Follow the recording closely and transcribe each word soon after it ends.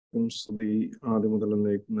സ്തുതി ആദ്യം മുതൽ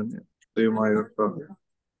തന്നെ ദൈവമായ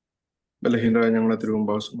ബലഹീനരായ ഞങ്ങളെ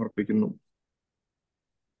തിരുമുമ്പാകെ സമർപ്പിക്കുന്നു.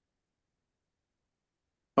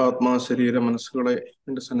 ആത്മാ ശരീര മനസ്സുകളെ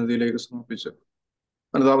എന്റെ സന്നിധിയിലേക്ക് സമർപ്പിച്ച്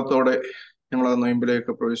അനുതാപത്തോടെ ഞങ്ങളെ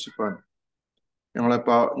നൊയമ്പിലേക്ക് പ്രവേശിപ്പാൻ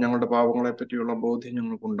ഞങ്ങളുടെ പാപങ്ങളെ പറ്റിയുള്ള ബോധ്യം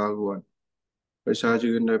ഞങ്ങൾക്കുണ്ടാകുവാൻ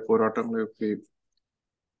പൈശാചികന്റെ പോരാട്ടങ്ങളെയൊക്കെ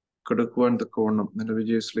കെടുക്കുവാൻ തക്കവണ്ണം നിന്റെ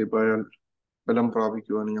വിജയശ്ലീപായാൽ ബലം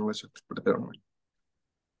പ്രാപിക്കുവാൻ ഞങ്ങളെ ശക്തിപ്പെടുത്തണം.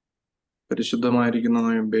 പരിശുദ്ധമായിരിക്കുന്ന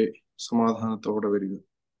നൊയമ്പെ സമാധാനത്തോടെ വരിക.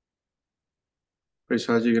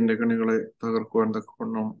 പൈശാചികന്റെ കണികളെ തകർക്കുവാൻ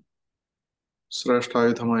തക്കവണ്ണം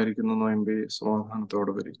ശ്രേഷ്ഠായുധമായിരിക്കുന്ന നൊയമ്പെ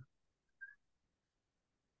സമാധാനത്തോടെ വരിക.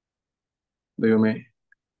 ദൈവമേ,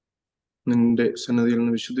 നിന്റെ സന്നിധിയിൽ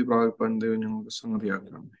നിന്ന് വിശുദ്ധി പ്രാപിപ്പാൻ ദൈവം ഞങ്ങൾക്ക്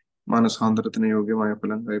സംഗതിയാക്കണം. മാനസാന്തരത്തിന് യോഗ്യമായ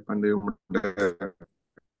ഫലം കൈപ്പാൻ ദൈവം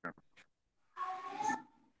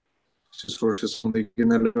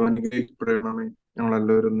അനുഗ്രഹിക്കപ്പെടണമേ.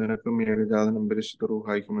 ഞങ്ങളെല്ലാവരും നിനക്കും ഏകജാതനും പരിശുദ്ധ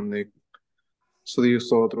റൂഹായിക്കുമെന്നേക്കും സ്തുതി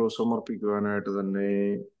സ്തോത്രവും സമർപ്പിക്കുവാനായിട്ട് തന്നെ.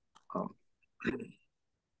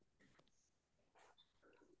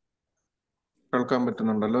 കേൾക്കാൻ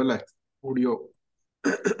പറ്റുന്നുണ്ടല്ലോ അല്ലെ? ഓഡിയോ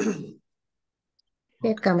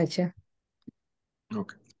കേൾക്കാൻ പറ്റും.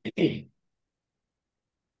 ഓക്കെ.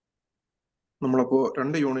 നമ്മളപ്പോ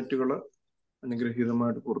 2 യൂണിറ്റുകൾ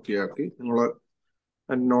അനുഗ്രഹീതമായിട്ട് പൂർത്തിയാക്കി. നിങ്ങള്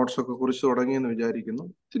നോട്ട്സ് ഒക്കെ കുറിച്ച് തുടങ്ങിയെന്ന് വിചാരിക്കുന്നു.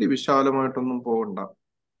 ഇത്തിരി വിശാലമായിട്ടൊന്നും പോകണ്ട,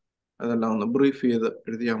 അതെല്ലാം ഒന്ന് ബ്രീഫ് ചെയ്ത്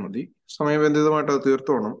എഴുതിയാൽ മതി. സമയബന്ധിതമായിട്ട് അത്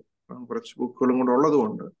തീർത്തോണം. കുറച്ച് ബുക്കുകളും കൂടെ ഉള്ളത്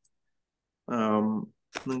കൊണ്ട്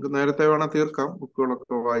നിങ്ങൾക്ക് നേരത്തെ വേണം തീർക്കാം,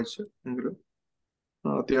 ബുക്കുകളൊക്കെ വായിച്ച്. എങ്കിലും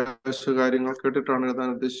അത്യാവശ്യ കാര്യങ്ങൾ കേട്ടിട്ടാണ് എഴുതാൻ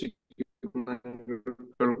ഉദ്ദേശിക്കുന്നത്.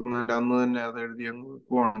 അന്ന് തന്നെ അത് എഴുതി അങ്ങ്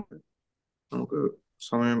വെക്കുവാണെങ്കിൽ നമുക്ക്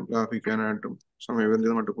സമയം ലാഭിക്കാനായിട്ടും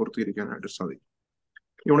സമയബന്ധിതമായിട്ട് പൂർത്തീകരിക്കാനായിട്ട് സാധിക്കും.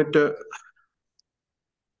 യൂണിറ്റ്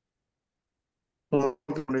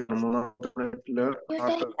 3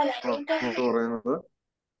 പറയുന്നത്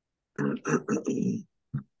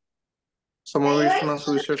സമവേഷണ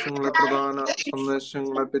സുവിശേഷങ്ങളെ പ്രധാന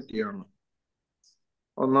സന്ദേശങ്ങളെ പറ്റിയാണ്.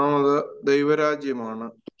 ഒന്നാമത് ദൈവരാജ്യമാണ്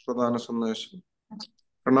പ്രധാന സന്ദേശം.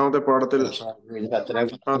 2ാമത്തെ പാഠത്തിൽ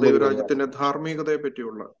ആ ദൈവരാജ്യത്തിന്റെ ധാർമ്മികതയെ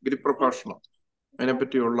പറ്റിയുള്ള ഗിരിപ്രഭാഷണം,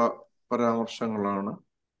 അതിനെപ്പറ്റിയുള്ള പരാമർശങ്ങളാണ്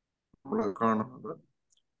നമ്മൾ കാണുന്നത്.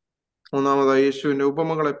 3ാമതായി യേശുവിന്റെ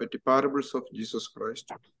ഉപമകളെ പറ്റി, പാരബിൾസ് ഓഫ് ജീസസ്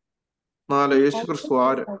ക്രൈസ്റ്റ്. 4 യേശു ക്രിസ്തു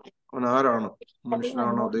ആര്, അവൻ ആരാണ്,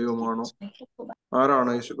 മനുഷ്യനാണോ ദൈവമാണോ, ആരാണ്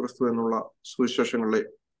യേശു ക്രിസ്തു എന്നുള്ള സുവിശേഷങ്ങളിലെ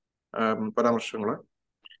പരാമർശങ്ങള്.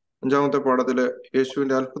 5ാമത്തെ പാഠത്തില്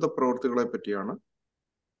യേശുവിന്റെ അത്ഭുത പ്രവൃത്തികളെ പറ്റിയാണ്.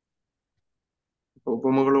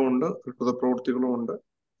 ഉപമകളും ഉണ്ട്, അത്ഭുത പ്രവൃത്തികളും ഉണ്ട്.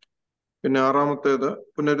 പിന്നെ 6ാമത്തേത്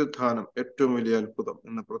പുനരുത്ഥാനം, ഏറ്റവും വലിയ അത്ഭുതം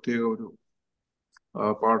എന്ന പ്രത്യേക ഒരു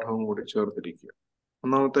പാഠവും കൂടി ചേർത്തിരിക്കുക.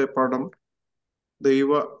 1ാമത്തെ പാഠം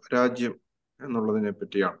ദൈവ രാജ്യം എന്നുള്ളതിനെ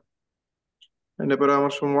പറ്റിയാണ്. അതിന്റെ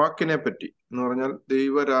പരാമർശം വാക്കിനെ പറ്റി എന്ന് പറഞ്ഞാൽ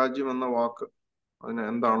ദൈവരാജ്യം എന്ന വാക്ക്, അതിനെ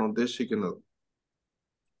എന്താണ് ഉദ്ദേശിക്കുന്നത്,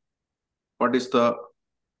 what is the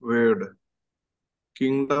word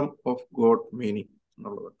kingdom of God meaning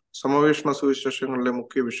എന്നുള്ളത്. സമവേഷണ സുവിശേഷങ്ങളിലെ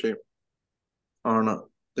മുഖ്യ വിഷയം ആണ്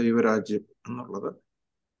ദൈവരാജ്യം എന്നുള്ളത്.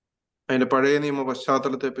 അതിന്റെ പഴയ നിയമ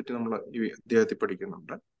പശ്ചാത്തലത്തെ പറ്റി നമ്മൾ ഈ അധ്യായത്തിൽ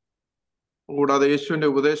പഠിക്കുന്നുണ്ട്. കൂടാതെ യേശുവിന്റെ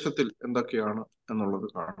ഉപദേശത്തിൽ എന്തൊക്കെയാണ് എന്നുള്ളത്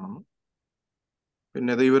കാണുന്നു.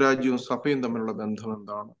 പിന്നെ ദൈവരാജ്യവും സഭയും തമ്മിലുള്ള ബന്ധം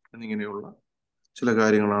എന്താണ് എന്നിങ്ങനെയുള്ള ചില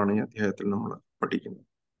കാര്യങ്ങളാണ് ഈ അധ്യായത്തിൽ നമ്മൾ പഠിക്കുന്നത്.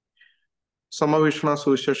 സമവീക്ഷണ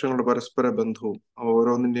സുവിശേഷങ്ങളുടെ പരസ്പര ബന്ധവും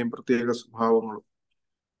ഓരോന്നിന്റെയും പ്രത്യേക സ്വഭാവങ്ങളും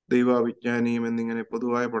ദൈവവിജ്ഞാനിയും എന്നിങ്ങനെ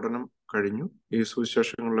പൊതുവായ പഠനം കഴിഞ്ഞു. ഈ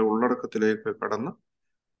സുവിശേഷങ്ങളുടെ ഉള്ളടക്കത്തിലേക്ക് കടന്ന്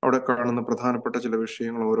അവിടെ കാണുന്ന പ്രധാനപ്പെട്ട ചില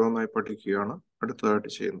വിഷയങ്ങൾ ഓരോന്നായി പഠിക്കുകയാണ് അടുത്തതായിട്ട്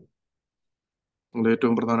ചെയ്യുന്നത്.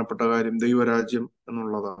 ഏറ്റവും പ്രധാനപ്പെട്ട കാര്യം ദൈവരാജ്യം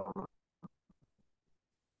എന്നുള്ളതാണ്.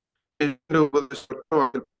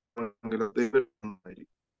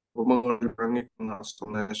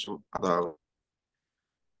 സന്ദേശം അതാകും.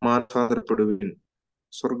 മാനസാന്തരപ്പെടുവിൻ,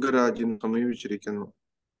 സ്വർഗരാജ്യം സമീപിച്ചിരിക്കുന്നു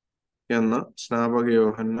എന്ന് സ്നാപക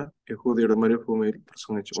യോഹന്നാൻ യഹൂദിയുടെ മരുഭൂമിയിൽ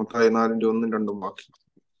പ്രസംഗിച്ചു. മത്തായി 4:1-2 വാക്യം.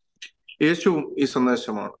 യേശുവും ഈ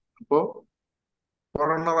സന്ദേശമാണ്. അപ്പോ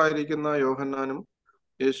ഫോറണ്ണറായിരിക്കുന്ന യോഹന്നാനും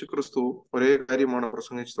യേശു ക്രിസ്തുവും ഒരേ കാര്യമാണ്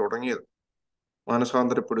പ്രസംഗിച്ചു തുടങ്ങിയത്.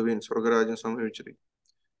 മാനസാന്തരപ്പെടുവിൻ, സ്വർഗരാജ്യം സമീപിച്ചിരിക്കും.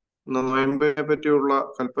 നൊയമ്പിനെ പറ്റിയുള്ള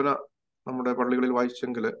കൽപ്പന നമ്മുടെ പള്ളികളിൽ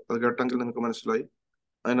വായിച്ചെങ്കിൽ, അത് കേട്ടെങ്കിൽ നിങ്ങൾക്ക് മനസ്സിലായി.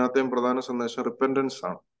 അതിനകത്തെയും പ്രധാന സന്ദേശം റിപ്പൻറ്റൻസ്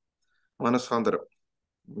ആണ്, മാനസാന്തരം.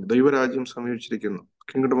 ദൈവരാജ്യം സമീപിച്ചിരിക്കുന്നു.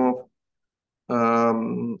 Kingdom of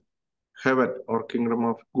heaven or kingdom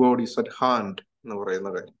of God is at hand എന്ന് പറയുന്ന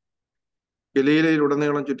കാര്യം.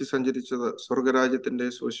 ഗലീലയിലുടനീളം ചുറ്റി സഞ്ചരിച്ചത് സ്വർഗരാജ്യത്തിന്റെ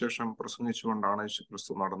സുവിശേഷം പ്രസംഗിച്ചുകൊണ്ടാണ് യേശു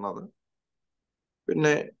ക്രിസ്തു നടന്നത്.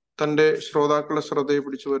 പിന്നെ തന്റെ ശ്രോതാക്കളുടെ ശ്രദ്ധയെ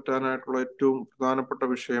പിടിച്ചു പറ്റാനായിട്ടുള്ള ഏറ്റവും പ്രധാനപ്പെട്ട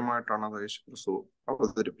വിഷയമായിട്ടാണ് അത് യേശു ക്രിസ്തു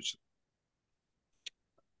അവതരിപ്പിച്ചത്.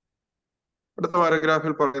 അടുത്ത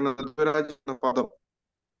പാരഗ്രാഫിൽ പറയുന്നത് ദൈവരാജ്യം എന്ന പദം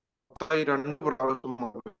മത്തായി 2 പ്രാവശ്യം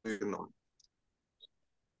ഉപയോഗിക്കുന്നുണ്ട്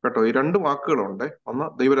കേട്ടോ. ഈ 2 വാക്കുകളുണ്ട്. ഒന്ന്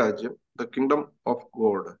ദൈവരാജ്യം, ദ കിങ്ഡം ഓഫ്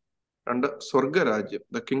ഗോഡ്. 2 സ്വർഗരാജ്യം,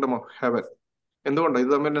 ദ കിങ്ഡം ഓഫ് ഹെവൻ. എന്തുകൊണ്ടാണ്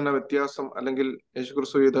ഇത് തമ്മിൽ തന്നെ വ്യത്യാസം, അല്ലെങ്കിൽ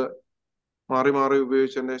യേശുക്രിസ്തു ഇത് മാറി മാറി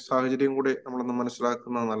ഉപയോഗിച്ചതിന്റെ സാഹചര്യം കൂടെ നമ്മളൊന്ന്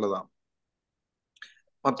മനസ്സിലാക്കുന്നത് നല്ലതാണ്.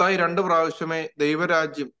 മത്തായി 2 പ്രാവശ്യമേ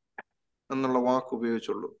ദൈവരാജ്യം എന്നുള്ള വാക്ക്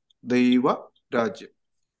ഉപയോഗിച്ചുള്ളൂ. ദൈവ രാജ്യം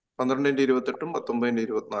 12:28,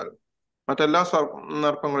 19:24. മറ്റെല്ലാ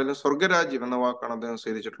സന്ദർഭങ്ങളിലും സ്വർഗരാജ്യം എന്ന വാക്കാണ് അദ്ദേഹം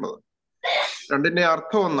സ്വീകരിച്ചിട്ടുള്ളത്. രണ്ടിന്റെ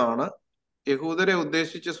അർത്ഥം ഒന്നാണ്. യഹൂദരെ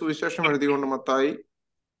ഉദ്ദേശിച്ച് സുവിശേഷം എഴുതിക്കൊണ്ട് മത്തായി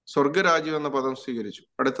സ്വർഗരാജ്യം എന്ന പദം സ്വീകരിച്ചു.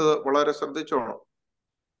 അടുത്തത് വളരെ ശ്രദ്ധിച്ചോണം.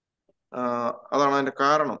 അതാണ് അതിന്റെ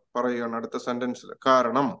കാരണം പറയുകയാണ് അടുത്ത സെന്റൻസിൽ.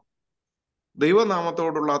 കാരണം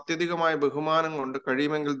ദൈവനാമത്തോടുള്ള അത്യധികമായ ബഹുമാനം കൊണ്ട്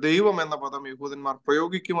കഴിയുമെങ്കിൽ ദൈവം എന്ന പദം യഹൂദന്മാർ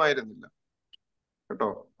പ്രയോഗിക്കുമായിരുന്നില്ല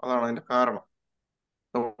കേട്ടോ. അതാണ് അതിന്റെ കാരണം.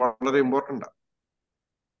 വളരെ ഇമ്പോർട്ടൻ്റ് ആണ്.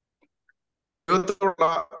 ദൈവത്തോടുള്ള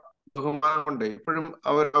ബഹുമാനം കൊണ്ട് ഇപ്പോഴും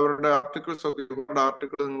അവരുടെ ആർട്ടിക്കിൾസ് ഒക്കെ,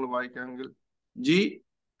 ആർട്ടിക്കിൾ നിങ്ങൾ വായിക്കാമെങ്കിൽ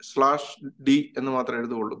G/D എന്ന് മാത്രമേ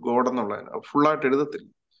എഴുതുകയുള്ളൂ, ഗോഡ് എന്നുള്ളതിന്. ഫുള്ളായിട്ട് എഴുതത്തില്ല.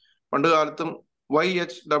 പണ്ട് കാലത്തും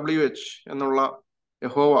YHWH എന്നുള്ള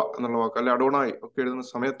യഹോവ എന്നുള്ള വാക്ക്, അല്ലെ അഡോണായി ഒക്കെ എഴുതുന്ന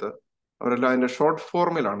സമയത്ത് അവരെല്ലാം അതിന്റെ ഷോർട്ട്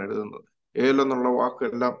ഫോമിലാണ് എഴുതുന്നത്. ഏൽ എന്നുള്ള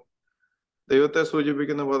വാക്കെല്ലാം ദൈവത്തെ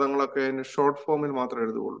സൂചിപ്പിക്കുന്ന പദങ്ങളൊക്കെ അതിന്റെ ഷോർട്ട് ഫോമിൽ മാത്രമേ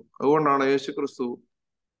എഴുതുകയുള്ളൂ. അതുകൊണ്ടാണ് യേശുക്രിസ്തു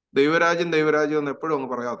ദൈവരാജ്യം ദൈവരാജ്യം എന്ന് എപ്പോഴും അങ്ങ്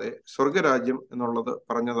പറയാതെ സ്വർഗരാജ്യം എന്നുള്ളത്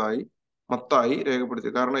പറഞ്ഞതായി മത്തായി രേഖപ്പെടുത്തി.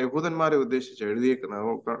 കാരണം യഹൂദന്മാരെ ഉദ്ദേശിച്ച് എഴുതിയേക്കുന്നത്.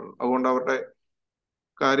 അതുകൊണ്ട് അവരുടെ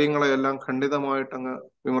കാര്യങ്ങളെയെല്ലാം ഖണ്ഡിതമായിട്ട് അങ്ങ്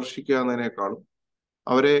വിമർശിക്കുക എന്നതിനേക്കാളും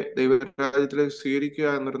അവരെ ദൈവരാജ്യത്തിലേക്ക് സ്വീകരിക്കുക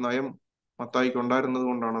എന്നൊരു നയം മത്തായിക്ക് ഉണ്ടായിരുന്നത്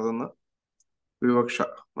കൊണ്ടാണ് അതെന്ന് വിവക്ഷ.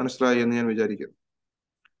 മനസ്സിലായി എന്ന് ഞാൻ വിചാരിക്കുന്നു.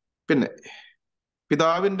 പിന്നെ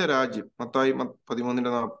പിതാവിന്റെ രാജ്യം മത്തായി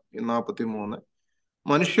 13:43,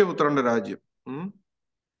 മനുഷ്യപുത്രന്റെ രാജ്യം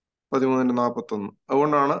 13:41.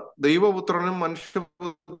 അതുകൊണ്ടാണ് ദൈവപുത്രനും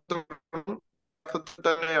മനുഷ്യപുത്രനും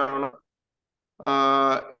തന്നെയാണ്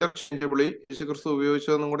ഇന്റർചേഞ്ചബിളി യേശുക്രിസ്തു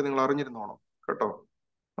ഉപയോഗിച്ചതെന്നും കൂടി നിങ്ങൾ അറിഞ്ഞിരുന്നോണം കേട്ടോ.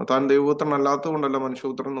 താൻ ദൈവപുത്രൻ അല്ലാത്തത് കൊണ്ടല്ല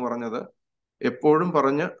മനുഷ്യപുത്രൻ എന്ന് പറഞ്ഞത്. എപ്പോഴും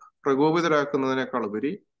പറഞ്ഞ് പ്രകോപിതരാക്കുന്നതിനേക്കാൾ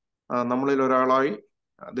ഉപരി നമ്മളിൽ ഒരാളായി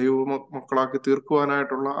ദൈവ മക്കളാക്കി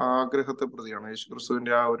തീർക്കുവാനായിട്ടുള്ള ആഗ്രഹത്തെ പ്രതിയാണ്.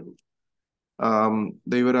 യേശുക്രിസ്തുവിന്റെ ആ ഒരു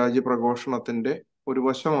ദൈവരാജ്യ പ്രഘോഷണത്തിന്റെ ഒരു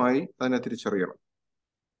വശമായി അതിനെ തിരിച്ചറിയണം.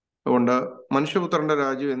 അതുകൊണ്ട് മനുഷ്യപുത്രന്റെ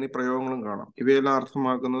രാജ്യം എന്നീ പ്രയോഗങ്ങളും കാണാം. ഇവയെല്ലാം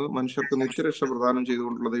അർത്ഥമാക്കുന്നത് മനുഷ്യർക്ക് നിത്യരക്ഷ പ്രദാനം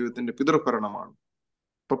ചെയ്തുകൊണ്ടുള്ള ദൈവത്തിന്റെ പിതൃഭരണമാണ്.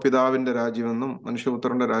 ഇപ്പൊ പിതാവിന്റെ രാജ്യമെന്നും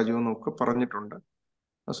മനുഷ്യപുത്രന്റെ രാജ്യമെന്നും ഒക്കെ പറഞ്ഞിട്ടുണ്ട്.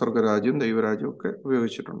 സ്വർഗരാജ്യം ദൈവരാജ്യം ഒക്കെ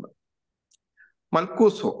ഉപയോഗിച്ചിട്ടുണ്ട്.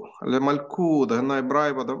 മൽക്കൂസോ അല്ലെ മൽക്കൂദ് എന്ന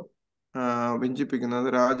എബ്രായ പദം വ്യഞ്ചിപ്പിക്കുന്നത്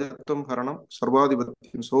രാജത്വം, ഭരണം,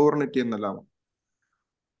 സർവാധിപത്യം, സോവർണിറ്റി എന്നെല്ലാം.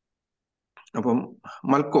 അപ്പം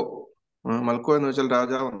മൽക്കോ എന്ന് വെച്ചാൽ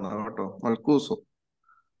രാജാവ് എന്നാണ് കേട്ടോ. മൽക്കൂസോ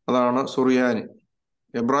അതാണ് സുറിയാനി.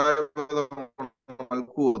 എബ്രായ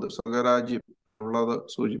മൽക്കൂദ് സ്വർഗരാജ്യം ഉള്ളത്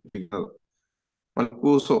സൂചിപ്പിക്കുന്നത്.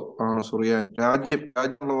 മൽക്കൂസോ ആണ് സുറിയാനി.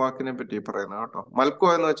 രാജ്യമുള്ള വാക്കിനെ പറ്റി പറയുന്നത് കേട്ടോ. മൽക്കോ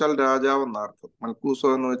എന്ന് വെച്ചാൽ രാജാവ് എന്നർത്ഥം. മൽക്കൂസോ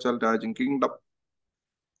എന്ന് വെച്ചാൽ രാജ്യം, കിങ്ഡം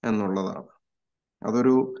എന്നുള്ളതാണ്.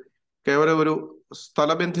 അതൊരു കേവലം ഒരു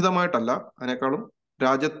സ്ഥലബന്ധിതമായിട്ടല്ല, അതിനേക്കാളും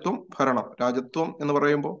രാജത്വം, ഭരണം. രാജത്വം എന്ന്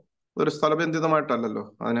പറയുമ്പോൾ അതൊരു സ്ഥലബന്ധിതമായിട്ടല്ലല്ലോ,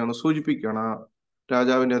 അതിനെ ഒന്ന് സൂചിപ്പിക്കുകയാണ്. ആ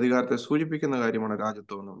രാജാവിന്റെ അധികാരത്തെ സൂചിപ്പിക്കുന്ന കാര്യമാണ്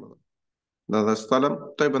രാജത്വം എന്നുള്ളത്. അതായത്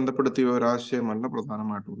സ്ഥലത്തെ ബന്ധപ്പെടുത്തിയ ഒരാശയമല്ല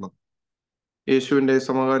പ്രധാനമായിട്ടുള്ളത്. യേശുവിന്റെ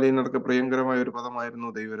സമകാലീനർക്ക് പ്രിയങ്കരമായ ഒരു പദമായിരുന്നു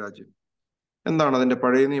ദൈവരാജ്യം. എന്താണ് അതിന്റെ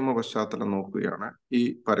പഴയ നിയമ പശ്ചാത്തലം നോക്കുകയാണ് ഈ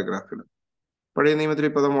പാരഗ്രാഫിൽ. പഴയ നിയമത്തിൽ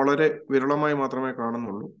ഈ പദം വളരെ വിരളമായി മാത്രമേ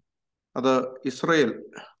കാണുന്നുള്ളൂ. അത് ഇസ്രയേൽ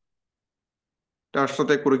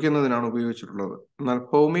രാഷ്ട്രത്തെ കുറിക്കുന്നതിനാണ് ഉപയോഗിച്ചിട്ടുള്ളത്. എന്നാൽ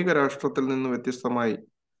ഭൗമിക രാഷ്ട്രത്തിൽ നിന്ന് വ്യത്യസ്തമായി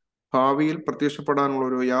ഭാവിയിൽ പ്രത്യക്ഷപ്പെടാനുള്ള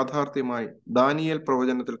ഒരു യാഥാർത്ഥ്യമായി ദാനിയേൽ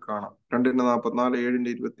പ്രവചനത്തിൽ കാണാം. 2:44,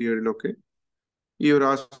 7:27 ഈ ഒരു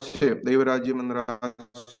ആശയം, ദൈവരാജ്യം എന്നൊരു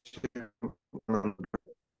ആശയം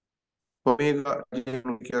ഭൗമിക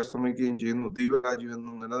രാജ്യങ്ങൾ അസ്തമിക്കുകയും ചെയ്യുന്നു, ദൈവരാജ്യം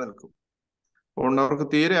എന്നും നിലനിൽക്കും. അതുകൊണ്ട് അവർക്ക്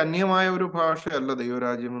തീരെ അന്യമായ ഒരു ഭാഷയല്ല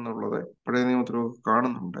ദൈവരാജ്യം എന്നുള്ളത് പഴയ നിയമത്തിലൊക്കെ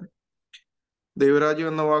കാണുന്നുണ്ട്. ദൈവരാജ്യം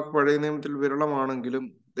എന്ന വാക്ക് പഴയ നിയമത്തിൽ വിരളമാണെങ്കിലും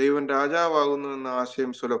ദൈവം രാജാവാകുന്നു എന്ന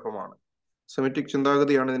ആശയം സുലഭമാണ്. സെമിറ്റിക്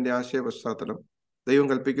ചിന്താഗതിയാണ് ഇതിന്റെ ആശയ പശ്ചാത്തലം. ദൈവം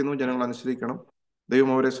കൽപ്പിക്കുന്നു, ജനങ്ങൾ അനുസരിക്കണം. ദൈവം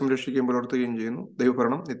അവരെ സംരക്ഷിക്കുകയും പുലർത്തുകയും ചെയ്യുന്നു.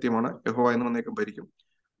 ദൈവഭരണം നിത്യമാണ്. യഹോവ എന്ന് എന്നേക്കും ഭരിക്കും.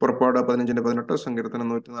 പുറപ്പാട് 15:18, സങ്കീർത്തനം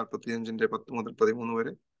 145:10 മുതൽ 13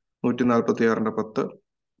 വരെ, 146:10.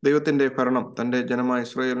 ദൈവത്തിന്റെ ഭരണം തന്റെ ജനമായ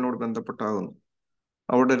ഇസ്രായേലിനോട് ബന്ധപ്പെട്ടാകുന്നു.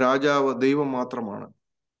 അവരുടെ രാജാവ് ദൈവം മാത്രമാണ്.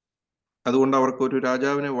 അതുകൊണ്ട് അവർക്ക് ഒരു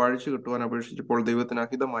രാജാവിനെ വാഴിച്ചു കിട്ടുവാൻ അപേക്ഷിച്ചപ്പോൾ ദൈവത്തിന്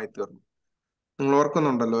അഹിതമായി തീർന്നു. നിങ്ങൾ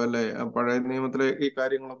ഓർക്കുന്നുണ്ടല്ലോ അല്ലെ? പഴയ നിയമത്തിലെ ഈ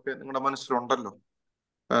കാര്യങ്ങളൊക്കെ നിങ്ങളുടെ മനസ്സിലുണ്ടല്ലോ.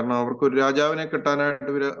 കാരണം അവർക്ക് ഒരു രാജാവിനെ കിട്ടാനായിട്ട്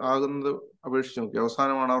ഇവര് ആകുന്നത് അപേക്ഷിച്ച് നോക്കി.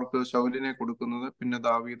 അവസാനമാണ് അവർക്ക് ശൗലിനെ കൊടുക്കുന്നത്, പിന്നെ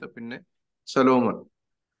ദാവീദ്, പിന്നെ ശലോമോൻ.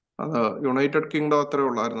 അത് യുണൈറ്റഡ് കിങ്ഡം അത്രേ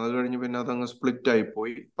ഉള്ളായിരുന്നു. അത് കഴിഞ്ഞ് പിന്നെ അതങ്ങ് സ്പ്ലിറ്റ് ആയി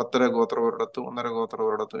പോയി. 10 ഗോത്രം ഒരിടത്തും 1.5 ഗോത്രം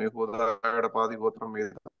ഒരിടത്തും, യഹൂദയുടെ പാതി ഗോത്രം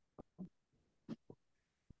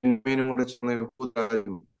കൂടെ ചേർന്ന്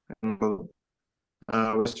യഹൂദരാജ്യം എന്നുള്ളത്.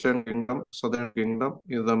 വെസ്റ്റേൺ കിങ്ഡം, സദേൺ കിങ്ഡം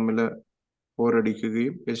ഇത് തമ്മിൽ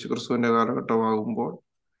പോരടിക്കുകയും യേശുക്രിസ്തുവിന്റെ കാലഘട്ടമാകുമ്പോൾ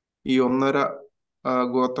ഈ 1.5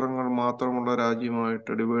 ഗോത്രങ്ങൾ മാത്രമുള്ള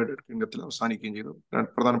രാജ്യമായിട്ട് ഡിവൈഡഡ് കിങ്ഡത്തിൽ അവസാനിക്കുകയും ചെയ്തു.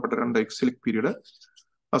 പ്രധാനപ്പെട്ട 2 എക്സിലിക് പീരീഡ്,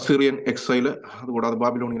 അസീറിയൻ എക്സൈല്, അതുകൂടാതെ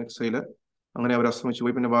ബാബിലോണിയൻ എക്സൈല്. അങ്ങനെ അവർ അസ്തമിച്ചു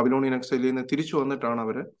പോയി. പിന്നെ ബാബിലോണിയൻ എക്സൈലിൽ നിന്ന് തിരിച്ചു വന്നിട്ടാണ്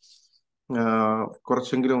അവര്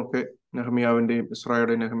കുറച്ചെങ്കിലും ഒക്കെ നെഹമ്യാവിന്റെയും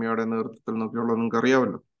ഇസ്രായേലിന്റെയും നെഹമ്യാവുടെയും നേതൃത്വത്തിൽ നിന്നൊക്കെയുള്ളത് നിങ്ങൾക്ക്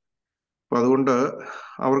അറിയാമല്ലോ. അപ്പൊ അതുകൊണ്ട്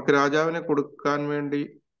അവർക്ക് രാജാവിനെ കൊടുക്കാൻ വേണ്ടി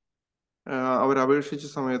അവർ അപേക്ഷിച്ച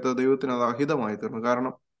സമയത്ത് ദൈവത്തിന് അത് അഹിതമായി തീർന്നു.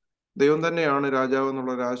 കാരണം ദൈവം തന്നെയാണ് രാജാവ്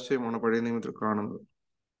എന്നുള്ള ഒരു ആശയമാണ് പഴയ നിയമത്തിൽ കാണുന്നത്.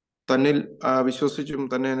 തന്നിൽ വിശ്വസിച്ചും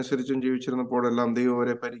തന്നെ അനുസരിച്ചും ജീവിച്ചിരുന്നപ്പോഴെല്ലാം ദൈവം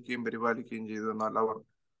അവരെ ഭരിക്കുകയും പരിപാലിക്കുകയും ചെയ്തു. എന്നാൽ അവർ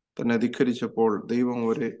തന്നെ ധിക്കരിച്ചപ്പോൾ ദൈവം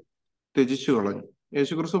അവരെ ത്യജിച്ചു കളഞ്ഞു.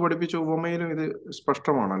 യേശുക്രിസ്തു പഠിപ്പിച്ച ഉപമയിലും ഇത്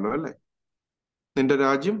സ്പഷ്ടമാണല്ലോ, അല്ലെ? നിന്റെ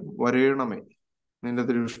രാജ്യം വരേണമേ, നിന്റെ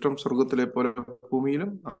തിരുഷ്ടം സ്വർഗത്തിലെ പോലെ ഭൂമിയിലും.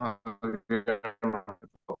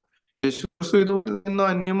 യേശുക്രിസ്തു ഇതിൽ നിന്ന്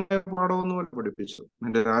അന്യമായ പാഠമൊന്നുമല്ല പഠിപ്പിച്ചത്.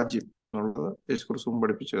 നിന്റെ രാജ്യം എന്നുള്ളത് യേശുക്രിസ്തുവും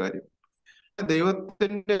പഠിപ്പിച്ച കാര്യം.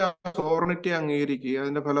 ദൈവത്തിന്റെ സോവറിനിറ്റി അംഗീകരിക്കുക,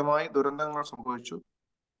 അതിന്റെ ഫലമായി ദുരന്തങ്ങൾ സംഭവിച്ചു.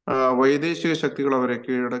 വൈദേശിക ശക്തികൾ അവരെ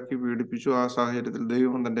കീഴടക്കി പീഡിപ്പിച്ചു. ആ സാഹചര്യത്തിൽ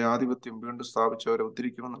ദൈവം തന്റെ ആധിപത്യം വീണ്ടും സ്ഥാപിച്ച് അവരെ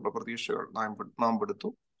ഉദ്ധരിക്കുമെന്നുള്ള പ്രതീക്ഷകൾ നാം പെടുത്തു.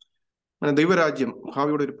 അങ്ങനെ ദൈവരാജ്യം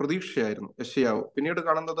ഭാവിയുടെ ഒരു പ്രതീക്ഷയായിരുന്നു യെശയ്യാവ്. പിന്നീട്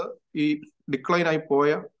കാണുന്നത് ഈ ഡിക്ലൈൻ ആയി പോയ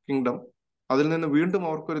കിങ്ഡം, അതിൽ നിന്ന് വീണ്ടും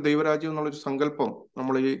അവർക്കൊരു ദൈവരാജ്യം എന്നുള്ളൊരു സങ്കല്പം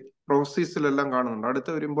നമ്മൾ ഈ പ്രൊഫസീസിലെല്ലാം കാണുന്നുണ്ട്. അടുത്ത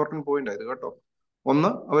ഒരു ഇമ്പോർട്ടന്റ് പോയിന്റ് ആയത് കേട്ടോ. ഒന്ന്,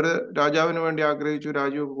 അവര് രാജാവിന് വേണ്ടി ആഗ്രഹിച്ചു,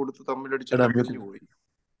 രാജ്യമൊക്കെ കൊടുത്ത് തമ്മിലടിച്ചൊക്കെ പിരിഞ്ഞുപോയി.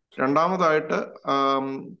 രണ്ടാമതായിട്ട്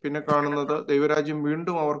പിന്നെ കാണുന്നത് ദൈവരാജ്യം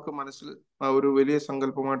വീണ്ടും അവർക്ക് മനസ്സിൽ ഒരു വലിയ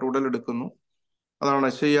സങ്കല്പമായിട്ട് ഉടലെടുക്കുന്നു. അതാണ്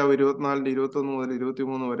യെശയ്യാവ് 24:21 മുതൽ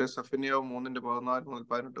 23 വരെ, സഫന്യാവ് 3:14 മുതൽ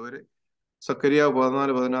 18 വരെ, സക്കരിയാവ്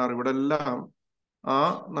 14:16. ഇവിടെ എല്ലാം ആ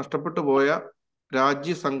നഷ്ടപ്പെട്ടു പോയ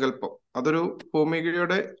രാജ്യസങ്കല്പം, അതൊരു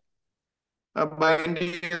ഭൂമികയുടെ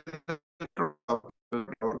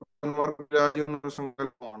രാജ്യം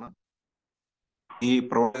സങ്കല്പമാണ്. ഈ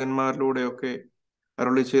പ്രവാചകന്മാരിലൂടെയൊക്കെ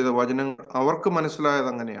അരുളി ചെയ്ത വചനങ്ങൾ അവർക്ക് മനസ്സിലായത്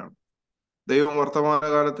അങ്ങനെയാണ്. ദൈവം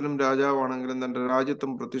വർത്തമാനകാലത്തിലും രാജാവാണെങ്കിലും തന്റെ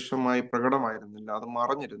രാജ്യത്വം പ്രത്യക്ഷമായി പ്രകടമായിരുന്നില്ല, അത്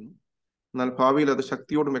മറഞ്ഞിരുന്നു. എന്നാൽ ഭാവിയിൽ അത്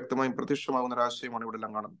ശക്തിയോടും വ്യക്തമായും പ്രത്യക്ഷമാകുന്ന ഒരു ആശയമാണ് ഇവിടെ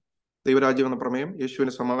എല്ലാം കാണുന്നത്. ദൈവരാജ്യം എന്ന പ്രമേയം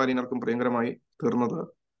യേശുവിന് സമകാലീനർക്കും പ്രിയങ്കരമായി തീർന്നത്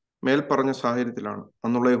മേൽപ്പറഞ്ഞ സാഹചര്യത്തിലാണ്.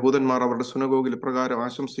 അന്നുള്ള യഹൂദന്മാർ അവരുടെ സുനഗോഗിൽ ഇപ്രകാരം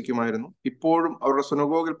ആശംസിക്കുമായിരുന്നു. ഇപ്പോഴും അവരുടെ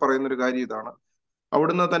സുനഗോഗിൽ പറയുന്ന ഒരു കാര്യം ഇതാണ്: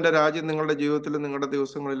 അവിടുന്ന് തന്റെ രാജ്യം നിങ്ങളുടെ ജീവിതത്തിലും നിങ്ങളുടെ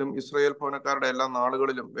ദിവസങ്ങളിലും ഇസ്രായേൽ ഭവനക്കാരുടെ എല്ലാ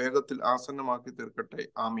നാളുകളിലും വേഗത്തിൽ ആസന്നമാക്കി തീർക്കട്ടെ.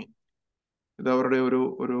 ആമീൻ. ഇത് അവരുടെ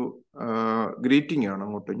ഒരു ഗ്രീറ്റിംഗ് ആണ്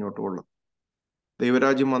അങ്ങോട്ടും ഇങ്ങോട്ടും ഉള്ളത്.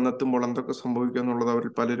 ദൈവരാജ്യം വന്നെത്തുമ്പോൾ എന്തൊക്കെ സംഭവിക്കുക എന്നുള്ളത്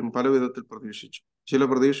അവരിൽ പലരും പല വിധത്തിൽ പ്രതീക്ഷിച്ചു. ചില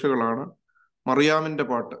പ്രതീക്ഷകളാണ് മറിയാമിന്റെ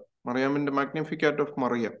പാട്ട്, മറിയാമിന്റെ മാഗ്നിഫിക്കാറ്റ് ഓഫ്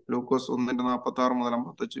മറിയം, ലൂക്കോസ് 1:46 മുതൽ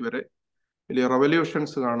 55 വരെ. വലിയ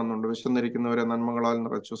റെവല്യൂഷൻസ് കാണുന്നുണ്ട്. വിശന്നിരിക്കുന്നവരെ നന്മകളാൽ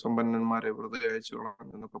നിറച്ചു, സമ്പന്നന്മാരെ വെറുതെ അയച്ചു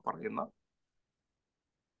കളഞ്ഞു എന്നൊക്കെ പറയുന്ന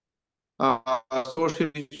സോഷ്യൽ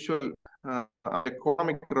വിഷ്വൽ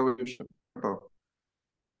എക്കോണമിക് റെവല്യൂഷൻ കേട്ടോ.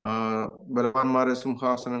 ബലവാന്മാരെ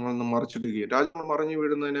സിംഹാസനങ്ങളിൽ നിന്ന് മറിച്ചിടുകയും രാജ്യങ്ങൾ മറിഞ്ഞു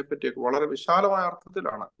വീഴുന്നതിനെ പറ്റിയൊക്കെ വളരെ വിശാലമായ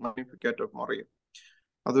അർത്ഥത്തിലാണ് മാഗ്നിഫിക്കാറ്റ് ഓഫ് മറിയം.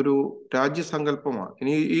 അതൊരു രാജ്യസങ്കല്പമാണ്.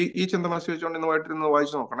 ഇനി ഈ ചിന്ത മനസ്സിൽ വെച്ചുകൊണ്ട് ഇന്ന് വൈകിട്ടിരുന്ന്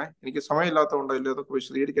വായിച്ചു നോക്കണേ. എനിക്ക് സമയമില്ലാത്തതുകൊണ്ട് ഇല്ല, ഇതൊക്കെ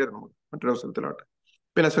വിശദീകരിക്കായിരുന്നു നമുക്ക് മറ്റൊരവസരത്തിലാട്ടെ.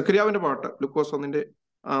 പിന്നെ സക്കരിയാവിന്റെ പാട്ട്, ലൂക്കോസ്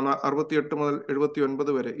 1:68 മുതൽ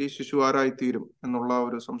 79 വരെ, ഈ ശിശു ആരായിത്തീരും എന്നുള്ള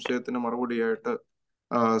ഒരു സംശയത്തിന് മറുപടിയായിട്ട്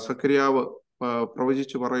സക്കരിയാവ്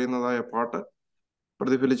പ്രവചിച്ചു പറയുന്നതായ പാട്ട്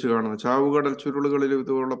പ്രതിഫലിച്ചു കാണുന്നു. ചാവുകടൽ ചുരുളുകളിലും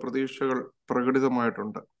ഇതുപോലുള്ള പ്രതീക്ഷകൾ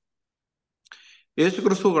പ്രകടിതമായിട്ടുണ്ട്.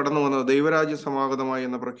 യേശുക്രിസ്തു കടന്നു വന്നത് ദൈവരാജ്യ സമാഗതമായി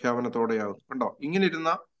എന്ന പ്രഖ്യാപനത്തോടെയാകും. കണ്ടോ, ഇങ്ങനെ ഇരുന്ന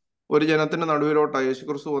ഒരു ജനത്തിന്റെ നടുവിലോട്ടാണ്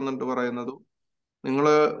യേശുക്രിസ്തു വന്നിട്ട് പറയുന്നത്,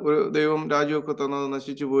 നിങ്ങള് ഒരു ദൈവം രാജ്യമൊക്കെ തന്നത്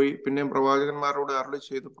നശിച്ചു പോയി, പിന്നെയും പ്രവാചകന്മാരോട് അരുളി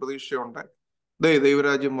ചെയ്ത് പ്രതീക്ഷയുണ്ട്,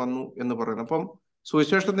 ദൈവരാജ്യം വന്നു എന്ന് പറയുന്നു. അപ്പം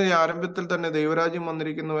സുവിശേഷത്തിന്റെ ആരംഭത്തിൽ തന്നെ ദൈവരാജ്യം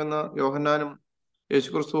വന്നിരിക്കുന്നു എന്ന് യോഹന്നാനും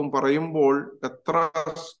യേശുക്രിസ്തുവും പറയുമ്പോൾ എത്ര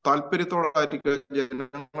താല്പര്യത്തോടായിരിക്കും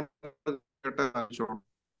ജനങ്ങൾ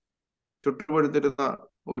ചുട്ടുപഴുത്തിരുന്ന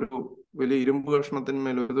ഒരു വലിയ ഇരുമ്പ്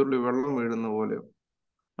കഷ്ണത്തിന്മേൽ ഒരു തുള്ളി വെള്ളം വീഴുന്ന പോലെ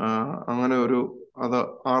അങ്ങനെ അത്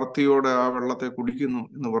ആർത്തിയോടെ ആ വെള്ളത്തെ കുടിക്കുന്നു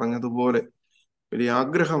എന്ന് പറഞ്ഞതുപോലെ വലിയ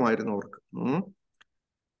ആഗ്രഹമായിരുന്നു അവർക്ക്.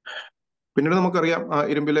 പിന്നീട് നമുക്കറിയാം, ആ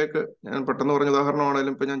ഇരുമ്പിലേക്ക്, ഞാൻ പെട്ടെന്ന് പറഞ്ഞ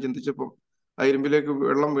ഉദാഹരണമാണെങ്കിലും ഇപ്പൊ ഞാൻ ചിന്തിച്ചപ്പോൾ ആ ഇരുമ്പിലേക്ക്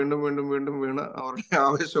വെള്ളം വീണ്ടും വീണ്ടും വീണ്ടും വീണ് അവരുടെ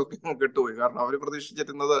ആവേശമൊക്കെ കെട്ടുപോയി. കാരണം അവർ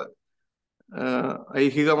പ്രതീക്ഷിച്ചിരുന്നത്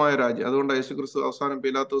ഐഹികമായ രാജ്യം. അതുകൊണ്ട് യേശുക്രിസ്തു അവസാനം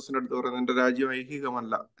പീലാത്തോസിന്റെ അടുത്ത് പറയുന്നത്, എന്റെ രാജ്യം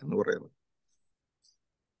ഐഹികമല്ല എന്ന് പറയുന്നു.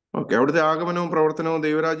 ഓക്കെ, അവിടുത്തെ ആഗമനവും പ്രവർത്തനവും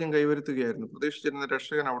ദൈവരാജ്യം കൈവരുത്തുകയായിരുന്നു. പ്രതീക്ഷിച്ചിരുന്ന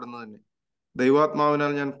രക്ഷകൻ അവിടുന്ന് തന്നെ.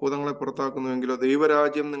 ദൈവാത്മാവിനാൽ ഞാൻ ഭൂതങ്ങളെ പുറത്താക്കുന്നുവെങ്കിലോ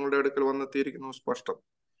ദൈവരാജ്യം നിങ്ങളുടെ അടുക്കൽ വന്നെത്തിയിരിക്കുന്നു സ്പഷ്ടം.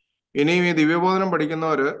 ഇനിയും ഈ ദിവ്യബോധനം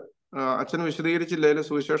പഠിക്കുന്നവര് അച്ഛൻ വിശദീകരിച്ചില്ലേലും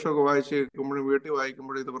സുവിശേഷമൊക്കെ വായിച്ച് കേൾക്കുമ്പോഴും വീട്ടിൽ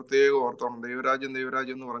വായിക്കുമ്പോഴും ഇത് പ്രത്യേകം ഓർത്തോണം. ദൈവരാജ്യം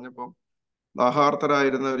ദൈവരാജ്യം എന്ന് പറഞ്ഞപ്പോൾ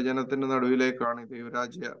ദാഹാർത്ഥരായിരുന്ന ഒരു ജനത്തിന്റെ നടുവിലേക്കാണ് ഈ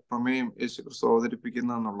ദൈവരാജ്യ പ്രമേയം യേശുക്രിസ്തു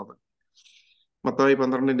അവതരിപ്പിക്കുന്നത് എന്നുള്ളത്. മത്തായി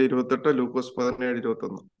 12:28, ലൂക്കോസ്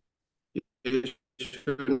 17:21.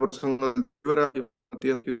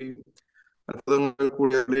 അത്ഭുതങ്ങളിൽ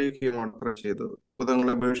കൂടി അറിയിക്കുകയാണ് ചെയ്തത്.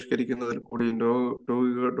 അത്ഭുതങ്ങളെ ബഹിഷ്കരിക്കുന്നതിൽ കൂടിയും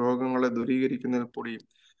രോഗങ്ങളെ ദൂരീകരിക്കുന്നതിൽ കൂടിയും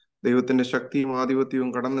ദൈവത്തിന്റെ ശക്തിയും ആധിപത്യവും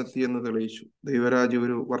കടന്നെത്തിയെന്ന് തെളിയിച്ചു. ദൈവരാജ്യം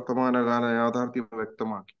ഒരു വർത്തമാനകാല യാഥാർത്ഥ്യം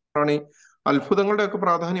വ്യക്തമാക്കി. അതാണ് ഈ അത്ഭുതങ്ങളുടെ ഒക്കെ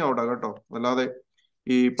പ്രാധാന്യം അവിടെ കേട്ടോ. അല്ലാതെ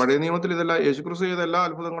ഈ പഴയ നിയമത്തിൽ ഇതെല്ലാം യേശുക്രിസ്തു ചെയ്ത എല്ലാ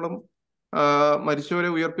അത്ഭുതങ്ങളും മരിച്ചവരെ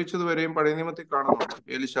ഉയർപ്പിച്ചത് വരെയും പഴയ നിയമത്തിൽ കാണുന്നുണ്ട്.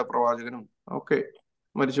 എലീശ പ്രവാചകനും ഒക്കെ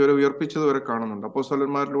മരിച്ചവരെ ഉയർപ്പിച്ചത് വരെ കാണുന്നുണ്ട്.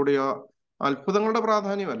 അപ്പോസ്തലന്മാരിലൂടെ ആ അത്ഭുതങ്ങളുടെ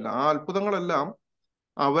പ്രാധാന്യമല്ല, ആ അത്ഭുതങ്ങളെല്ലാം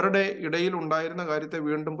അവരുടെ ഇടയിൽ ഉണ്ടായിരുന്ന കാര്യത്തെ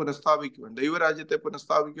വീണ്ടും പുനഃസ്ഥാപിക്കുവാൻ, ദൈവരാജ്യത്തെ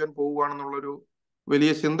പുനഃസ്ഥാപിക്കുവാൻ പോവുകയാണെന്നുള്ളൊരു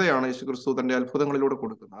വലിയ ചിന്തയാണ് യേശുക്രിസ്തു തന്റെ അത്ഭുതങ്ങളിലൂടെ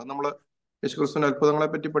കൊടുക്കുന്നത്. അത് നമ്മൾ യേശുക്രിസ്തുവിന്റെ അത്ഭുതങ്ങളെ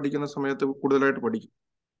പറ്റി പഠിക്കുന്ന സമയത്ത് കൂടുതലായിട്ട് പഠിക്കും.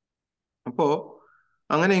 അപ്പോ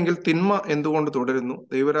അങ്ങനെയെങ്കിൽ തിന്മ എന്തുകൊണ്ട് തുടരുന്നു?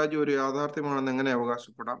 ദൈവരാജ്യം ഒരു യാഥാർത്ഥ്യമാണെന്ന് എങ്ങനെ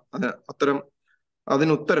അവകാശപ്പെടാം?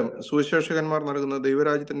 അതിനുത്തരം സുവിശേഷകന്മാർ നൽകുന്നത്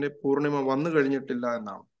ദൈവരാജ്യത്തിന്റെ പൂർണിമ വന്നു കഴിഞ്ഞിട്ടില്ല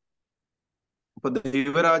എന്നാണ്. അപ്പൊ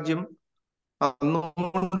ദൈവരാജ്യം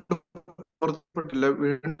അന്നുകൊണ്ടില്ല,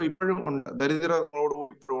 വീണ്ടും ഇപ്പോഴും ഉണ്ട്.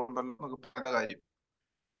 ദരിദ്രങ്ങളോടുകൂടി ഇപ്പോഴും ഉണ്ടല്ലോ എന്നൊക്കെ പറയുന്ന കാര്യം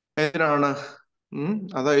എന്തിനാണ്?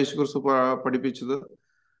 അതാ യേശുക്രിസ്തു പഠിപ്പിച്ചത്,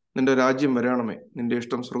 നിന്റെ രാജ്യം വരണമേ, നിന്റെ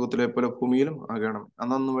ഇഷ്ടം സ്വർഗത്തിലെ പോലെ ഭൂമിയിലും ആകണമേ,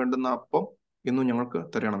 അന്നു വേണ്ടുന്ന അപ്പം ഇന്നും ഞങ്ങൾക്ക്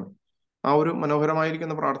തരണമേ. ആ ഒരു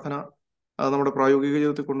മനോഹരമായിരിക്കുന്ന പ്രാർത്ഥന അത് നമ്മുടെ പ്രായോഗിക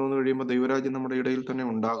ജീവിതത്തിൽ കൊണ്ടുവന്ന് കഴിയുമ്പോൾ ദൈവരാജ്യം നമ്മുടെ ഇടയിൽ തന്നെ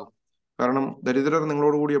ഉണ്ടാകും. കാരണം ദരിദ്രർ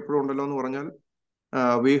നിങ്ങളോടുകൂടി എപ്പോഴും ഉണ്ടല്ലോ എന്ന് പറഞ്ഞാൽ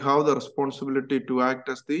we have the responsibility to act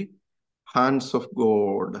as the hands of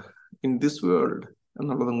God in this world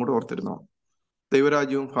എന്നുള്ളതും കൂടെ ഓർത്തിരുന്നോ.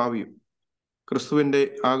 ദൈവരാജ്യവും ഭാവിയും ക്രിസ്തുവിന്റെ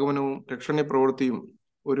ആഗമനവും രക്ഷണീയ പ്രവൃത്തിയും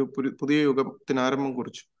ഒരു പുതിയ യുഗത്തിന് ആരംഭം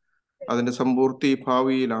കുറിച്ചു. അതിന്റെ സമ്പൂർത്തി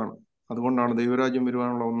ഭാവിയിലാണ്. അതുകൊണ്ടാണ് ദൈവരാജ്യം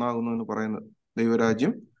വരുവാനുള്ള ഒന്നാകുന്നു എന്ന് പറയുന്നത്.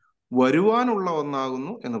 ദൈവരാജ്യം വരുവാനുള്ള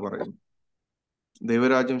ഒന്നാകുന്നു എന്ന് പറയുന്നു.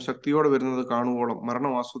 ദൈവരാജ്യം ശക്തിയോടെ വരുന്നത് കാണുവോളം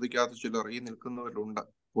മരണം ആസ്വദിക്കാത്ത ചിലർ ഈ നിൽക്കുന്നവരിലുണ്ട്.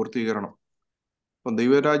 പൂർത്തീകരണം. അപ്പൊ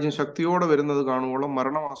ദൈവരാജ്യം ശക്തിയോടെ വരുന്നത് കാണുവോളം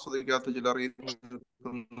മരണം ആസ്വദിക്കാത്ത ചിലർ ഈ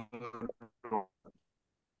നിൽക്കുന്നവരിലുണ്ട്.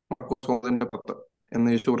 10 എന്ന്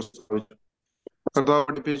യേശു പ്രസ്താവിച്ചു. കർത്താവ്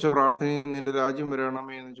പഠിപ്പിച്ച പ്രാർത്ഥനയിൽ നിന്റെ രാജ്യം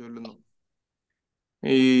വരണമേ എന്ന് ചൊല്ലുന്നു.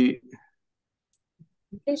 ഈ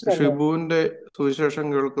ഷിബുവിന്റെ സുവിശേഷം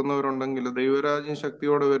കേൾക്കുന്നവരുണ്ടെങ്കിൽ ദൈവരാജ്യം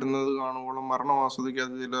ശക്തിയോടെ വരുന്നത് കാണുവോളം മരണം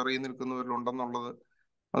ആസ്വദിക്കാത്ത ചിലർ ഈ നിൽക്കുന്നവരിലുണ്ടെന്നുള്ളത്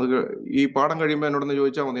അത് ഈ പാഠം കഴിയുമ്പോൾ എന്നോടൊന്ന്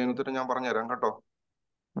ചോദിച്ചാൽ മതി, അതിന് ഉത്തരം ഞാൻ പറഞ്ഞുതരാം കേട്ടോ.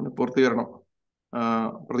 പൂർത്തീകരണം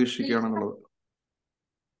പ്രതീക്ഷിക്കുകയാണെന്നുള്ളത്.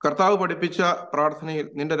 കർത്താവ് പഠിപ്പിച്ച പ്രാർത്ഥനയിൽ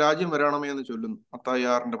നിന്റെ രാജ്യം വരണമേ എന്ന് ചൊല്ലുന്നു. മത്തായി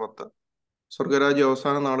 6:10. സ്വർഗരാജ്യം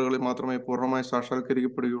അവസാന നാളുകളിൽ മാത്രമേ പൂർണ്ണമായി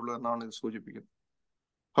സാക്ഷാത്കരിക്കപ്പെടുകയുള്ളൂ എന്നാണ് ഇത് സൂചിപ്പിക്കുന്നത്.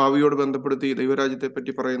 ഭാവിയോട് ബന്ധപ്പെടുത്തി ദൈവരാജ്യത്തെ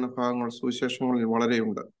പറ്റി പറയുന്ന ഭാഗങ്ങൾ സുവിശേഷങ്ങളിൽ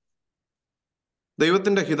വളരെയുണ്ട്.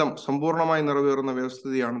 ദൈവത്തിന്റെ ഹിതം സമ്പൂർണമായി നിറവേറുന്ന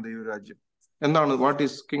വ്യവസ്ഥിതിയാണ് ദൈവരാജ്യം. എന്താണ് what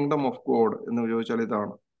is kingdom of God എന്ന് ചോദിച്ചാൽ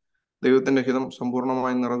ഇതാണ് ദൈവത്തിന്റെ ഹിതം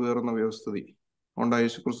സമ്പൂർണമായി നിറവേറുന്ന വ്യവസ്ഥിതി. അതുകൊണ്ട്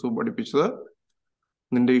യേശുക്രിസ്തു പഠിപ്പിച്ചത്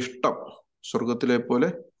നിന്റെ ഇഷ്ടം സ്വർഗത്തിലെ പോലെ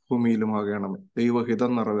ഭൂമിയിലുമാകണമേ,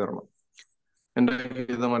 ദൈവഹിതം നിറവേറണം. എന്റെ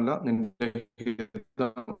ഹിതമല്ല നിന്റെ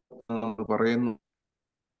ഹിതം നമ്മൾ പറയുന്നു.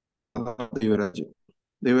 ദൈവരാജ്യം,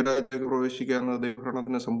 ദൈവരാജ്യത്തേക്ക് പ്രവേശിക്കുക എന്നത്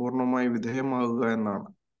ദൈവഭരണത്തിന് സമ്പൂർണമായി വിധേയമാകുക എന്നാണ്.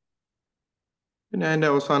 പിന്നെ അതിന്റെ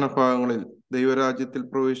അവസാന ഭാഗങ്ങളിൽ ദൈവരാജ്യത്തിൽ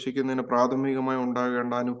പ്രവേശിക്കുന്നതിന് പ്രാഥമികമായി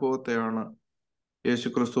ഉണ്ടാകേണ്ട അനുഭവത്തെയാണ്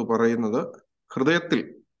യേശുക്രിസ്തു പറയുന്നത്. ഹൃദയത്തിൽ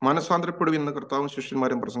മാനസാന്തരപ്പെടുമെന്ന് കർത്താവും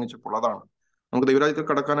ശിഷ്യന്മാരും പ്രസംഗിച്ചപ്പോൾ അതാണ് നമുക്ക് ദൈവരാജ്യത്തിൽ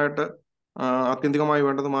കടക്കാനായിട്ട് ആത്യന്തികമായി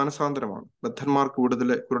വേണ്ടത് മാനസാന്തരമാണ്. ബദ്ധന്മാർക്ക്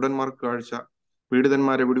വിടുതല്, കുരുടന്മാർക്ക് കാഴ്ച,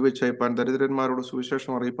 പീഡിതന്മാരെ വിടുവിച്ചയപ്പാൻ, ദരിദ്രന്മാരോട്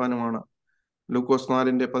സുവിശേഷം അറിയിപ്പാനുമാണ് ലൂക്കോസ്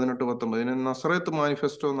 4:18-19. ഇതിന് നസറേത്ത്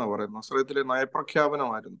മാനിഫെസ്റ്റോ എന്നാ പറയുന്നത്. നസറേത്തിലെ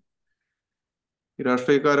നയപ്രഖ്യാപനമായിരുന്നു. ഈ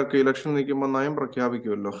രാഷ്ട്രീയക്കാരൊക്കെ ഇലക്ഷൻ നിൽക്കുമ്പോൾ നയം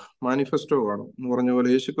പ്രഖ്യാപിക്കുമല്ലോ, മാനിഫെസ്റ്റോ കാണും എന്ന് പറഞ്ഞ പോലെ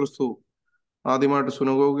യേശുക്രിസ്തു ആദ്യമായിട്ട്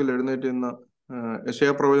സുനഗോഗിൽ എഴുന്നേറ്റ് നിന്ന്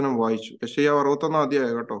യെശയ്യാ പ്രവചനം വായിച്ചു. യെശയ്യാ 61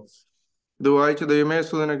 അധ്യായം കേട്ടോ. ഇത് വായിച്ച് ദൈവമേ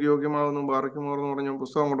സുതനക്ക് യോഗ്യമാകുന്നു ബാറയ്ക്കുമോർന്ന് പറഞ്ഞ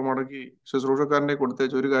പുസ്തകം കൊണ്ട് മടക്കി ശുശ്രൂഷക്കാരന്റെ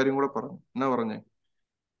കൊടുത്തേച്ച് ഒരു കാര്യം കൂടെ പറഞ്ഞു. എന്നാ പറഞ്ഞേ?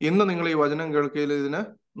 ഇന്ന് നിങ്ങൾ ഈ വചനം കേൾക്കയിൽ ഇതിന്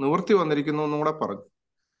നിവൃത്തി വന്നിരിക്കുന്നു എന്നും കൂടെ പറഞ്ഞു.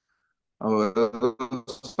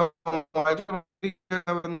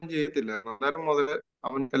 ചെയ്യത്തില്ല. അന്നേരം മുതൽ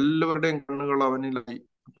അവൻ എല്ലാവരുടെയും കണ്ണുകൾ അവനിലായി.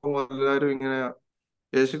 അപ്പോൾ എല്ലാവരും ഇങ്ങനെ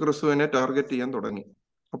യേശുക്രിസ്തുവിനെ ടാർഗറ്റ് ചെയ്യാൻ തുടങ്ങി.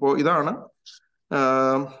 അപ്പോ ഇതാണ്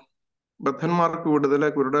ബദ്ധന്മാർക്ക് വിടുതല്,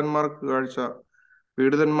 കുരുടന്മാർക്ക് കാഴ്ച,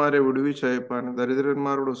 പീഡിതന്മാരെ വിടുവിച്ചയപ്പാൻ,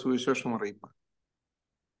 ദരിദ്രന്മാരോട് സുവിശേഷം അറിയിപ്പാൻ.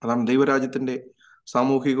 അതാണ് ദൈവരാജ്യത്തിന്റെ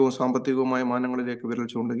സാമൂഹികവും സാമ്പത്തികവുമായ മാനങ്ങളിലേക്ക് വിരൽ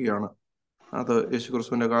ചൂണ്ടുകയാണ് അത്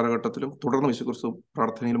യേശുക്രിസ്തുവിന്റെ കാലഘട്ടത്തിലും തുടർന്ന് യേശുക്രിസ്തു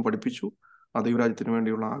പ്രാർത്ഥനയിലും പഠിപ്പിച്ചു. ആ ദൈവരാജ്യത്തിന്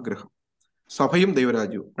വേണ്ടിയുള്ള ആഗ്രഹം. സഭയും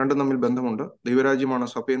ദൈവരാജ്യവും രണ്ടും തമ്മിൽ ബന്ധമുണ്ട്. ദൈവരാജ്യമാണ്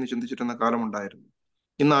സഭയെന്ന് ചിന്തിച്ചിരുന്ന കാലമുണ്ടായിരുന്നു.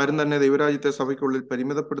 ഇന്ന് ആരും തന്നെ ദൈവരാജ്യത്തെ സഭയ്ക്കുള്ളിൽ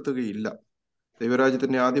പരിമിതപ്പെടുത്തുകയില്ല.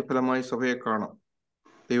 ദൈവരാജ്യത്തിന്റെ ആദ്യ ഫലമായി സഭയെ കാണാം.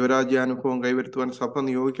 ദൈവരാജ്യാനുഭവം കൈവരുത്തുവാൻ സഭ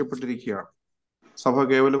നിയോഗിക്കപ്പെട്ടിരിക്കുകയാണ്. സഭ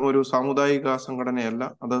കേവലം ഒരു സാമുദായിക സംഘടനയല്ല,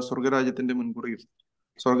 അത് സ്വർഗരാജ്യത്തിന്റെ മുൻകുറിയും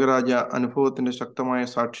സ്വർഗരാജ്യ അനുഭവത്തിന്റെ ശക്തമായ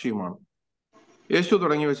സാക്ഷിയുമാണ്. യേശു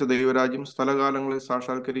തുടങ്ങി വെച്ച ദൈവരാജ്യം സ്ഥലകാലങ്ങളിൽ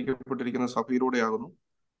സാക്ഷാത്കരിക്കപ്പെട്ടിരിക്കുന്ന സഭയിലൂടെയാകുന്നു.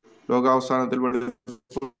 ലോകാവസാനത്തിൽ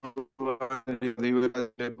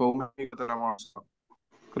ദൈവരാജ്യത്തിന്റെ ഭൗമികതരമാണ്.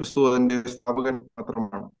 ക്രിസ്തു അതിന്റെ സ്ഥാപകൻ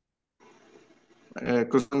മാത്രമാണ്.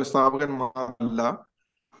 ക്രിസ്തുവിന്റെ സ്ഥാപകൻ മാത്രമല്ല,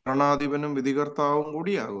 ഭരണാധിപനും വിധികർത്താവും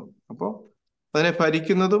കൂടിയാകും. അപ്പോ അതിനെ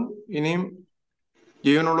ഭരിക്കുന്നതും ഇനിയും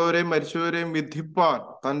ജീവനുള്ളവരെയും മരിച്ചവരെയും വിധിപ്പാൻ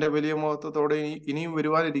തന്റെ വലിയ മഹത്വത്തോടെ ഇനിയും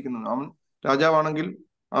വരുവാനിരിക്കുന്നു. അവൻ രാജാവാണെങ്കിൽ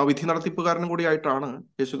ആ വിധി നടത്തിപ്പുകാരനും കൂടിയായിട്ടാണ്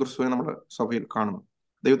യേശു ക്രിസ്തുവിനെ നമ്മുടെ സഭയിൽ കാണുന്നത്.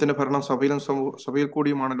 ദൈവത്തിന്റെ ഭരണം സഭയിൽ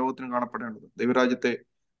കൂടിയുമാണ് ലോകത്തിന് കാണപ്പെടേണ്ടത്. ദൈവരാജ്യത്തെ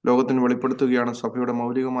ലോകത്തിന് വെളിപ്പെടുത്തുകയാണ് സഭയുടെ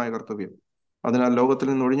മൗലികമായ കർത്തവ്യം. അതിനാൽ ലോകത്തിൽ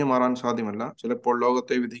നിന്ന് ഒഴിഞ്ഞു മാറാൻ സാധ്യമല്ല. ചിലപ്പോൾ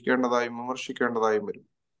ലോകത്തെ വിധിക്കേണ്ടതായും വിമർശിക്കേണ്ടതായും വരും.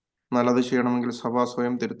 എന്നാൽ അത് ചെയ്യണമെങ്കിൽ സഭ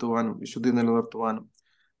സ്വയം തിരുത്തുവാനും വിശുദ്ധി നിലനിർത്തുവാനും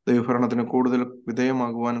ദൈവഭരണത്തിന് കൂടുതൽ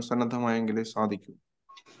വിധേയമാകുവാനും സന്നദ്ധമായെങ്കിലേ സാധിക്കൂ.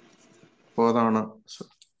 അപ്പോൾ അതാണ്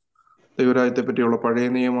ദൈവരാജ്യത്തെ പറ്റിയുള്ള പഴയ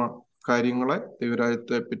നിയമ കാര്യങ്ങളെ,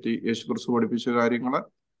 ദൈവരാജ്യത്തെ പറ്റി യേശുക്രിസ്തു പഠിപ്പിച്ച കാര്യങ്ങള്,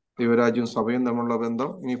 ദൈവരാജ്യവും സഭയും തമ്മിലുള്ള ബന്ധം,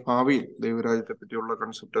 ഇനി ഭാവിയിൽ ദൈവരാജ്യത്തെ പറ്റിയുള്ള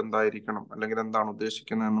കൺസെപ്റ്റ് എന്തായിരിക്കണം, അല്ലെങ്കിൽ എന്താണ്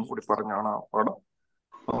ഉദ്ദേശിക്കുന്നത് എന്നും കൂടി പറഞ്ഞാണ് ആ പാഠം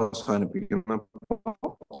അവസാനിപ്പിക്കുന്നത്.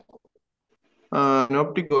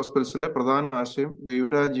 നോപ്റ്റിക് ഗോസ്പൽസിലെ പ്രധാന ആശയം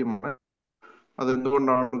ദൈവരാജ്യമാണ്.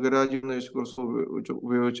 അതെന്തുകൊണ്ടാണ് മൃഗരാജ്യം എന്ന് യേശുക്രിസ്തു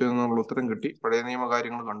ഉപയോഗിച്ചതെന്നുള്ള ഉത്തരം കിട്ടി. പഴയ നിയമ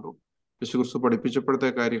കാര്യങ്ങൾ കണ്ടു, യേശുക്രിസ്തു പഠിപ്പിച്ചപ്പോഴത്തെ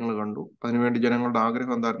കാര്യങ്ങൾ കണ്ടു, അതിനുവേണ്ടി ജനങ്ങളുടെ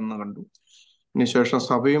ആഗ്രഹം എന്തായിരുന്നെന്ന് കണ്ടു. ഇതിനുശേഷം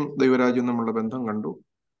സഭയും ദൈവരാജ്യവും തമ്മിലുള്ള ബന്ധം കണ്ടു.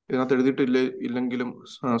 ഇതിനകത്ത് ഇല്ലെങ്കിലും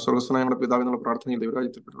സ്വർഗസ്നായ ഞങ്ങളുടെ പിതാവ് എന്നുള്ള പ്രാർത്ഥനയിൽ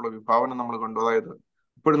ദൈവരാജ്യത്തെ പറ്റിയുള്ള വിഭാവനം നമ്മൾ കണ്ടു. അതായത്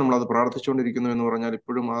ഇപ്പോഴും നമ്മൾ അത് പ്രാർത്ഥിച്ചുകൊണ്ടിരിക്കുന്നു എന്ന് പറഞ്ഞാൽ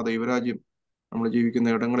ഇപ്പോഴും ആ ദൈവരാജ്യം നമ്മൾ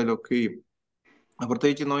ജീവിക്കുന്ന ഇടങ്ങളിലൊക്കെയും,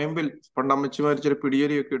 പ്രത്യേകിച്ച് നൊയമ്പിൽ പണ്ട് അമ്മച്ചിമാർ ചില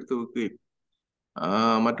പിടിയരിയൊക്കെ എടുത്ത് വെക്കുകയും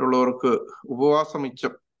മറ്റുള്ളവർക്ക് ഉപവാസം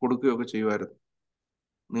മിച്ചം കൊടുക്കുകയൊക്കെ ചെയ്യുമായിരുന്നു.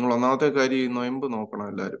 നിങ്ങൾ ഒന്നാമത്തെ കാര്യം ഈ നൊയമ്പ് നോക്കണം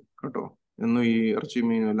എല്ലാവരും കേട്ടോ. എന്നും ഈ ഇറച്ചി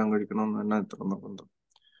മീനും എല്ലാം കഴിക്കണമെന്ന് തന്നെ ഇത്ര നിർബന്ധം.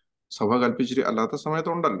 സഭ അല്ലാത്ത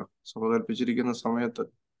സമയത്തുണ്ടല്ലോ. സഭ കൽപ്പിച്ചിരിക്കുന്ന സമയത്ത്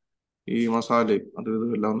ഈ മസാലയും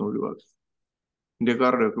ഇതും എല്ലാം ഒന്ന് ഒഴിവാക്കി.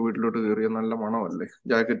 ഇന്ത്യക്കാരുടെ ഒക്കെ വീട്ടിലോട്ട് കയറിയ നല്ല മണമല്ലേ,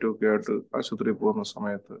 ജാക്കറ്റും ഒക്കെ ആയിട്ട് ആശുപത്രിയിൽ പോകുന്ന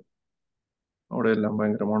സമയത്ത് അവിടെ എല്ലാം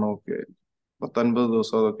ഭയങ്കര മണമൊക്കെ ആയിരിക്കും. 50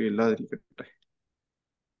 ദിവസം അതൊക്കെ ഇല്ലാതിരിക്കട്ടെ,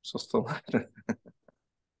 സ്വസ്ഥമായിട്ട്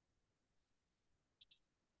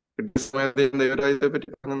ദൈവരാജ്യത്തെ പറ്റി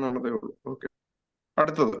പറഞ്ഞതേ ഉള്ളൂ. ഓക്കെ,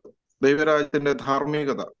 അടുത്തത് ദൈവരാജ്യത്തിന്റെ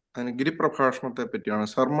ധാർമ്മികത. അതിന് ഗിരിപ്രഭാഷണത്തെ പറ്റിയാണ്.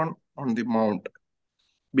 Sermon on the mount,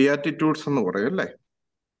 beatitudes എന്ന് പറയും അല്ലേ.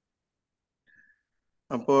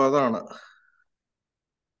 അപ്പോ അതാണ്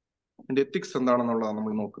അതിന്റെ എത്തിക്സ് എന്താണെന്നുള്ളതാണ്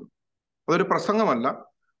നമ്മൾ നോക്കുന്നത്. അതൊരു പ്രസംഗമല്ല,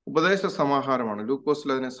 ഉപദേശ സമാഹാരമാണ്. ലൂക്കോസിൽ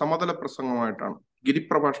അതിനെ സമതല പ്രസംഗമായിട്ടാണ്,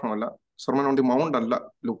 ഗിരിപ്രഭാഷണമല്ല. സർമൺ ഓൺ ദി മൗണ്ട് അല്ല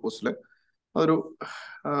ലൂക്കോസിലെ. അതൊരു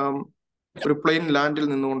ഒരു പ്ലെയിൻ ലാൻഡിൽ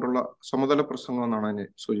നിന്നുകൊണ്ടുള്ള സമതല പ്രസംഗം എന്നാണ് അതിനെ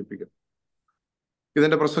സൂചിപ്പിക്കുന്നത്.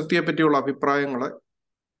 ഇതിന്റെ പ്രസക്തിയെ പറ്റിയുള്ള അഭിപ്രായങ്ങളെ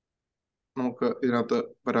നമുക്ക് ഇതിനകത്ത്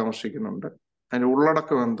പരാമർശിക്കുന്നുണ്ട്. അതിന്റെ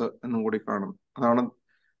ഉള്ളടക്കം എന്ത് എന്നും കൂടി കാണും. അതാണ്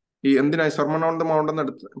ഈ എന്തിനായി സർമൺ ഓൺ ദി മൗണ്ട് എന്ന്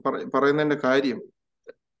പറയുന്നതിന്റെ കാര്യം.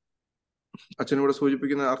 അച്ഛനൂടെ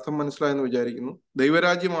സൂചിപ്പിക്കുന്ന അർത്ഥം മനസ്സിലായെന്ന് വിചാരിക്കുന്നു.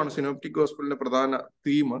 ദൈവരാജ്യമാണ് സിനോപ്റ്റിക് ഗോസ്പലിന്റെ പ്രധാന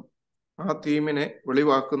തീം. ആ തീമിനെ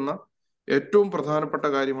വെളിവാക്കുന്ന ഏറ്റവും പ്രധാനപ്പെട്ട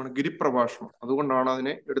കാര്യമാണ് ഗിരിപ്രഭാഷണം. അതുകൊണ്ടാണ്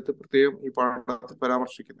അതിനെ എടുത്ത് പ്രത്യേകം ഈ പാഠത്തിൽ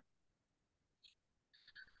പരാമർശിക്കുന്നത്.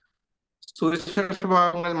 സുവിശേഷ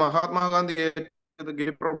ഭാഗങ്ങളിൽ മഹാത്മാഗാന്ധി ഏറ്റത്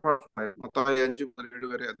ഗിരിപ്രഭാഷണമായിരുന്നു. മത്തായി 5 മുതൽ 7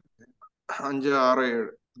 വരെ, 5, 6,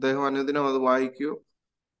 7. അദ്ദേഹം അനുദിനം അത് വായിച്ചു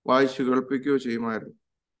കേൾപ്പിക്കുകയോ ചെയ്യുമായിരുന്നു.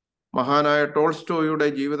 മഹാനായ ടോൾസ്റ്റോയുടെ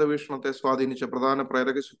ജീവിത വീക്ഷണത്തെ സ്വാധീനിച്ച പ്രധാന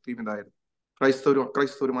പ്രേരക ശക്തിയും ഇതായിരുന്നു. ക്രൈസ്തവരും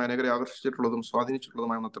അക്രൈസ്തവരുമായ അനേകരെ ആകർഷിച്ചിട്ടുള്ളതും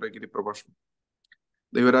സ്വാധീനിച്ചിട്ടുള്ളതുമായ ഒന്നത്ര ഗിരിപ്രഭാഷണം.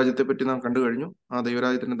 ദൈവരാജ്യത്തെ പറ്റി നാം കണ്ടു കഴിഞ്ഞു. ആ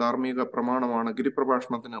ദൈവരാജ്യത്തിന്റെ ധാർമ്മിക പ്രമാണമാണ്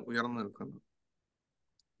ഗിരിപ്രഭാഷണത്തിൽ ഉയർന്നു നിൽക്കുന്നത്.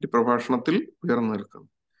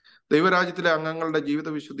 ദൈവരാജ്യത്തിലെ അംഗങ്ങളുടെ ജീവിത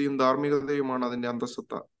വിശുദ്ധിയും ധാർമ്മികതയുമാണ് അതിന്റെ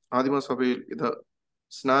അന്തസ്സത്ത. ആദിമസഭയിൽ ഇത്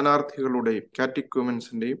സ്നാനാർത്ഥികളുടെയും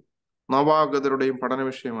കാറ്റക്യൂമെൻസിന്റെയും നവാഗതരുടെയും പഠന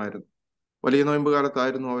വിഷയമായിരുന്നു. വലിയ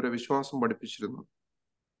നോയമ്പുകാലത്തായിരുന്നു അവരെ വിശ്വാസം പഠിപ്പിച്ചിരുന്നത്.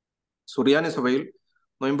 സുറിയാനി സഭയിൽ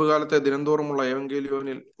നോയമ്പുകാലത്തെ ദിനംതോറുമുള്ള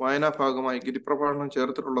ഏവങ്കേലിയോനിൽ വായനാ ഭാഗമായി ഗിരിപ്രഭാഷണം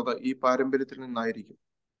ചേർത്തിട്ടുള്ളത് ഈ പാരമ്പര്യത്തിൽ നിന്നായിരിക്കും.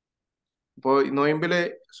 അപ്പോൾ ഈ നോയമ്പിലെ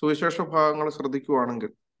സുവിശേഷ ഭാഗങ്ങൾ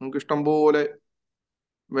ശ്രദ്ധിക്കുവാണെങ്കിൽ നമുക്ക് ഇഷ്ടംപോലെ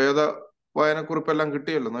വേദ വായനക്കുറിപ്പെല്ലാം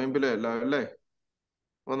കിട്ടിയല്ലോ നോയമ്പിലെ എല്ലാം അല്ലേ.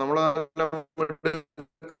 അപ്പൊ നമ്മള്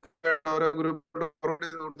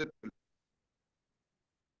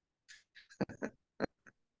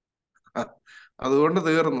അതുകൊണ്ട്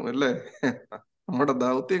തീർന്നു അല്ലേ? നമ്മുടെ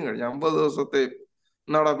ദൗത്യം കഴിഞ്ഞു. 50 ദിവസത്തെ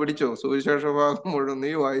എന്നാടാ പിടിച്ചോ, സുവിശേഷ ഭാഗം മുഴുവൻ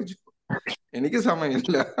നീ വായിച്ചു, എനിക്ക്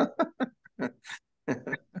സമയമില്ല.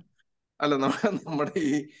 അല്ല, നമ്മുടെ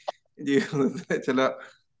ഈ ജീവിതത്തിലെ ചില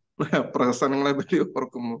പ്രഹസനങ്ങളെ പറ്റി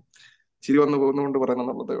ഓർക്കുമ്പോൾ ചിരി വന്നു പോകുന്നതുകൊണ്ട്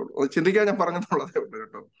പറയുന്നുള്ളതേ ഉള്ളൂ. അത് ചിന്തിക്കാൻ ഞാൻ പറഞ്ഞെന്നുള്ളതേ ഉള്ളൂ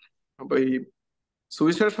കേട്ടോ. അപ്പൊ ഈ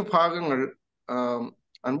സുവിശേഷ ഭാഗങ്ങൾ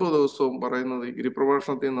 50 ദിവസവും പറയുന്നത് ഈ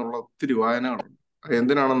ഗിരിപ്രഭാഷണത്തിൽ നിന്നുള്ള ഒത്തിരി വായനകളുണ്ട്.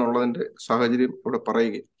 എന്തിനാണെന്നുള്ളതിന്റെ സാഹചര്യം ഇവിടെ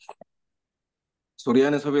പറയുക.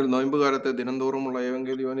 സുറിയാനി സഭയിൽ നോയമ്പുകാലത്തെ ദിനംതോറുമുള്ള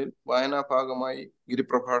ഏവങ്കേലിയോനിൽ വായനാ ഭാഗമായി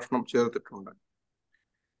ഗിരിപ്രഭാഷണം ചേർത്തിട്ടുണ്ട്.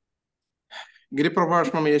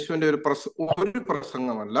 ഗിരിപ്രഭാഷണം യേശുവിന്റെ ഒരു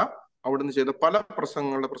പ്രസംഗമല്ല, അവിടുന്ന് ചെയ്ത പല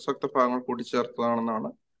പ്രസംഗങ്ങളുടെ പ്രസക്ത ഭാഗങ്ങൾ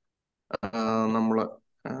കൂട്ടിച്ചേർത്തതാണെന്നാണ് നമ്മൾ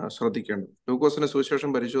ശ്രദ്ധിക്കേണ്ടത്. ലൂക്കോസിന്റെ സുവിശേഷം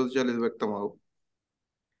പരിശോധിച്ചാൽ ഇത് വ്യക്തമാകും.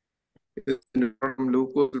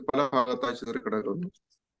 ലൂക്കോസിൽ പല ഭാഗത്തായി ചിതറിക്കിടക്കുന്നു.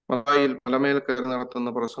 മത്തായിയിൽ മലമേൽ കയറി നടത്തുന്ന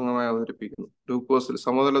പ്രസംഗമായി അവതരിപ്പിക്കുന്നു. ലൂക്കോസിൽ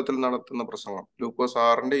സമതലത്തിൽ നടത്തുന്ന പ്രസംഗം, ലൂക്കോസ്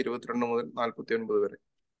 6:22 മുതൽ 49 വരെ.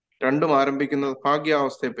 രണ്ടും ആരംഭിക്കുന്നത്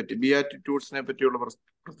ഭാഗ്യാവസ്ഥയെ പറ്റി, ബിയാറ്റിറ്റ്യൂഡ്സിനെ പറ്റിയുള്ള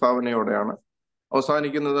പ്രസ്താവനയോടെയാണ്.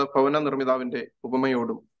 അവസാനിക്കുന്നത് ഭവന നിർമ്മിതാവിന്റെ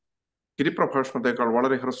ഉപമയോടും. ഗിരിപ്രഭാഷണത്തെക്കാൾ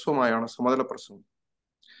വളരെ ഹ്രസ്വമായാണ് സമതല പ്രസംഗം.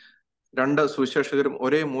 രണ്ട് സുവിശേഷകരും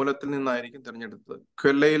ഒരേ മൂലത്തിൽ നിന്നായിരിക്കും തിരഞ്ഞെടുത്തത്.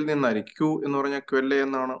 ക്വെല്ലയിൽ നിന്നായിരിക്കും. ക്യൂ എന്ന് പറഞ്ഞാൽ ക്വെല്ല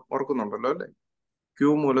എന്നാണ്, ഓർക്കുന്നുണ്ടല്ലോ അല്ലെ? ക്യൂ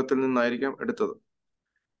മൂലത്തിൽ നിന്നായിരിക്കാം എടുത്തത്.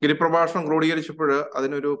 ഗിരിപ്രഭാഷണം ക്രോഡീകരിച്ചപ്പോൾ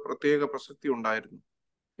അതിനൊരു പ്രത്യേക പ്രസക്തി ഉണ്ടായിരുന്നു.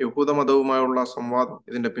 യഹൂദമതവുമായുള്ള സംവാദം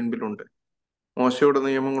ഇതിന്റെ പിൻപിലുണ്ട്. മോശയുടെ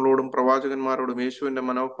നിയമങ്ങളോടും പ്രവാചകന്മാരോടും യേശുവിന്റെ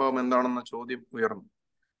മനോഭാവം എന്താണെന്ന ചോദ്യം ഉയർന്നു.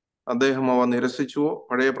 അദ്ദേഹം അവ നിരസിച്ചുവോ?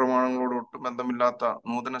 പഴയ പ്രമാണങ്ങളോട് ഒട്ടും ബന്ധമില്ലാത്ത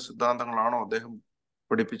നൂതന സിദ്ധാന്തങ്ങളാണോ അദ്ദേഹം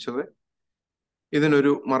പഠിപ്പിച്ചത്?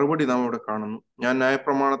 ഇതിനൊരു മറുപടി നാം ഇവിടെ കാണുന്നു. ഞാൻ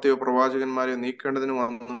ന്യായപ്രമാണത്തെയോ പ്രവാചകന്മാരെയോ നീക്കേണ്ടതിന്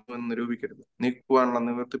വന്നു എന്ന് നിരൂപിക്കരുത്, നീക്കുവാനുള്ള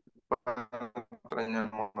നിവൃത്തി ഞാൻ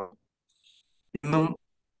വന്നത്. ഇന്നും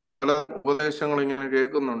പല ഉപദേശങ്ങൾ ഇങ്ങനെ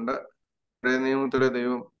കേൾക്കുന്നുണ്ട്. പഴയ നിയമത്തിലെ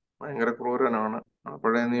ദൈവം ഭയങ്കര ക്രൂരനാണ്,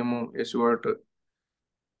 പഴയ നിയമവും യേശുവായിട്ട്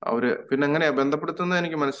അവര് പിന്നെ എങ്ങനെയാ ബന്ധപ്പെടുത്തുന്നത്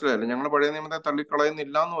എനിക്ക് മനസ്സിലായില്ല. ഞങ്ങൾ പഴയ നിയമത്തെ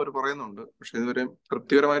തള്ളിക്കളയുന്നില്ല എന്ന് അവർ പറയുന്നുണ്ട്, പക്ഷെ ഇതുവരെ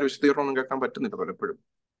തൃപ്തികരമായ ഒരു വിശദീകരണം ഒന്നും കേൾക്കാൻ പറ്റുന്നില്ല പലപ്പോഴും.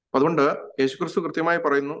 അതുകൊണ്ട് യേശുക്രിസ്തു കൃത്യമായി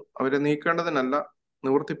പറയുന്നു, അവരെ നീക്കേണ്ടതിനല്ല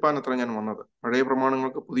നിവർത്തിപ്പാൻ അത്ര ഞാൻ വന്നത്. പഴയ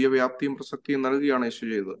പ്രമാണങ്ങൾക്ക് പുതിയ വ്യാപ്തിയും പ്രസക്തിയും നൽകുകയാണ് യേശു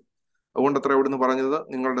ചെയ്തത്. അതുകൊണ്ട് അത്ര ഇവിടുന്ന് പറഞ്ഞത്,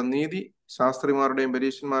 നിങ്ങളുടെ നീതി ശാസ്ത്രിമാരുടെയും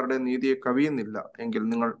പരീശന്മാരുടെയും നീതിയെ കവിയുന്നില്ല എങ്കിൽ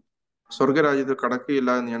നിങ്ങൾ സ്വർഗരാജ്യത്തിൽ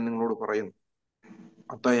കടക്കുകയില്ല എന്ന് ഞാൻ നിങ്ങളോട് പറയുന്നു.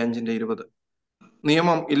 മത്തായി 5:20.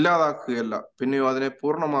 നിയമം ഇല്ലാതാക്കുകയല്ല, പിന്നെയോ അതിനെ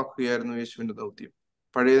പൂർണ്ണമാക്കുകയായിരുന്നു യേശുവിന്റെ ദൗത്യം.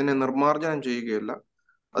 പഴയതിനെ നിർമ്മാർജ്ജനം ചെയ്യുകയല്ല,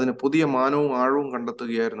 അതിന് പുതിയ മാനവും ആഴവും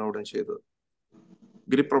കണ്ടെത്തുകയായിരുന്നു അവിടെ ചെയ്തത്.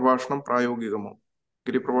 ഗിരിപ്രഭാഷണം പ്രായോഗികമോ?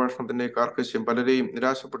 ഗിരിപ്രഭാഷണത്തിന്റെ കാർക്കശ്യം പലരെയും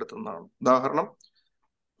നിരാശപ്പെടുത്തുന്നതാണ്. ഉദാഹരണം,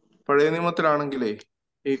 പഴയ നിയമത്തിലാണെങ്കിലേ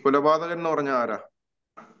ഈ കൊലപാതകൻ എന്ന് പറഞ്ഞ ആരാ?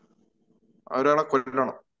 ഒരാളെ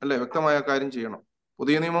കൊല്ലണം അല്ലെ, വ്യക്തമായ കാര്യം ചെയ്യണം.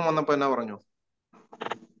 പുതിയ നിയമം വന്നപ്പോ എന്നാ പറഞ്ഞു?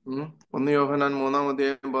 1 യോഹന്നാൻ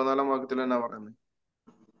 3:14 എന്നാ പറയുന്നത്?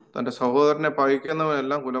 തന്റെ സഹോദരനെ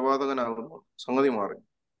പകയ്ക്കുന്നവനെല്ലാം കൊലപാതകനാകുന്നു. സംഗതി മാറി.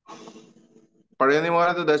 പഴയ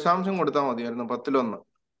നിയമകാലത്ത് ദശാംശം കൊടുത്താൽ മതിയായിരുന്നു, 10-1.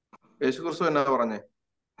 യേശുക്രിസ്തു എന്നാ പറഞ്ഞേ?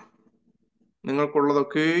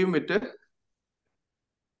 നിങ്ങൾക്കുള്ളതൊക്കെയും വിറ്റ്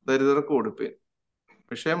ദരിദ്രർക്ക് കൊടുപ്പേൻ.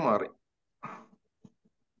 വിഷയം മാറി.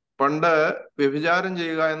 പണ്ട് വ്യഭിചാരം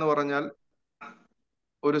ചെയ്യുക എന്ന് പറഞ്ഞാൽ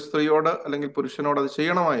ഒരു സ്ത്രീയോട് അല്ലെങ്കിൽ പുരുഷനോട് അത്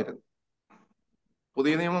ചെയ്യണമായിരുന്നു.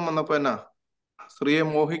 പുതിയ നിയമം വന്നപ്പോ എന്നാ? സ്ത്രീയെ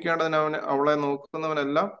മോഹിക്കേണ്ടതിന് അവളെ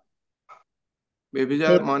നോക്കുന്നവനെല്ലാം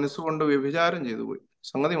മനസ്സുകൊണ്ട് വ്യഭിചാരം ചെയ്തു പോയി.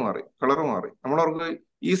 സംഗതി മാറി, കളറ് മാറി. നമ്മളവർക്ക്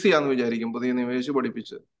ഈസിയാന്ന് വിചാരിക്കും പുതിയ നിയമം യേശു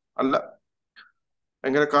പഠിപ്പിച്ചത്. അല്ല,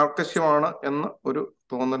 ഭയങ്കര കാർക്കശ്യമാണ് എന്ന് ഒരു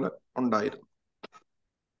തോന്നൽ ഉണ്ടായിരുന്നു.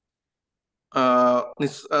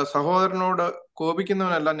 സഹോദരനോട്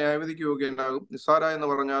കോപിക്കുന്നവനെല്ലാം ന്യായവിധിക്ക് യോഗ്യനാകും. നിസ്സാര എന്ന്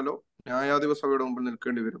പറഞ്ഞാലോ ന്യായാധിപ സഭയുടെ മുമ്പിൽ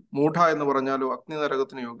നിൽക്കേണ്ടി വരും. മൂഢ എന്ന് പറഞ്ഞാലോ അഗ്നി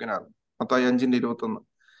നരകത്തിന് യോഗ്യനാകും. മത്തായി 5:21.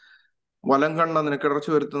 വലം കണ്ണ് നിനക്ക് ഇടർച്ച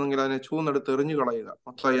വരുത്തുന്നെങ്കിൽ അതിനെ ചൂന്നെടുത്ത് എറിഞ്ഞു കളയുക.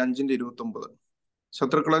 മത്തായി 5:29.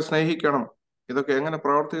 ശത്രുക്കളെ സ്നേഹിക്കണം. ഇതൊക്കെ എങ്ങനെ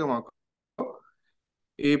പ്രാവർത്തികമാക്കും?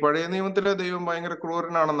 ഈ പഴയ നിയമത്തിലെ ദൈവം ഭയങ്കര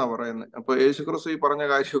ക്രൂരനാണെന്നാ പറയുന്നത്. അപ്പൊ യേശുക്രിസ്തു ഈ പറഞ്ഞ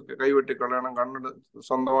കാര്യമൊക്കെ കൈവെട്ടി കളയണം, കണ്ണിട്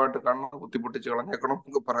സ്വന്തമായിട്ട് കണ്ണ് കുത്തിപ്പൊട്ടിച്ച് കളഞ്ഞേക്കണം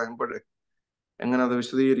എന്നൊക്കെ പറയുമ്പോഴേ എങ്ങനെ അത്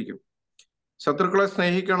വിശദീകരിക്കും? ശത്രുക്കളെ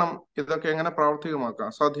സ്നേഹിക്കണം, ഇതൊക്കെ എങ്ങനെ പ്രാവർത്തികമാക്കാം?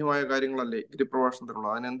 അസാധ്യമായ കാര്യങ്ങളല്ലേ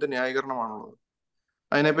ഗിരിപ്രഭാഷണത്തിലുള്ളത്? അതിന് എന്ത് ന്യായീകരണമാണുള്ളത്?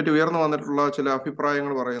 അതിനെപ്പറ്റി ഉയർന്നു വന്നിട്ടുള്ള ചില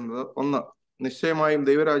അഭിപ്രായങ്ങൾ പറയുന്നത്, 1, നിശ്ചയമായും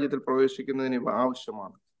ദൈവരാജ്യത്തിൽ പ്രവേശിക്കുന്നതിന് ഇവ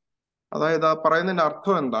ആവശ്യമാണ്. അതായത് ആ പറയുന്നതിന്റെ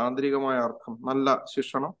അർത്ഥം എന്താ? ആന്തരികമായ അർത്ഥം നല്ല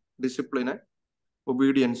ശിക്ഷണം, ഡിസിപ്ലിന്,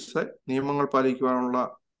 ഒബീഡിയൻസ്, നിയമങ്ങൾ പാലിക്കുവാനുള്ള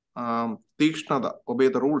തീക്ഷ്ണത, ഒബേ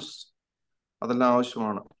ദ റൂൾസ്, അതെല്ലാം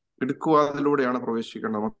ആവശ്യമാണ്. ഇടുക്കുവാതിലൂടെയാണ്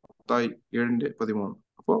പ്രവേശിക്കേണ്ടത്. മത്തായി 7:13.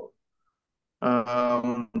 അപ്പോ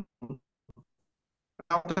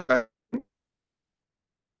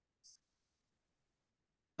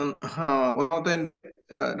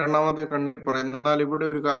രണ്ടാമത്തെ പറയുന്നത്. എന്നാൽ ഇവിടെ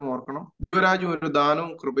ഒരു കാര്യം ഓർക്കണം, ദൈവരാജ്യം ഒരു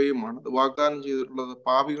ദാനവും കൃപയുമാണ്. അത് വാഗ്ദാനം ചെയ്തിട്ടുള്ളത്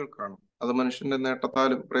പാപികൾക്കാണ്. അത് മനുഷ്യന്റെ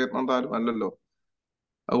നേട്ടത്താലും പ്രയത്നത്താലും അല്ലല്ലോ.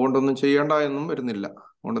 അതുകൊണ്ടൊന്നും ചെയ്യേണ്ട എന്നും വരുന്നില്ല.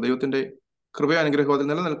 അതുകൊണ്ട് ദൈവത്തിന്റെ കൃപ അനുഗ്രഹം അതിൽ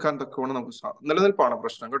നിലനിൽക്കാൻ തക്കവണ്ണം നമുക്ക് നിലനിൽപ്പാണ്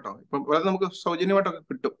പ്രശ്നം കേട്ടോ. ഇപ്പം അത് നമുക്ക് സൗജന്യമായിട്ടൊക്കെ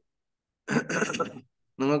കിട്ടും.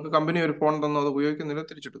 നിങ്ങൾക്ക് കമ്പനി ഒരു ഫോൺ തന്നു, അത് ഉപയോഗിക്കുന്നില്ല,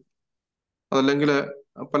 തിരിച്ചെടുക്കും. അതല്ലെങ്കിൽ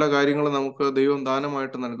പല കാര്യങ്ങളും നമുക്ക് ദൈവം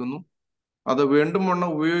ദാനമായിട്ട് നൽകുന്നു, അത് വീണ്ടും വണ്ണം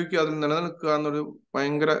ഉപയോഗിക്കുക, അതിൽ നിലനിൽക്കുക എന്നൊരു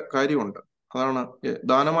ഭയങ്കര കാര്യമുണ്ട്. അതാണ്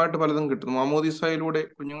ദാനമായിട്ട് പലതും കിട്ടുന്നു. മാമോദീസയിലൂടെ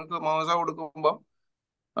കുഞ്ഞുങ്ങൾക്ക് മാമോദീസ കൊടുക്കുമ്പോൾ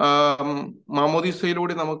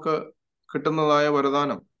മാമോദീസയിലൂടെ നമുക്ക് കിട്ടുന്നതായ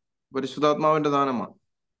വരദാനം പരിശുദ്ധാത്മാവിന്റെ ദാനമാണ്.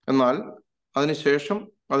 എന്നാൽ അതിനുശേഷം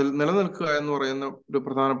അതിൽ നിലനിൽക്കുക എന്ന് പറയുന്ന ഒരു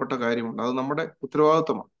പ്രധാനപ്പെട്ട കാര്യമുണ്ട്. അത് നമ്മുടെ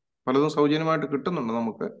ഉത്തരവാദിത്വമാണ്. പലതും സൗജന്യമായിട്ട് കിട്ടുന്നുണ്ട്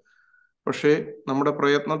നമുക്ക്, പക്ഷേ നമ്മുടെ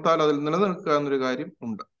പ്രയത്നത്താൽ അതിൽ നിലനിൽക്കുക എന്നൊരു കാര്യം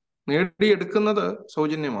ഉണ്ട്. നേടിയെടുക്കുന്നത്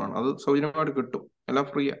സൗജന്യമാണ്, അത് സൗജന്യമായിട്ട് കിട്ടും, എല്ലാം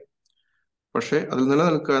ഫ്രീയാ. പക്ഷേ അതിൽ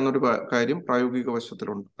നിലനിൽക്കുക എന്നൊരു കാര്യം പ്രായോഗിക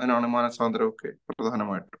വശത്തിലുണ്ട്. അതിനാണ് മാനസാന്തരമൊക്കെ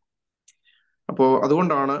പ്രധാനമായിട്ട്. അപ്പോ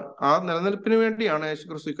അതുകൊണ്ടാണ് ആ നിലനിൽപ്പിന് വേണ്ടിയാണ്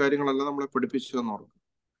യേശുക്രിസ്തു ഈ കാര്യങ്ങളെല്ലാം നമ്മളെ പഠിപ്പിച്ചതെന്ന് ഓർക്കുക.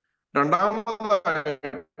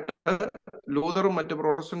 രണ്ടാമതായിട്ട് ലൂതറും മറ്റ്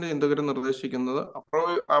പ്രൊട്ടസ്റ്റന്റ് ചിന്തകരും നിർദ്ദേശിക്കുന്നത്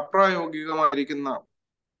അപ്രായോഗികമായിരിക്കുന്ന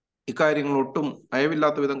ഇക്കാര്യങ്ങൾ ഒട്ടും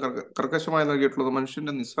അയവില്ലാത്ത വിധം കർക്കശമായി നൽകിയിട്ടുള്ളത്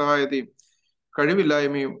മനുഷ്യന്റെ നിസ്സഹായതയും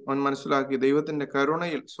കഴിവില്ലായ്മയും അവൻ മനസ്സിലാക്കി ദൈവത്തിന്റെ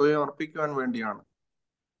കരുണയിൽ സ്വയം അർപ്പിക്കുവാൻ വേണ്ടിയാണ്.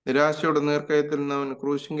 നിരാശയുടെ നേർക്കയത്തിൽ നിന്ന് അവൻ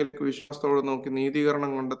ക്രൂശിങ്കലേക്ക് വിശ്വാസത്തോടെ നോക്കി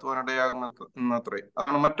നീതീകരണം കണ്ടെത്തുവാൻ ഇടയാകുന്നത്രേ.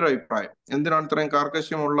 അതാണ് മറ്റൊരു അഭിപ്രായം. എന്തിനാണ് ഇത്രയും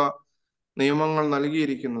കാർക്കശ്യമുള്ള നിയമങ്ങൾ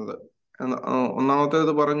നൽകിയിരിക്കുന്നത്?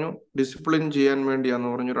 ഒന്നാമത്തേത് പറഞ്ഞു ഡിസിപ്ലിൻ ചെയ്യാൻ വേണ്ടിയാന്ന്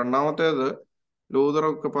പറഞ്ഞു. രണ്ടാമത്തേത്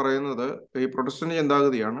ലൂതറൊക്കെ പറയുന്നത് ഈ പ്രൊട്ടസ്റ്റന്റ്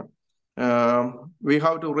ചിന്താഗതിയാണ്. We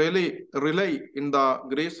have to rely in the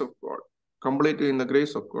grace of God, complete in the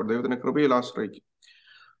grace of God, ദൈവത്തിന്റെ കൃപയിൽ ആശ്രയിക്കും.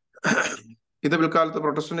 ഇത് പിൽക്കാലത്ത്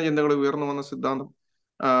പ്രൊട്ടസ്റ്റന്റ് ചിന്തകൾ ഉയർന്നു വന്ന സിദ്ധാന്തം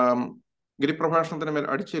ഗിരിപ്രഭാഷണത്തിന് മേൽ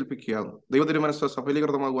അടിച്ചേൽപ്പിക്കുകയാകുന്നു. ദൈവതിരുമനസ്സ്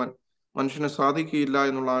സഫലീകൃതമാകുവാൻ മനുഷ്യന് സാധിക്കുകയില്ല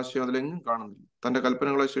എന്നുള്ള ആശയം അതിലെങ്ങും കാണുന്നില്ല. തന്റെ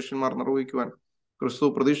കൽപ്പനകളെ ശിഷ്യന്മാർ നിർവഹിക്കുവാൻ ക്രിസ്തു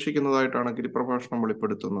പ്രതീക്ഷിക്കുന്നതായിട്ടാണ് ഗിരിപ്രഭാഷണം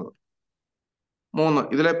വെളിപ്പെടുത്തുന്നത്. 3,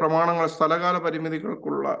 ഇതിലെ പ്രമാണങ്ങൾ സ്ഥലകാല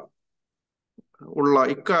പരിമിതികൾക്കുള്ള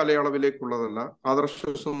ഇക്കാലയളവിലേക്കുള്ളതല്ല,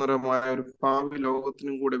 ആദർശസുന്ദരമായ ഒരു ഭാവി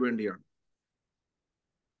ലോകത്തിനും കൂടെ വേണ്ടിയാണ്.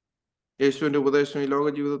 യേശുവിന്റെ ഉപദേശം ഈ ലോക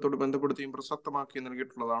ജീവിതത്തോട് ബന്ധപ്പെടുത്തിയും പ്രസക്തമാക്കി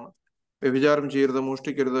നൽകിയിട്ടുള്ളതാണ്. വ്യഭിചാരം ചെയ്യരുത്,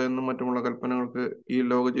 മോഷ്ടിക്കരുത് എന്നും മറ്റുമുള്ള കൽപ്പനകൾക്ക് ഈ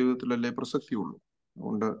ലോക ജീവിതത്തിലല്ലേ പ്രസക്തിയുള്ളൂ.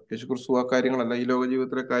 അതുകൊണ്ട് യേശുക്രിസ്തു ആ കാര്യങ്ങളല്ല, ഈ ലോക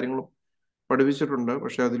ജീവിതത്തിലെ കാര്യങ്ങളും പഠിപ്പിച്ചിട്ടുണ്ട്.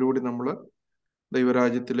 പക്ഷെ അതിലൂടെ നമ്മൾ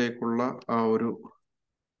ദൈവരാജ്യത്തിലേക്കുള്ള ആ ഒരു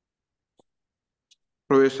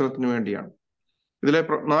പ്രവേശനത്തിന് വേണ്ടിയാണ്.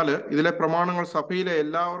 4, ഇതിലെ പ്രമാണങ്ങൾ സഭയിലെ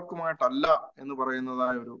എല്ലാവർക്കുമായിട്ടല്ല എന്ന്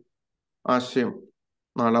പറയുന്നതായ ഒരു ആശയം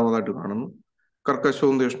 4-മതായിട്ട് കാണുന്നു.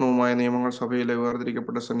 കർക്കശവും തീഷ്ണവുമായ നിയമങ്ങൾ സഭയിലെ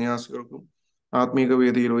വേർതിരിക്കപ്പെട്ട സന്യാസികൾക്കും ആത്മീക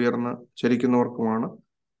വേദിയിൽ ഉയർന്ന് ചരിക്കുന്നവർക്കുമാണ്.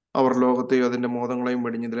 അവർ ലോകത്തെയും അതിന്റെ മോദങ്ങളെയും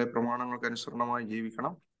വെടിഞ്ഞ് ഇതിലെ പ്രമാണങ്ങൾക്ക് അനുസരണമായി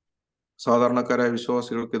ജീവിക്കണം. സാധാരണക്കാരായ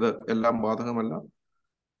വിശ്വാസികൾക്ക് ഇത് എല്ലാം ബാധകമല്ല.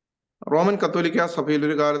 റോമൻ കത്തോലിക്ക സഭയിൽ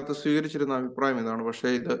ഒരു കാലത്ത് സ്വീകരിച്ചിരുന്ന അഭിപ്രായം ഇതാണ്. പക്ഷേ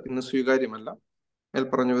ഇത് ഇന്ന് സ്വീകാര്യമല്ല.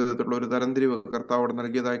 മേൽപ്പറഞ്ഞ വിധത്തിലുള്ള ഒരു തരംതിരിവ് കർത്താവ്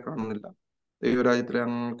നൽകിയതായി കാണുന്നില്ല. ദൈവരാജ്യത്തിലെ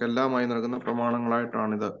അംഗങ്ങൾക്ക് എല്ലാമായി നൽകുന്ന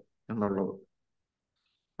പ്രമാണങ്ങളായിട്ടാണിത് എന്നുള്ളത്.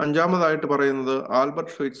 5-മതായിട്ട് പറയുന്നത്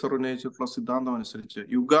ആൽബർട്ട് ഷ്വൈറ്റ്സർ ഉന്നയിച്ചിട്ടുള്ള സിദ്ധാന്തം അനുസരിച്ച്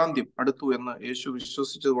യുഗാന്ത്യം അടുത്തു എന്ന് യേശു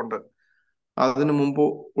വിശ്വസിച്ചതുകൊണ്ട് അതിനു മുമ്പ്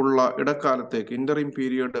ഉള്ള ഇടക്കാലത്തേക്ക് ഇന്ററിം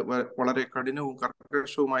പീരിയഡ് വളരെ കഠിനവും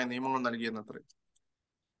കർക്കശവുമായ നിയമങ്ങൾ നൽകിയെന്നത്രേ.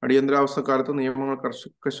 അടിയന്തരാവസ്ഥക്കാലത്ത് നിയമങ്ങൾ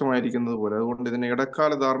കർക്കശമായിരിക്കുന്നത് പോലെ. അതുകൊണ്ട് ഇതിനെ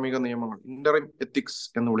ഇടക്കാല ധാർമ്മിക നിയമങ്ങൾ, ഇന്ററിം എത്തിക്സ്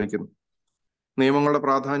എന്ന് വിളിക്കുന്നു. നിയമങ്ങളുടെ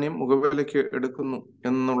പ്രാധാന്യം മുഖവിലയ്ക്ക് എടുക്കുന്നു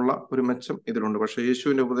എന്നുള്ള ഒരു മെച്ചം ഇതിലുണ്ട്. പക്ഷെ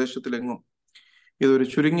യേശുവിന്റെ ഉപദേശത്തിലെങ്ങും ഇതൊരു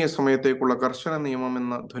ചുരുങ്ങിയ സമയത്തേക്കുള്ള കർശന നിയമം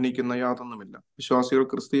എന്ന് ധ്വനിക്കുന്ന യാതൊന്നുമില്ല. വിശ്വാസികൾ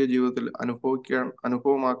ക്രിസ്തീയ ജീവിതത്തിൽ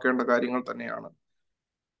അനുഭവമാക്കേണ്ട കാര്യങ്ങൾ തന്നെയാണ്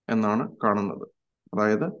എന്നാണ് കാണുന്നത്.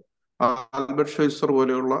 അതായത് ആൽബർട്ട് ഷ്വൈറ്റ്സർ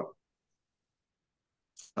പോലെയുള്ള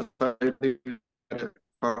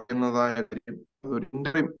പറയുന്നതായ കാര്യം അതൊരു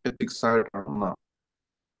ഇന്ററിം എത്തിക്സ് ആയിട്ടാണെന്നാണ്.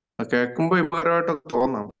 കേൾക്കുമ്പോൾ ഇവരായിട്ട്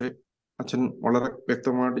തോന്നാം. പക്ഷെ അച്ഛൻ വളരെ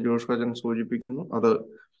വ്യക്തമായിട്ട് ജോഷുവ അച്ഛൻ സൂചിപ്പിക്കുന്നു, അത്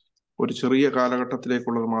ഒരു ചെറിയ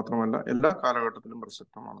കാലഘട്ടത്തിലേക്കുള്ളത് മാത്രമല്ല, എല്ലാ കാലഘട്ടത്തിലും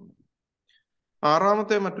പ്രസക്തമാണെന്ന്.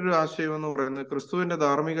 6-മത്തെ മറ്റൊരു ആശയം എന്ന് പറയുന്നത് ക്രിസ്തുവിന്റെ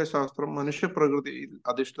ധാർമ്മിക ശാസ്ത്രം മനുഷ്യപ്രകൃതിയിൽ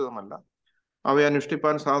അധിഷ്ഠിതമല്ല. അവയെ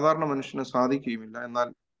അനുഷ്ഠിപ്പാൻ സാധാരണ മനുഷ്യന് സാധിക്കുകയുമില്ല. എന്നാൽ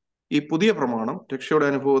ഈ പുതിയ പ്രമാണം രക്ഷയുടെ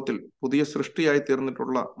അനുഭവത്തിൽ പുതിയ സൃഷ്ടിയായി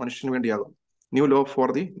തീർന്നിട്ടുള്ള മനുഷ്യന് വേണ്ടിയാകും. New law for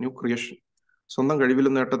the new creation. സ്വന്തം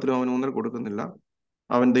കഴിവിലും നേട്ടത്തിലും അവൻ ഊന്നൽ കൊടുക്കുന്നില്ല.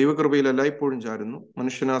 അവൻ ദൈവകൃപയിൽ എല്ലായ്പ്പോഴും ചാരുന്നു.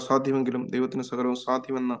 മനുഷ്യന് അസാധ്യമെങ്കിലും ദൈവത്തിന് സകലവും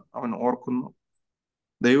സാധ്യമെന്ന് അവൻ ഓർക്കുന്നു.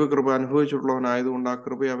 ദൈവകൃപ അനുഭവിച്ചിട്ടുള്ളവനായതുകൊണ്ട് ആ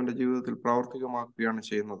കൃപയെ അവന്റെ ജീവിതത്തിൽ പ്രാവർത്തികമാക്കുകയാണ്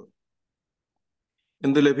ചെയ്യുന്നത്.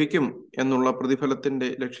 എന്ത് ലഭിക്കും എന്നുള്ള പ്രതിഫലത്തിന്റെ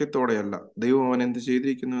ലക്ഷ്യത്തോടെയല്ല, ദൈവം അവൻ എന്ത്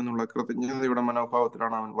ചെയ്തിരിക്കുന്നു എന്നുള്ള കൃതജ്ഞതയുടെ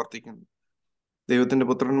മനോഭാവത്തിലാണ് അവൻ വർത്തിക്കുന്നത്. ദൈവത്തിന്റെ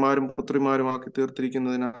പുത്രന്മാരും പുത്രിമാരുമാക്കി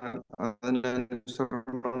തീർത്തിരിക്കുന്നതിനാൽ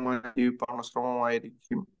അതിനനുസരണമായി ജീവിപ്പാനുള്ള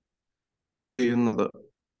ശ്രമമായിരിക്കും ചെയ്യുന്നത്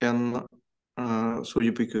എന്ന്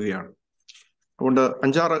സൂചിപ്പിക്കുകയാണ്. അതുകൊണ്ട്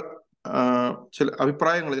 5-6 ചില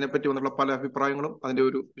അഭിപ്രായങ്ങൾ, ഇതിനെപ്പറ്റി വന്നുള്ള പല അഭിപ്രായങ്ങളും അതിന്റെ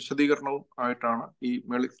ഒരു വിശദീകരണവും ആയിട്ടാണ് ഈ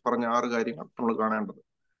മേളിൽ പറഞ്ഞ 6 കാര്യങ്ങൾ നമ്മൾ കാണേണ്ടത്.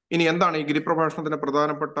 ഇനി എന്താണ് ഈ ഗിരിപ്രഭാഷണത്തിന്റെ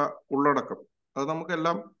പ്രധാനപ്പെട്ട ഉള്ളടക്കം? അത്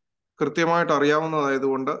നമുക്കെല്ലാം കൃത്യമായിട്ട്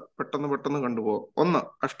അറിയാവുന്നതായതുകൊണ്ട് പെട്ടെന്ന് കണ്ടുപോകാം. 1,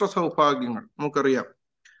 അഷ്ടസൗഭാഗ്യങ്ങൾ. നമുക്കറിയാം,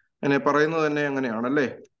 അങ്ങനെ പറയുന്നത് തന്നെ അങ്ങനെയാണല്ലേ.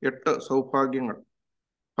 8 സൗഭാഗ്യങ്ങൾ.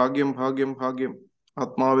 ഭാഗ്യം ഭാഗ്യം ഭാഗ്യം,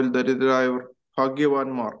 ആത്മാവിൽ ദരിദ്രരായവർ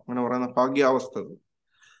ഭാഗ്യവാന്മാർ, അങ്ങനെ പറയുന്ന ഭാഗ്യാവസ്ഥകൾ.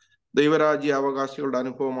 ദൈവരാജ്യ അവകാശികളുടെ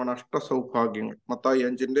അനുഭവമാണ് അഷ്ടസൗഭാഗ്യങ്ങൾ. മത്തായി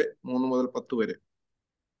 5:3-10 വരെ.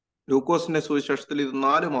 ലൂക്കോസിന്റെ സുവിശേഷത്തിൽ ഇത്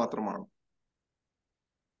 4 മാത്രമാണ്.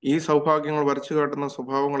 ഈ സൗഭാഗ്യങ്ങൾ വരച്ചു കാട്ടുന്ന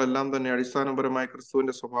സ്വഭാവങ്ങളെല്ലാം തന്നെ അടിസ്ഥാനപരമായ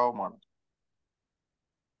ക്രിസ്തുവിന്റെ സ്വഭാവമാണ്.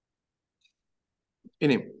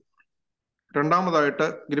 ഇനി രണ്ടാമതായിട്ട്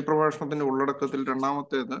ഗിരിപ്രഭാഷണത്തിന്റെ ഉള്ളടക്കത്തിൽ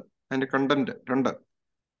രണ്ടാമത്തേത് അതിന്റെ കണ്ടന്റ് 2,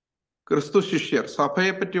 ക്രിസ്തു ശിഷ്യർ.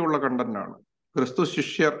 സഭയെ പറ്റിയുള്ള കണ്ടന്റാണ്. ക്രിസ്തു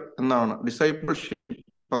ശിഷ്യർ എന്നാണ്, ഡിസൈപ്പിൾഷിപ്പ്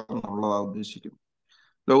എന്നുള്ളതാണ് ഉദ്ദേശിക്കുന്നത്.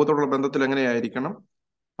 ലോകത്തോടുള്ള ബന്ധത്തിൽ എങ്ങനെയായിരിക്കണം?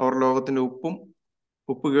 അവർ ലോകത്തിന്റെ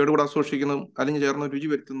ഉപ്പ് കേടുകൂടാ സൂക്ഷിക്കുന്നതും അലിഞ്ഞു ചേർന്ന് രുചി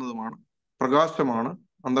വരുത്തുന്നതുമാണ്. പ്രകാശമാണ്.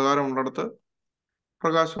 അന്ധകാരം ഉള്ളിടത്ത്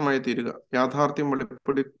പ്രകാശമായി തീരുക. യാഥാർത്ഥ്യം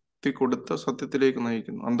വെളിപ്പെടുത്തി കൊടുത്ത് സത്യത്തിലേക്ക്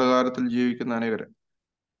നയിക്കുന്നു. അന്ധകാരത്തിൽ ജീവിക്കുന്ന അനേകരെ.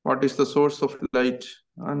 What is the source of light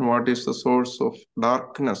and what is the source of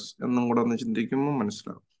darkness എന്നും കൂടെ ഒന്ന് ചിന്തിക്കുമ്പോൾ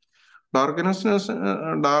മനസ്സിലാവും.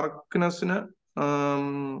 ഡാർക്ക്നെസ്സിന്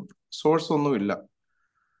സോഴ്സ് ഒന്നുമില്ല.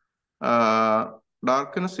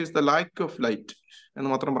 Darkness is the lack of light എന്ന്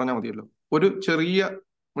മാത്രം പറഞ്ഞാൽ മതിയല്ലോ. ഒരു ചെറിയ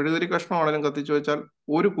മെഴുകുതിരി കഷ്ണമാണെങ്കിലും കത്തിച്ചു വെച്ചാൽ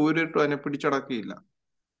ഒരു കൂരിട്ടും അതിനെ പിടിച്ചടക്കിയില്ല.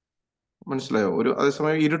 മനസ്സിലായോ?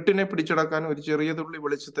 അതേസമയം ഇരുട്ടിനെ പിടിച്ചടക്കാൻ ഒരു ചെറിയ തുള്ളി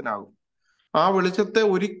വെളിച്ചത്തിനാകും. ആ വെളിച്ചത്തെ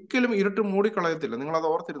ഒരിക്കലും ഇരുട്ട് മൂടിക്കളയത്തില്ല. നിങ്ങൾ അത്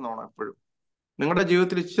ഓർത്തിരുന്നോണം എപ്പോഴും. നിങ്ങളുടെ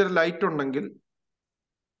ജീവിതത്തിൽ ഇച്ചിരി ലൈറ്റ്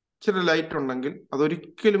ഉണ്ടെങ്കിൽ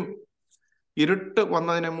അതൊരിക്കലും ഇരുട്ട്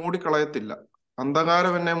വന്നതിനെ മൂടിക്കളയത്തില്ല.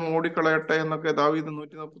 അന്ധകാരം എന്നെ മൂടിക്കളയട്ടെ എന്നൊക്കെ ദാവീദ്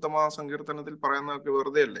 139 സങ്കീർത്തനത്തിൽ പറയുന്നതൊക്കെ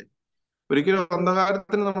വെറുതെ അല്ലേ? ഒരിക്കലും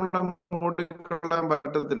അന്ധകാരത്തിന് നമ്മളെ മൂടിക്കളയാൻ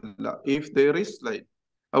പറ്റത്തില്ല, ഇഫ് there is light.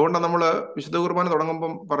 അതുകൊണ്ടാണ് നമ്മള് വിശുദ്ധ കുർബാന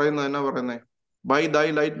തുടങ്ങുമ്പം പറയുന്നത് ബൈ ദൈ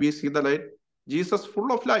light V see the light, Jesus full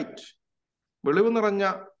of light. വെളിവ് നിറഞ്ഞ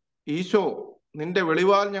ഈശോ, നിന്റെ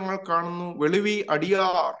വെളിവാൽ ഞങ്ങൾ കാണുന്നു, വെളിവി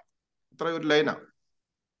അടിയാർ. ഇത്ര ഒരു ലൈനാ.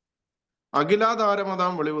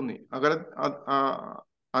 അഖിലാധാരമതാം വെളിവ് നീ.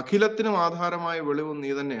 അഖിലത്തിനും ആധാരമായ വെളിവും നീ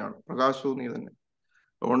തന്നെയാണ്, പ്രകാശവും നീ തന്നെ.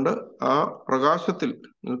 അതുകൊണ്ട് ആ പ്രകാശത്തിൽ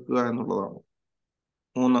നിൽക്കുക എന്നുള്ളതാണ്.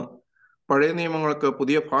 3, പഴയ നിയമങ്ങൾക്ക്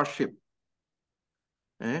പുതിയ ഭാഷ്യം.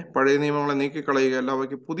 പഴയ നിയമങ്ങളെ നീക്കിക്കളയുകയല്ല,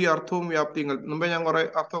 അവയ്ക്ക് പുതിയ അർത്ഥവും വ്യാപ്തിയും. മുമ്പേ ഞാൻ കുറെ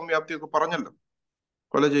അർത്ഥവും വ്യാപ്തിയൊക്കെ പറഞ്ഞല്ലോ.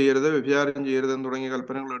 കൊല ചെയ്യരുത്, വ്യഭിചാരം ചെയ്യരുത് എന്ന് തുടങ്ങിയ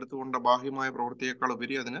കൽപ്പനകൾ എടുത്തുകൊണ്ട് ബാഹ്യമായ പ്രവൃത്തിയേക്കാൾ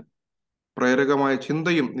ഉപരി അതിന് പ്രേരകമായ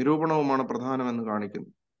ചിന്തയും നിരൂപണവുമാണ് പ്രധാനമെന്ന് കാണിക്കുന്നു.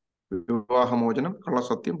 വിവാഹമോചനം,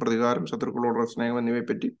 കള്ളസത്യം, പ്രതികാരം, ശത്രുക്കളോടുള്ള സ്നേഹം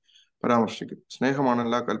എന്നിവയെപ്പറ്റി പരാമർശിക്കും. സ്നേഹമാണ്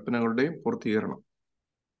എല്ലാ കൽപ്പനകളുടെയും പൂർത്തീകരണം.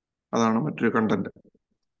 അതാണ് മറ്റൊരു കണ്ടന്റ്.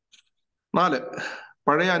 4,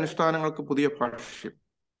 പഴയ അനുഷ്ഠാനങ്ങൾക്ക് പുതിയ ഭാഷ്യം.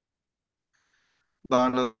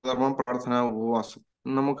 ദാനധർമ്മം, പ്രാർത്ഥന, ഉപവാസം.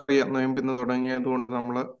 നമുക്കറിയാം, നോയമ്പിന്ന് തുടങ്ങിയതുകൊണ്ട്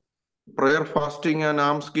നമ്മള് prayer, fasting and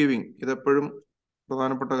arms giving, ഇതെപ്പോഴും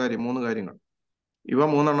പ്രധാനപ്പെട്ട കാര്യം. 3 കാര്യങ്ങൾ. ഇവ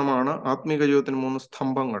 3 ആത്മീക ജീവിതത്തിന് 3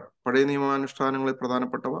 സ്തംഭങ്ങൾ. പഴയ നിയമാനുഷ്ഠാനങ്ങളിൽ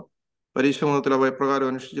പ്രധാനപ്പെട്ടവ പരീക്ഷമതത്തിൽ അവ എപ്രകാരം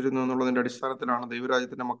അനുഷ്ഠിച്ചിരുന്നു എന്നുള്ളതിന്റെ അടിസ്ഥാനത്തിലാണ്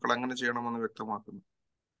ദൈവരാജ്യത്തിന്റെ മക്കൾ എങ്ങനെ ചെയ്യണമെന്ന് വ്യക്തമാക്കുന്നത്.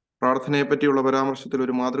 പ്രാർത്ഥനയെ പറ്റിയുള്ള പരാമർശത്തിൽ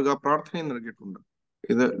ഒരു മാതൃകാ പ്രാർത്ഥനയും നൽകിയിട്ടുണ്ട്.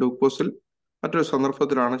 ഇത് ലൂക്കോസിൽ മറ്റൊരു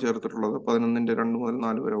സന്ദർഭത്തിലാണ് ചേർത്തിട്ടുള്ളത്.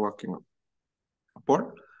 11:2-4 വരെ വാക്യങ്ങൾ. അപ്പോൾ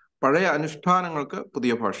പഴയ അനുഷ്ഠാനങ്ങൾക്ക്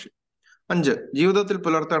പുതിയ ഭാഷ്യം. 5, ജീവിതത്തിൽ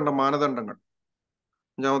പുലർത്തേണ്ട മാനദണ്ഡങ്ങൾ.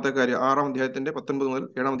 5-ാമത്തെ കാര്യം 6-ാം അധ്യായത്തിന്റെ 19 മുതൽ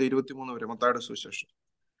 7-ാം അധ്യായം 23 വരെ മത്തായിയുടെ സുവിശേഷം.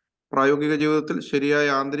 പ്രായോഗിക ജീവിതത്തിൽ ശരിയായ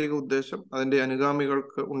ആന്തരിക ഉദ്ദേശം അതിന്റെ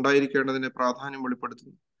അനുഗാമികൾക്ക് ഉണ്ടായിരിക്കേണ്ടതിന്റെ പ്രാധാന്യം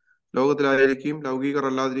വെളിപ്പെടുത്തുന്നു. ലോകത്തിലായിരിക്കുകയും ലൗകികർ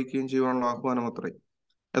അല്ലാതിരിക്കുകയും ചെയ്യുവാനുള്ള ആഹ്വാനം അത്രേ.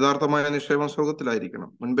 യഥാർത്ഥമായ നിക്ഷേപം സ്വർഗത്തിലായിരിക്കണം.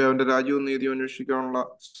 മുൻപേ അവന്റെ രാജ്യവും നീതിയും അന്വേഷിക്കാനുള്ള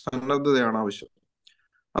സന്നദ്ധതയാണ് ആവശ്യം.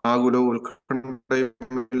 ആകുലവും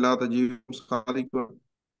ഉത്കണ്ഠയും ഇല്ലാത്ത ജീവിതം സാധിക്കുവാൻ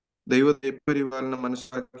ദൈവപരിപാലനം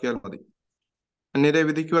മനസ്സിലാക്കിയാൽ മതി. അന്യരെ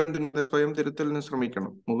വിധിക്കുവാൻ സ്വയം തിരുത്തലിന്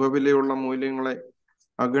ശ്രമിക്കണം. മുഖവിലയുള്ള മൂല്യങ്ങളെ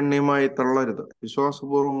അഗണ്യമായി തള്ളരുത്.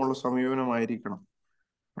 വിശ്വാസപൂർവ്വമുള്ള സമീപനമായിരിക്കണം.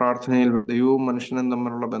 പ്രാർത്ഥനയിൽ ദൈവവും മനുഷ്യനും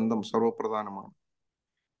തമ്മിലുള്ള ബന്ധം സർവപ്രധാനമാണ്.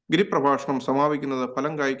 ഗിരിപ്രഭാഷണം സമാപിക്കുന്നത്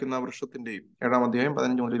ഫലം കായ്ക്കുന്ന വൃക്ഷത്തിന്റെയും 7-ാം അധ്യായം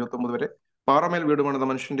 15 മുതൽ 29 വരെ പാറമേൽ വീട് പണിത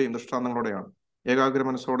മനുഷ്യന്റെയും ദൃഷ്ടാന്തങ്ങളോടെയാണ്. ഏകാഗ്ര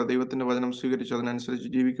മനസ്സോടെ ദൈവത്തിന്റെ വചനം സ്വീകരിച്ച് അതിനനുസരിച്ച്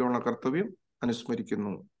ജീവിക്കാനുള്ള കർത്തവ്യം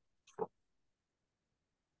അനുസ്മരിക്കുന്നു.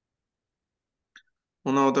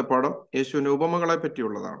 3-ാമത്തെ പാഠം യേശുവിന്റെ ഉപമകളെ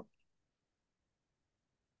പറ്റിയുള്ളതാണ്.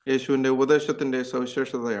 യേശുവിന്റെ ഉപദേശത്തിന്റെ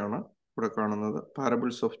സവിശേഷതയാണ് ഇവിടെ കാണുന്നത്.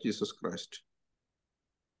 Parables of Jesus Christ.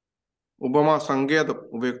 ഉപമാ സങ്കേതം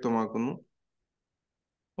ഉപയുക്തമാക്കുന്നു.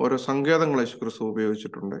 ഓരോ സങ്കേതങ്ങൾ യേശുക്രിസ്തു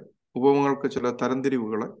ഉപയോഗിച്ചിട്ടുണ്ട്. ഉപമകൾക്ക് ചില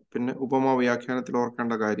തരംതിരിവുകൾ, പിന്നെ ഉപമാ വ്യാഖ്യാനത്തിൽ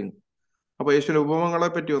ഓർക്കേണ്ട കാര്യങ്ങൾ. അപ്പൊ യേശുവിന്റെ ഉപമകളെ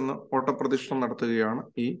പറ്റി ഒന്ന് ഓട്ടപ്രദക്ഷിണം നടത്തുകയാണ്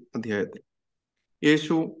ഈ അധ്യായത്തിൽ.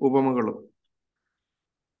 യേശു ഉപമകളും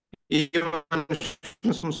ഈ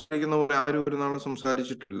മനുഷ്യൻ സംസാരിക്കുന്ന പോലെ ആരും ഒരു നാളും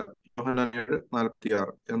സംസാരിച്ചിട്ടില്ല. യോഹന്നാൻ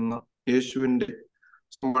 7:46 എന്ന യേശുവിന്റെ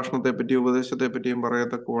സംഭാഷണത്തെ പറ്റി ഉപദേശത്തെ പറ്റിയും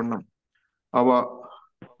പറയത്തക്കവണ്ണം അവ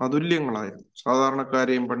അതുല്യങ്ങളായിരുന്നു.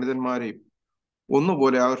 സാധാരണക്കാരെയും പണ്ഡിതന്മാരെയും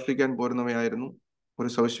ഒന്നുപോലെ ആകർഷിക്കാൻ പോരുന്നവയായിരുന്നു ഒരു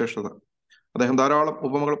സവിശേഷത. അദ്ദേഹം ധാരാളം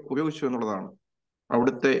ഉപമകൾ ഉപയോഗിച്ചു എന്നുള്ളതാണ്.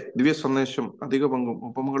 അവിടുത്തെ ദിവ്യ സന്ദേശം അധിക പങ്കും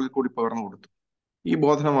ഉപമകളിൽ കൂടി പകർന്നു കൊടുത്തു. ഈ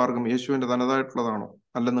ബോധനമാർഗം യേശുവിന്റെ തനതായിട്ടുള്ളതാണോ?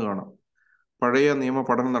 അല്ലെന്ന് കാണാം. പഴയ നിയമ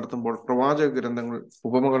പഠനം നടത്തുമ്പോൾ പ്രവാചക ഗ്രന്ഥങ്ങൾ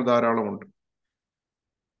ഉപമകൾ ധാരാളമുണ്ട്.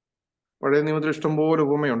 പഴയ നിയമത്തിൽ ഇഷ്ടംപോലെ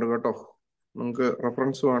ഉപമയുണ്ട് കേട്ടോ. നിങ്ങൾക്ക്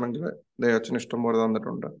റെഫറൻസ് വേണമെങ്കിൽ അച്ഛൻ ഇഷ്ടംപോലെ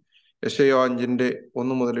തന്നിട്ടുണ്ട്. യെശയ്യാ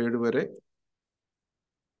 5:1 മുതൽ 7 വരെ,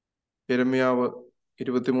 യെരമ്യാവ്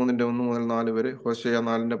 23:1 മുതൽ 4 വരെ, ഹോശയ്യ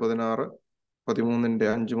 4:16,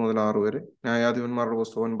 13:5 മുതൽ 6 വരെ, ന്യായാധിപന്മാരുടെ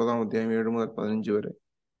പുസ്തകം 9-ാം അധ്യായം 7 മുതൽ 15 വരെ.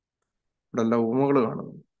 ഇവിടെ എല്ലാം ഉപമകൾ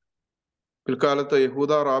കാണുന്നു. പിൽക്കാലത്ത്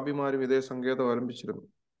യഹൂദ റാബിമാരും ഇതേ സങ്കേതം അവലംബിച്ചിരുന്നു.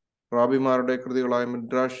 റാബിമാരുടെ കൃതികളായ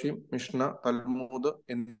മിദ്രാഷിം, മിഷ്ന, തൽമൂദ്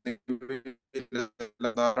എന്നിവയിൽ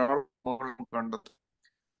ധാരാളം ഉപമകൾ കണ്ടെത്തും.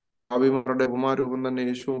 റാബിമാരുടെ ഉപമാരൂപം തന്നെ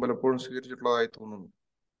യേശുവും പലപ്പോഴും സ്വീകരിച്ചിട്ടുള്ളതായി തോന്നുന്നു.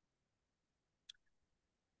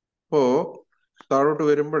 അപ്പോ താഴോട്ട്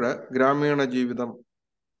വരുമ്പോൾ ഗ്രാമീണ ജീവിതം,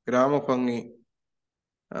 ഗ്രാമഭംഗി,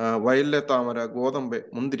 വയലിലെ താമര, ഗോതമ്പ്,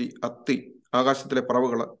 മുന്തിരി, അത്തി, ആകാശത്തിലെ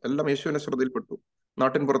പറവകൾ എല്ലാം യേശുവിന്റെ ശ്രദ്ധയിൽപ്പെട്ടു.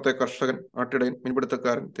 നാട്ടിൻ പുറത്തെ കർഷകൻ, ആട്ടിടയൻ,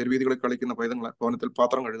 മീൻപിടുത്തക്കാരൻ, തെരുവീതികളിൽ കളിക്കുന്ന പൈതങ്ങൾ, ഭവനത്തിൽ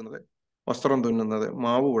പാത്രം കഴുകുന്നത്, വസ്ത്രം തുന്നുന്നത്,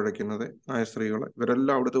 മാവ് കുഴയ്ക്കുന്നത് ആയ സ്ത്രീകൾ,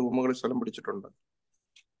 ഇവരെല്ലാം അവിടുത്തെ ഉപമകളിൽ സ്ഥലം പിടിച്ചിട്ടുണ്ട്.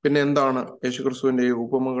 പിന്നെ എന്താണ് യേശുക്രിസ്തുവിന്റെ ഈ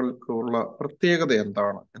ഉപമകൾക്കുള്ള പ്രത്യേകത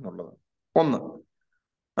എന്താണ് എന്നുള്ളത്? ഒന്ന്,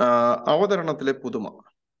 അവതരണത്തിലെ പുതുമ.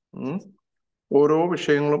 ഓരോ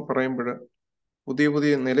വിഷയങ്ങളും പറയുമ്പോൾ പുതിയ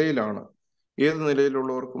പുതിയ നിലയിലാണ്. ഏത്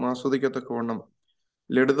നിലയിലുള്ളവർക്കും ആസ്വദിക്കത്തക്കവണ്ണം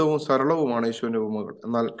ലളിതവും സരളവുമാണ് യേശുവിന്റെ ഉപമകൾ.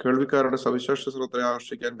 എന്നാൽ കേൾവിക്കാരുടെ സവിശേഷ ശ്രദ്ധയെ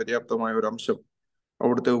ആകർഷിക്കാൻ പര്യാപ്തമായ ഒരു അംശം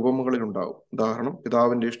അവിടുത്തെ ഉപമകളിൽ ഉണ്ടാവും. ഉദാഹരണം,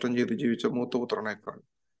 പിതാവിന്റെ ഇഷ്ടം ചെയ്ത് ജീവിച്ച മൂത്തപുത്രനേക്കാൾ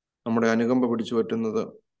നമ്മുടെ അനുകമ്പ പിടിച്ചു പറ്റുന്നത്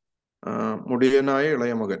മുടിയനായ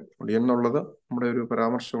ഇളയ മകൻ. മുടിയൻ എന്നുള്ളത് നമ്മുടെ ഒരു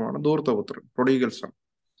പരാമർശമാണ്. ധൂർത്തപുത്രൻ, പ്രൊഡീഗൽ സൺ.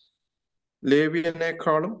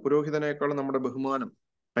 ലേവിയനേക്കാളും പുരോഹിതനേക്കാളും നമ്മുടെ ബഹുമാനം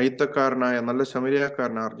അയിത്തക്കാരനായ നല്ല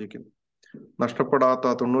ശമരിയാക്കാരനെ ആർജിക്കുന്നു. നഷ്ടപ്പെടാത്ത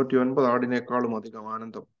 99 ആടിനേക്കാളും അധികം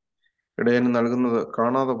ആനന്ദം ഇടയന് നൽകുന്നത്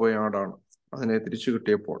കാണാതെ പോയ ആടാണ് അതിനെ തിരിച്ചു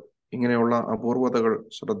കിട്ടിയപ്പോൾ. ഇങ്ങനെയുള്ള അപൂർവതകൾ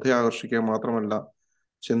ശ്രദ്ധയാകർഷിക്കുക മാത്രമല്ല,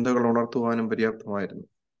 ചിന്തകൾ ഉണർത്തുവാനും പര്യാപ്തമായിരുന്നു.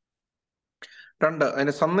 2,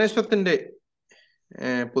 അതിന്റെ സന്ദേശത്തിന്റെ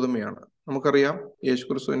പുതുമയാണ്. നമുക്കറിയാം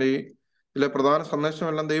യേശുക്രിസ്തുവിന്റെ ഈ ഇതിലെ പ്രധാന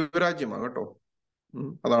സന്ദേശമെല്ലാം ദൈവരാജ്യമാണ് കേട്ടോ.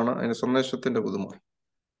 അതാണ് അതിന്റെ സന്ദേശത്തിന്റെ പുതുമ.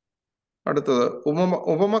 അടുത്തത്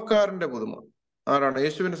ഉപമക്കാരന്റെ പുതുമ. ആരാണ്?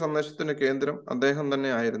 യേശുവിന്റെ സന്ദേശത്തിന്റെ കേന്ദ്രം അദ്ദേഹം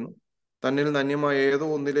തന്നെ ആയിരുന്നു. തന്നിൽ നന്യമായ ഏതോ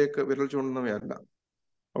ഒന്നിലേക്ക് വിരൽ ചൂണ്ടുന്നവയല്ല,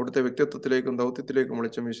 അവിടുത്തെ വ്യക്തിത്വത്തിലേക്കും ദൗത്യത്തിലേക്കും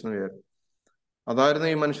വെളിച്ചം വീശുന്നവയായിരുന്നു. അതായിരുന്നു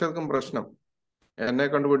ഈ മനുഷ്യർക്കും പ്രശ്നം. എന്നെ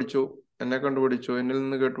കണ്ടുപിടിച്ചു, എന്നിൽ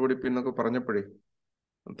നിന്ന് കേട്ടുപിടിപ്പി എന്നൊക്കെ പറഞ്ഞപ്പോഴേ,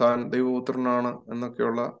 താൻ ദൈവപുത്രനാണ്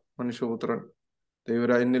എന്നൊക്കെയുള്ള മനുഷ്യപുത്രൻ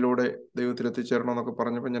എന്നിലൂടെ ദൈവത്തിൽ എത്തിച്ചേരണം എന്നൊക്കെ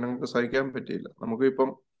പറഞ്ഞപ്പോൾ ജനങ്ങൾക്ക് സഹിക്കാൻ പറ്റിയില്ല.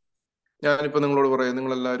 ഞാനിപ്പോ നിങ്ങളോട് പറയാം,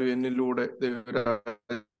 നിങ്ങളെല്ലാവരും എന്നിലൂടെ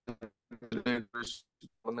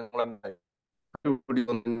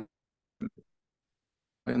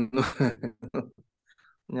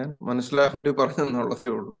ഞാൻ മനസ്സിലാക്കി പറഞ്ഞെന്നുള്ളതേ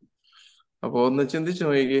ഉള്ളൂ. അപ്പൊ ഒന്ന് ചിന്തിച്ചു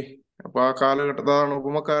നോക്കി. അപ്പൊ ആ കാലഘട്ടത്താണ്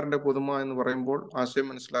ഉപമക്കാരന്റെ പുതുമ എന്ന് പറയുമ്പോൾ ആശയം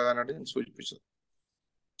മനസ്സിലാകാനായിട്ട് ഞാൻ സൂചിപ്പിച്ചത്.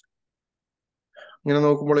 ഇങ്ങനെ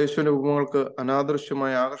നോക്കുമ്പോൾ യേശുവിന്റെ ഉപമകൾക്ക്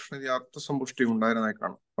അനാദൃശ്യമായ ആകർഷണീയ അർത്ഥസമ്പുഷ്ടി ഉണ്ടായിരുന്നതായി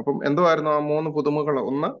കാണും. അപ്പം എന്തുവായിരുന്നു ആ 3 പുതുമകൾ?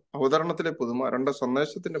 1, അവതരണത്തിലെ പുതുമ. 2,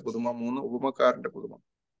 സന്ദേശത്തിന്റെ പുതുമ. 3, ഉപമക്കാരന്റെ പുതുമ.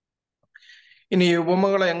 ഇനി ഈ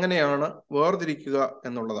ഉപമകളെ എങ്ങനെയാണ് വേർതിരിക്കുക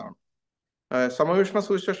എന്നുള്ളതാണ്. സമവീക്ഷണ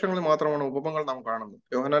സുവിശേഷങ്ങളിൽ മാത്രമാണ് ഉപമകൾ നാം കാണുന്നത്.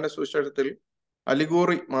 യോഹന്നാന്റെ സുവിശേഷത്തിൽ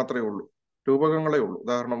അലിഗോറി മാത്രമേ ഉള്ളൂ, രൂപകങ്ങളെ ഉള്ളൂ.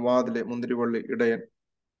 ഉദാഹരണം, വാതില്, മുന്തിരിവള്ളി, ഇടയൻ,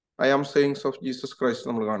 I am sayings of Jesus Christ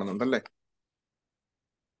നമ്മൾ കാണുന്നുണ്ടല്ലേ.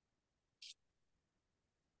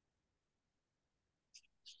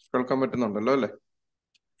 കേൾക്കാൻ പറ്റുന്നുണ്ടല്ലോ അല്ലെ?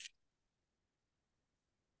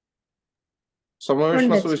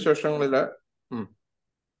 സമവീക്ഷണ സുവിശേഷങ്ങളില്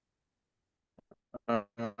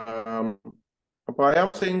അപ്പൊ I am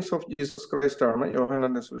sayings of Jesus Christ ആണ്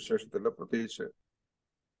യോഹന്നാന്റെ സുവിശേഷത്തില് പ്രത്യേകിച്ച്.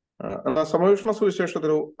 എന്നാൽ സമവീക്ഷണ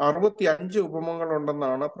സുവിശേഷത്തിൽ 65 ഉപമകൾ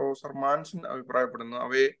ഉണ്ടെന്നാണ് പ്രൊഫസർ മാൻസൺ അഭിപ്രായപ്പെടുന്നത്.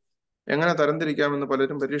 അവയെ എങ്ങനെ തരംതിരിക്കാമെന്ന്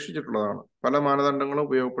പലരും പരീക്ഷിച്ചിട്ടുള്ളതാണ്. പല മാനദണ്ഡങ്ങളും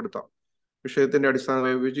ഉപയോഗപ്പെടുത്താം. വിഷയത്തിന്റെ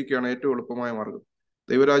അടിസ്ഥാനമായി വിഭജിക്കുകയാണ് ഏറ്റവും എളുപ്പമായ മാർഗം.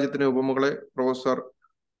 ദൈവരാജ്യത്തിന്റെ ഉപമകളെ പ്രൊഫസർ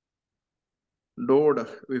ഡോഡ്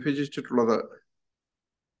വിഭജിച്ചിട്ടുള്ളത്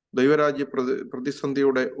ദൈവരാജ്യ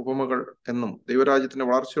പ്രതിസന്ധിയുടെ ഉപമകൾ എന്നും ദൈവരാജ്യത്തിന്റെ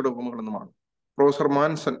വളർച്ചയുടെ ഉപമകൾ എന്നുമാണ്. പ്രൊഫസർ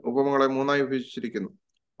മാൻസൺ ഉപമകളെ 3ആയി വിഭജിച്ചിരിക്കുന്നു.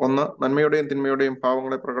 1, നന്മയുടെയും തിന്മയുടെയും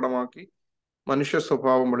ഭാവങ്ങളെ പ്രകടമാക്കി മനുഷ്യ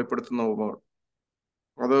സ്വഭാവം വെളിപ്പെടുത്തുന്ന ഉപമകൾ.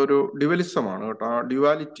 അതൊരു ഡ്യുവലിസമാണ് കേട്ടോ. ആ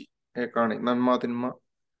ഡ്യുവാലിറ്റി കാണി, നന്മ തിന്മ,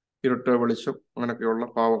 ഇരുട്ട് വെളിച്ചം, അങ്ങനെയൊക്കെയുള്ള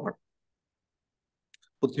ഭാവങ്ങൾ.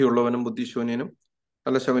 ബുദ്ധിയുള്ളവനും ബുദ്ധിശൂന്യനും,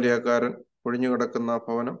 നല്ല ശമരിയാക്കാരൻ, ഒഴിഞ്ഞുകിടക്കുന്ന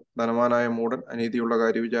ഭവനം, ധനവാനായ മൂടൻ, അനീതിയുള്ള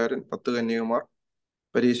കാര്യവിചാരൻ, 10 കന്യകമാർ,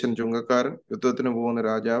 പരീശൻ ചുങ്കക്കാരൻ, യുദ്ധത്തിന് പോകുന്ന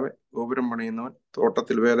രാജാവ്, ഗോപുരം പണിയുന്നവൻ,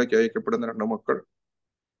 തോട്ടത്തിൽ വേലയ്ക്ക് അയക്കപ്പെടുന്ന 2 മക്കൾ,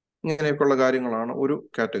 ഇങ്ങനെയൊക്കെയുള്ള കാര്യങ്ങളാണ് ഒരു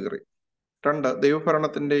കാറ്റഗറി. 2,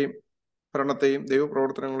 ഭരണത്തെയും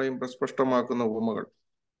ദൈവപ്രവർത്തനങ്ങളെയും പ്രസ്പഷ്ടമാക്കുന്ന ഉപമകൾ.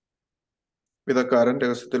 വിതക്കാരൻ,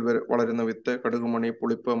 രഹസ്യത്തിൽ വളരുന്ന വിത്ത്, കടുകുമണി,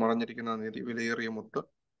 പുളിപ്പ്, മറഞ്ഞിരിക്കുന്ന നിധി, വിലയേറിയ മുത്ത്,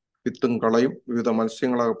 വിത്തും കളയും, വിവിധ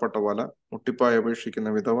മത്സ്യങ്ങളകപ്പെട്ട വല, മുട്ടിപ്പായി അപേക്ഷിക്കുന്ന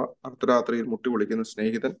വിധവ, അർദ്ധരാത്രിയിൽ മുട്ടി വിളിക്കുന്ന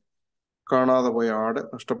സ്നേഹിതൻ, കാണാതെ പോയ ആട്,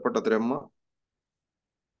 നഷ്ടപ്പെട്ട ദ്രഹ്മ.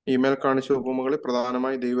 ഈ മേൽ കാണിച്ച ഉപമകളിൽ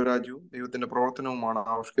പ്രധാനമായി ദൈവരാജ്യവും ദൈവത്തിന്റെ പ്രവർത്തനവുമാണ്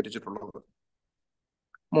ആവിഷ്കരിച്ചിട്ടുള്ളത്.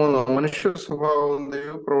 3, മനുഷ്യ സ്വഭാവവും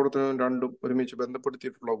ദൈവപ്രവർത്തനവും രണ്ടും ഒരുമിച്ച്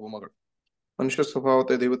ബന്ധപ്പെടുത്തിയിട്ടുള്ള ഉപമകൾ. മനുഷ്യ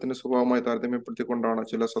സ്വഭാവത്തെ ദൈവത്തിന്റെ സ്വഭാവമായി താരതമ്യപ്പെടുത്തിക്കൊണ്ടാണ്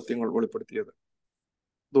ചില സത്യങ്ങൾ വെളിപ്പെടുത്തിയത്.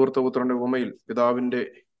 ധൂർത്തപുത്രന്റെ ഉപമയിൽ പിതാവിന്റെ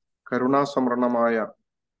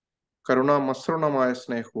കരുണാമസൃണമായ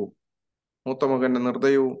സ്നേഹവും മൂത്ത മകന്റെ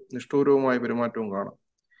നിർദ്ദയവും നിഷ്ഠൂരവുമായ പെരുമാറ്റവും കാണാം.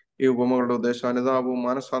 ഈ ഉപമകളുടെ ഉദ്ദേശം അനുതാപവും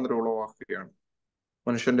മാനസാന്തരവും ഉളവാക്കുകയാണ്.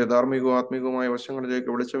 മനുഷ്യന്റെ ധാർമ്മികവും ആത്മീകവുമായ വശങ്ങളിലേക്ക്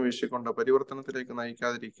വെളിച്ചം വീശിക്കൊണ്ട് പരിവർത്തനത്തിലേക്ക്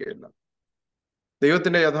നയിക്കാതിരിക്കുകയല്ല,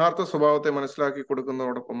 ദൈവത്തിന്റെ യഥാർത്ഥ സ്വഭാവത്തെ മനസ്സിലാക്കി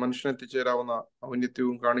കൊടുക്കുന്നതോടൊപ്പം മനുഷ്യനെത്തിച്ചേരാവുന്ന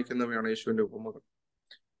ഔന്നിത്യവും കാണിക്കുന്നവയാണ് യേശുവിന്റെ ഉപമകൾ.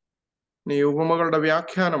 ഇനി ഉപമകളുടെ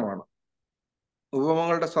വ്യാഖ്യാനമാണ്.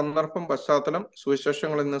 ഉപമകളുടെ സന്ദർഭം, പശ്ചാത്തലം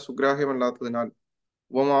സുവിശേഷങ്ങളിൽ നിന്ന് സുഗ്രാഹ്യമല്ലാത്തതിനാൽ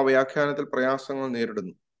ഉപമാ വ്യാഖ്യാനത്തിൽ പ്രയാസങ്ങൾ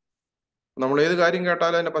നേരിടുന്നു. നമ്മൾ ഏത് കാര്യം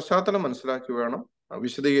കേട്ടാലും അതിന്റെ പശ്ചാത്തലം മനസ്സിലാക്കി വേണം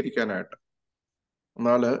വിശദീകരിക്കാനായിട്ട്.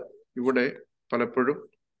 എന്നാൽ ഇവിടെ പലപ്പോഴും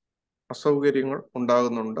അസൗകര്യങ്ങൾ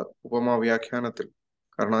ഉണ്ടാകുന്നുണ്ട് ഉപമാ വ്യാഖ്യാനത്തിൽ,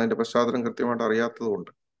 കാരണം അതിന്റെ പശ്ചാത്തലം കൃത്യമായിട്ട്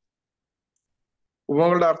അറിയാത്തതുകൊണ്ട്.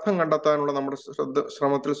 ഉപമകളുടെ അർത്ഥം കണ്ടെത്താനുള്ള നമ്മുടെ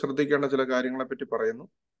ശ്രമത്തിൽ ശ്രദ്ധിക്കേണ്ട ചില കാര്യങ്ങളെ പറ്റി പറയുന്നു.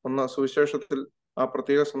 1, സുവിശേഷത്തിൽ ആ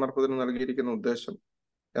പ്രത്യേക സന്ദർഭത്തിന് നൽകിയിരിക്കുന്ന ഉദ്ദേശം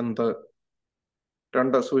എന്ത്?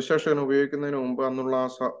 2, സുവിശേഷകൻ ഉപയോഗിക്കുന്നതിന് മുമ്പ്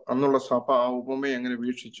അന്നുള്ള സഭ ആ ഉപമയെ എങ്ങനെ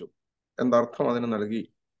വീക്ഷിച്ചു, എന്തർത്ഥം അതിന് നൽകി?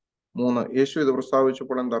 3, യേശു ഇത്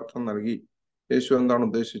പ്രസ്താവിച്ചപ്പോൾ എന്തർത്ഥം നൽകി? യേശു എന്താണ്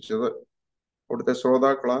ഉദ്ദേശിച്ചത്? അവിടുത്തെ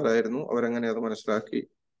ശ്രോതാക്കൾ ആരായിരുന്നു? അവരെങ്ങനെ അത് മനസ്സിലാക്കി?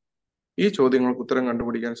 ഈ ചോദ്യങ്ങൾക്ക് ഉത്തരം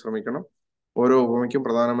കണ്ടുപിടിക്കാൻ ശ്രമിക്കണം. ഓരോ ഉപമയ്ക്കും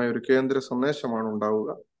പ്രധാനമായ ഒരു കേന്ദ്ര സന്ദേശമാണ് ഉണ്ടാവുക.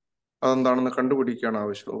 അതെന്താണെന്ന് കണ്ടുപിടിക്കുകയാണ്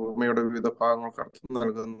ആവശ്യം. ഉപമയുടെ വിവിധ ഭാഗങ്ങൾക്ക് അർത്ഥം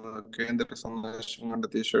നൽകുന്നത് കേന്ദ്ര സന്ദേശം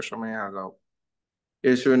കണ്ടെത്തിയ ശേഷമേ ആകാവൂ.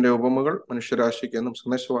 യേശുവിന്റെ ഉപമകൾ മനുഷ്യരാശിക്ക് എന്നും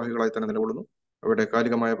സന്ദേശവാഹികളായി തന്നെ നിലകൊള്ളുന്നു. അവയുടെ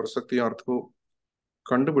കാലികമായ പ്രസക്തിയും അർത്ഥവും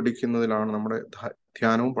കണ്ടുപിടിക്കുന്നതിലാണ് നമ്മുടെ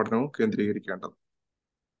ധ്യാനവും പഠനവും കേന്ദ്രീകരിക്കേണ്ടത്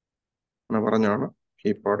എന്ന് പറഞ്ഞാണ്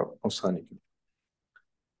ഈ പാഠം അവസാനിക്കുന്നത്.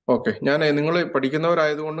 ഓക്കെ, ഞാൻ നിങ്ങൾ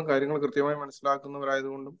പഠിക്കുന്നവരായതുകൊണ്ടും കാര്യങ്ങൾ കൃത്യമായി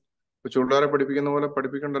മനസ്സിലാക്കുന്നവരായതുകൊണ്ടും കൊച്ചുപിള്ളേരെ പഠിപ്പിക്കുന്ന പോലെ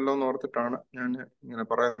പഠിപ്പിക്കണ്ടല്ലോ എന്ന് ഓർത്തിട്ടാണ് ഞാൻ ഇങ്ങനെ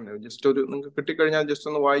പറയുന്നത്. ജസ്റ്റ് ഒരു നിങ്ങൾക്ക് കിട്ടിക്കഴിഞ്ഞാൽ ജസ്റ്റ്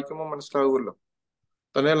ഒന്ന് വായിക്കുമ്പോൾ മനസ്സിലാകുമല്ലോ.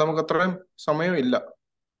 തന്നെയല്ല, നമുക്ക് അത്രയും സമയം ഇല്ല.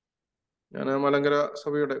 ഞാൻ മലങ്കര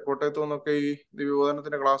സഭയുടെ കോട്ടയത്തു നിന്നൊക്കെ ഈ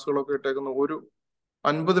ദിവ്യബോധനത്തിന്റെ ക്ലാസ്സുകളൊക്കെ ഇട്ടേക്കുന്ന ഒരു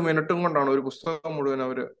 50 മിനിറ്റും കൊണ്ടാണ് ഒരു പുസ്തകം മുഴുവൻ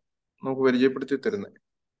അവര് നമുക്ക് പരിചയപ്പെടുത്തി തരുന്നത്.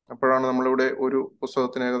 അപ്പോഴാണ് നമ്മളിവിടെ ഒരു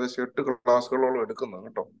പുസ്തകത്തിന് ഏകദേശം 8 ക്ലാസ്സുകളോളം എടുക്കുന്നത്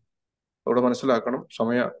കേട്ടോ. അവിടെ മനസ്സിലാക്കണം,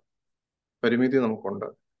 സമയ പരിമിതി നമുക്കുണ്ട്.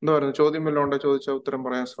 എന്താ പറയുന്നത്? ചോദ്യം വല്ലതും ഉണ്ടോ? ചോദിച്ചാൽ ഉത്തരം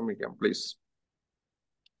പറയാൻ ശ്രമിക്കാം പ്ലീസ്.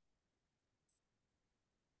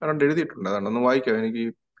 അതുകൊണ്ട് എഴുതിയിട്ടുണ്ട്, അതുകൊണ്ട് ഒന്ന് വായിക്കാം. എനിക്ക്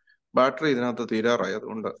ബാറ്ററി ഇതിനകത്ത് തീരാറായി,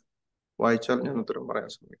 അതുകൊണ്ട് വായിച്ചാൽ ഞാൻ ഉത്തരം പറയാൻ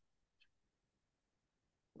ശ്രമിക്കാം.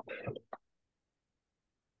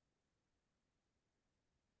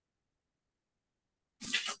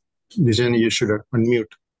 Vijan, you should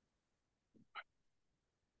unmute.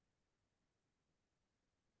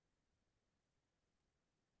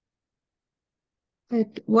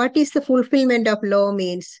 What is the fulfillment of law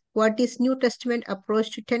means? What is New Testament approach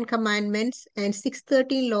to 10 commandments and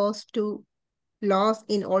 613 laws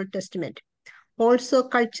in Old Testament? Also,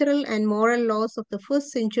 cultural and moral laws of the first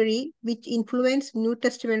century which influenced New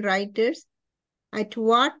Testament writers. At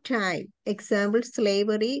what time? Example,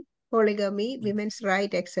 slavery, polygamy, women's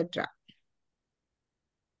right, etc.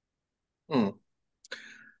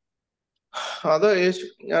 അത്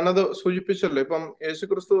ഞാനത് സൂചിപ്പിച്ചല്ലോ. ഇപ്പം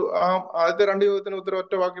യേശുക്രിസ്തു ആ ആദ്യത്തെ 2 ചോദ്യത്തിന് ഉത്തരം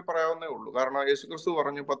ഒറ്റ വാക്കി പറയാവുന്നേ ഉള്ളൂ. കാരണം യേശുക്രിസ്തു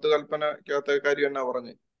പറഞ്ഞു 10 കൽപ്പനക്കകത്തെ കാര്യം എന്നാ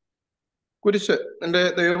പറഞ്ഞു? കുരിശ്. നിന്റെ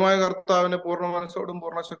ദൈവമായ കർത്താവിനെ പൂർണ്ണ മനസ്സോടും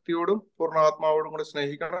പൂർണ്ണ ശക്തിയോടും പൂർണ്ണ ആത്മാവോടും കൂടെ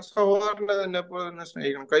സ്നേഹിക്കണം, സഹോദരനെ തന്നെ പോലെ തന്നെ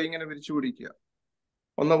സ്നേഹിക്കണം. കൈ ഇങ്ങനെ വിരിച്ചു പിടിക്കുക.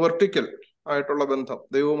 ഒന്ന് വെർട്ടിക്കൽ ആയിട്ടുള്ള ബന്ധം,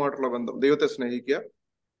 ദൈവവുമായിട്ടുള്ള ബന്ധം, ദൈവത്തെ സ്നേഹിക്കുക.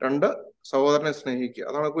 2, സഹോദരനെ സ്നേഹിക്കുക.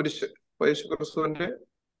 അതാണ് കുരിശ്. യേശുക്രിസ്തുവിന്റെ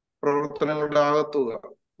പ്രവർത്തനങ്ങളുടെ ആകത്തുക.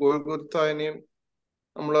 ഗോൽഗോഥായിനെയും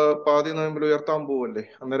നമ്മൾ പാതി നോയമ്പിൽ ഉയർത്താൻ പോവല്ലേ,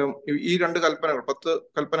 അന്നേരം ഈ 2 കൽപ്പനകൾ, 10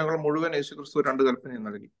 കൽപ്പനകൾ മുഴുവൻ യേശുക്രിസ്തു 2 കൽപ്പനയും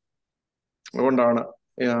നൽകി. അതുകൊണ്ടാണ്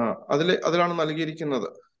അതിലാണ് നൽകിയിരിക്കുന്നത്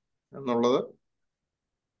എന്നുള്ളത്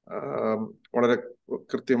വളരെ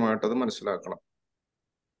കൃത്യമായിട്ട് അത് മനസ്സിലാക്കണം.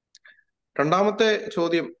 രണ്ടാമത്തെ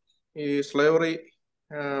ചോദ്യം, ഈ സ്ലേവറി,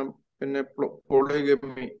 പിന്നെ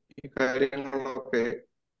പോളിഗമി, ഈ കാര്യങ്ങളൊക്കെ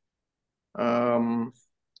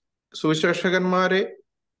സുവിശേഷകന്മാരെ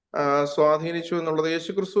സ്വാധീനിച്ചു എന്നുള്ളത്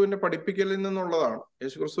യേശുക്രിസ്തുവിന്റെ പഠിപ്പിക്കലിൽ നിന്നുള്ളതാണ്.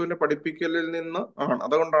 യേശുക്രിസ്തുവിന്റെ പഠിപ്പിക്കലിൽ നിന്ന് ആണ്.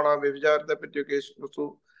 അതുകൊണ്ടാണ് ആ വ്യഭിചാരത്തെ പറ്റിയൊക്കെ യേശുക്രിസ്തു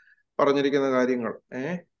പറഞ്ഞിരിക്കുന്ന കാര്യങ്ങൾ.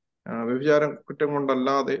 വ്യഭിചാരം കുറ്റം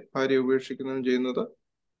കൊണ്ടല്ലാതെ ഭാര്യ ഉപേക്ഷിക്കുന്നതും ചെയ്യുന്നത്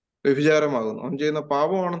വ്യഭിചാരമാകുന്നു. അവൻ ചെയ്യുന്ന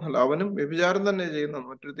പാപമാണെന്നല്ല, അവനും വ്യഭിചാരം തന്നെ ചെയ്യുന്നത്,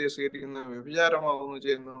 മറ്റൊരുത്തെ സ്വീകരിക്കുന്ന വ്യഭിചാരമാകുന്നു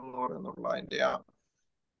ചെയ്യുന്നതെന്ന് പറയുന്നുള്ള അതിന്റെ ആ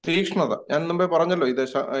തീക്ഷ്ണത. ഞാൻ മുമ്പേ പറഞ്ഞല്ലോ,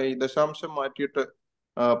 ഈ ദശാംശം മാറ്റിയിട്ട്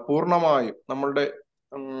പൂർണ്ണമായും നമ്മളുടെ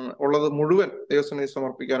ഉള്ളത് മുഴുവൻ ദൈവസന്നിധി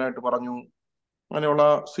സമർപ്പിക്കാനായിട്ട് പറഞ്ഞു. അങ്ങനെയുള്ള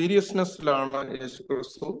സീരിയസ്നെസ്സിലാണ്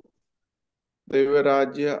യേശുക്രിസ്തു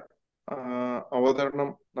ദൈവരാജ്യ അവതരണം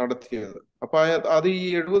നടത്തിയത്. അപ്പൊ അത് ഈ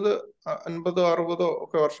 70, 50, 60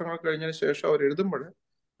 ഒക്കെ വർഷങ്ങൾ കഴിഞ്ഞതിന് ശേഷം അവർ എഴുതുമ്പോൾ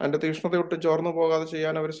അതിന്റെ തീക്ഷ്ണത ഒട്ടും ചോർന്നു പോകാതെ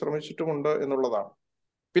ചെയ്യാൻ അവർ ശ്രമിച്ചിട്ടുമുണ്ട് എന്നുള്ളതാണ്.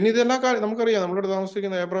 പിന്നെ ഇതെല്ലാ കാര്യം നമുക്കറിയാം. നമ്മളിവിടെ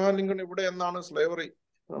താമസിക്കുന്ന എബ്രഹാം ലിങ്കൺ ഇവിടെ എന്നാണ് സ്ലേവറി,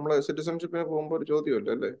 നമ്മള് സിറ്റിസൺഷിപ്പിന് പോകുമ്പോൾ ഒരു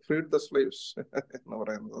ചോദ്യമല്ലേ അല്ലേ, ഫ്രീഡ് ദ സ്ലേവ്സ് എന്ന്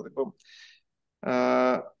പറയുന്നത്. അതിപ്പം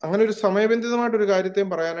അങ്ങനെ ഒരു സമയബന്ധിതമായിട്ടൊരു കാര്യത്തെയും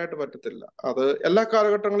പറയാനായിട്ട് പറ്റത്തില്ല. അത് എല്ലാ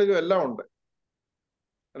കാലഘട്ടങ്ങളിലും എല്ലാം ഉണ്ട്.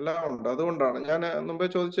 അതുകൊണ്ടാണ് ഞാൻ മുമ്പേ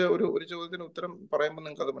ചോദിച്ച ഒരു ചോദ്യത്തിന് ഉത്തരം പറയുമ്പോൾ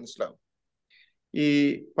നിങ്ങൾക്ക് അത് മനസ്സിലാവും. ഈ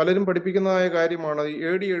പലരും പഠിപ്പിക്കുന്നതായ കാര്യമാണ് ഈ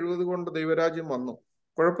AD 70 കൊണ്ട് ദൈവരാജ്യം വന്നു.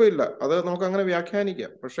 കുഴപ്പമില്ല, അത് നമുക്ക് അങ്ങനെ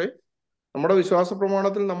വ്യാഖ്യാനിക്കാം. പക്ഷെ നമ്മുടെ വിശ്വാസ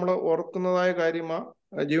പ്രമാണത്തിൽ നമ്മൾ ഓർക്കുന്നതായ കാര്യമാ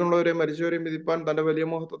ജീവനുള്ളവരെയും മരിച്ചവരെയും വിധിപ്പാൻ തന്റെ വലിയ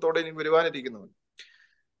മഹത്വത്തോടെ ഇനി വരുവാനിരിക്കുന്നവൻ.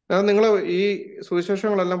 നിങ്ങൾ ഈ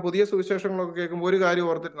സുവിശേഷങ്ങളെല്ലാം, പുതിയ സുവിശേഷങ്ങളൊക്കെ കേൾക്കുമ്പോൾ ഒരു കാര്യം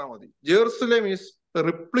ഓർത്തിരുന്നാൽ മതി. Jerusalem is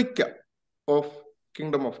replica of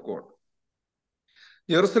kingdom of God.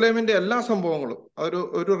 ജെറുസലേമിന്റെ എല്ലാ സംഭവങ്ങളും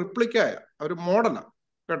ഒരു റിപ്ലിക്കായ ഒരു മോഡലാണ്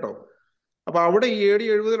കേട്ടോ. അപ്പൊ അവിടെ ഈ AD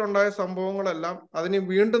 70 ഉണ്ടായ സംഭവങ്ങളെല്ലാം അതിന്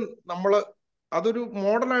വീണ്ടും അതൊരു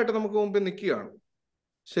മോഡലായിട്ട് നമുക്ക് മുമ്പിൽ നിൽക്കുകയാണ്.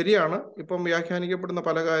 ശരിയാണ്, ഇപ്പം വ്യാഖ്യാനിക്കപ്പെടുന്ന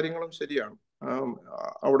പല കാര്യങ്ങളും ശരിയാണ്.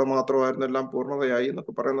 അവിടെ മാത്രമായിരുന്നു എല്ലാം പൂർണ്ണതയായി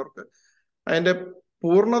എന്നൊക്കെ പറയുന്നവർക്ക് അതിന്റെ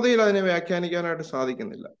പൂർണ്ണതയിൽ അതിനെ വ്യാഖ്യാനിക്കാനായിട്ട്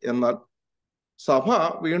സാധിക്കുന്നില്ല. എന്നാൽ സഭ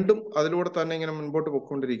വീണ്ടും അതിലൂടെ തന്നെ ഇങ്ങനെ മുൻപോട്ട്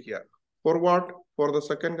പോയിക്കൊണ്ടിരിക്കുകയാണ്. For the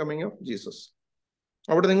second coming of Jesus.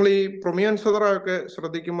 അവിടെ നിങ്ങൾ ഈ പ്രൊമിയൻ സദറൊക്കെ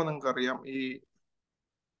ശ്രദ്ധിക്കുമ്പോൾ നിങ്ങൾക്ക് അറിയാം, ഈ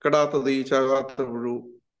കെടാത്തത്, ഈ ചാകാത്ത പുഴു,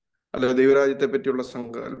 അല്ലെ ദൈവരാജ്യത്തെ പറ്റിയുള്ള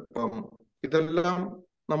സങ്കല്പം, ഇതെല്ലാം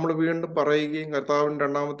നമ്മൾ വീണ്ടും പറയുകയും കർത്താവിന്റെ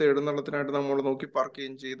 2ാമത്തെ എഴുന്നള്ളത്തിനായിട്ട് നമ്മൾ നോക്കി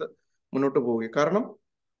പാർക്കുകയും ചെയ്ത് മുന്നോട്ട് പോവുകയും. കാരണം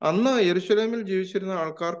അന്ന് യെരുശലേമിൽ ജീവിച്ചിരുന്ന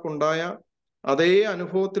ആൾക്കാർക്കുണ്ടായ അതേ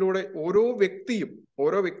അനുഭവത്തിലൂടെ ഓരോ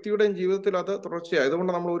വ്യക്തിയുടെയും ജീവിതത്തിൽ അത് തുടർച്ചയായി.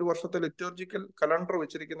 അതുകൊണ്ട് നമ്മൾ ഒരു വർഷത്തെ ലിറ്റർജിക്കൽ കലണ്ടർ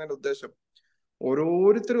വെച്ചിരിക്കുന്നതിന്റെ ഉദ്ദേശം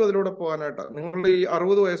ഓരോരുത്തരും അതിലൂടെ പോകാനായിട്ടാണ്. നിങ്ങൾ ഈ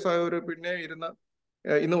 60 വയസ്സായവർ പിന്നെ ഇരുന്ന്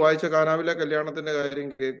ഇന്ന് വായിച്ച കാനാവിലെ കല്യാണത്തിന്റെ കാര്യം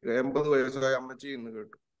കേൾക്കുക, 80 വയസ്സായ അമ്മച്ചി എന്ന്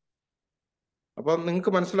കേട്ടു. അപ്പൊ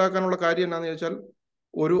നിങ്ങൾക്ക് മനസ്സിലാക്കാനുള്ള കാര്യം എന്താന്ന് ചോദിച്ചാൽ,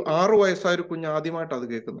 ഒരു 6 വയസ്സായ ഒരു കുഞ്ഞ് ആദ്യമായിട്ടാണ് അത്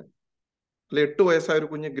കേൾക്കുന്നത്, അല്ലെ 8 വയസ്സായ ഒരു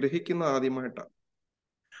കുഞ്ഞ് ഗ്രഹിക്കുന്നത് ആദ്യമായിട്ടാണ്.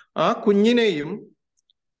 ആ കുഞ്ഞിനെയും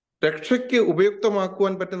രക്ഷയ്ക്ക്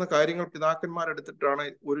ഉപയുക്തമാക്കുവാൻ പറ്റുന്ന കാര്യങ്ങൾ പിതാക്കന്മാരെടുത്തിട്ടാണ്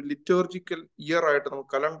ഒരു ലിറ്റർജിക്കൽ ഇയർ ആയിട്ട് നമുക്ക്,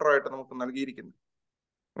 കലണ്ടറായിട്ട് നമുക്ക് നൽകിയിരിക്കുന്നത്.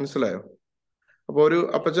 മനസ്സിലായോ? അപ്പൊ ഒരു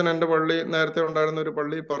അപ്പച്ചൻ എൻ്റെ പള്ളി, നേരത്തെ ഉണ്ടായിരുന്ന ഒരു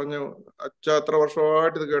പള്ളി പറഞ്ഞു, അച്ഛ എത്ര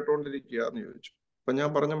വർഷമായിട്ട് ഇത് കേട്ടോണ്ടിരിക്കുക എന്ന് ചോദിച്ചു. അപ്പൊ ഞാൻ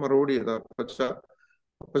പറഞ്ഞ മറുപടി ചെയ്താ,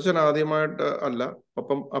 അപ്പച്ചൻ ആദ്യമായിട്ട് അല്ല,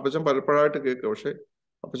 അപ്പച്ചൻ പലപ്പോഴായിട്ട് കേൾക്കുക. പക്ഷെ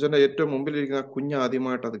അപ്പച്ചന്റെ ഏറ്റവും മുമ്പിലിരിക്കുന്ന കുഞ്ഞ്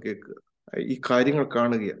ആദ്യമായിട്ട് അത് കേൾക്കുക, ഈ കാര്യങ്ങൾ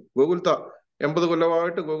കാണുകയാണ്. ഗോകുൽത്ത 80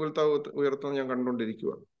 കൊല്ലമായിട്ട് ഗോകുൽത്ത ഉയർത്തുന്നത് ഞാൻ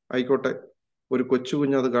കണ്ടുകൊണ്ടിരിക്കുക. ആയിക്കോട്ടെ, ഒരു കൊച്ചു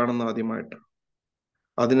കുഞ്ഞ് അത് കാണുന്ന ആദ്യമായിട്ട്,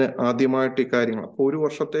 അതിന് ആദ്യമായിട്ട് ഈ കാര്യങ്ങൾ. അപ്പൊ ഒരു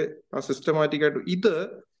വർഷത്തെ ആ സിസ്റ്റമാറ്റിക്കായിട്ട് ഇത്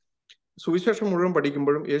സുവിശേഷം മുഴുവൻ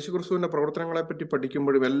പഠിക്കുമ്പോഴും യേശുക്രിസ്തുവിന്റെ പ്രവർത്തനങ്ങളെ പറ്റി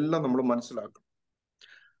പഠിക്കുമ്പോഴും എല്ലാം നമ്മൾ മനസ്സിലാക്കും.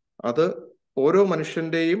 അത് ഓരോ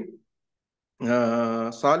മനുഷ്യന്റെയും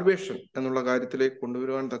സാൽവേഷൻ എന്നുള്ള കാര്യത്തിലേക്ക്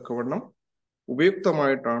കൊണ്ടുവരുവാൻ തക്കവണ്ണം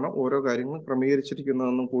ഉപയുക്തമായിട്ടാണ് ഓരോ കാര്യങ്ങളും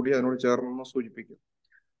ക്രമീകരിച്ചിരിക്കുന്നതെന്നും കൂടി അതിനോട് ചേർന്നെന്ന് സൂചിപ്പിക്കും.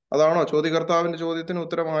 അതാണോ ചോദ്യകർത്താവിന്റെ ചോദ്യത്തിന്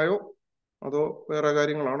ഉത്തരമായോ, അതോ വേറെ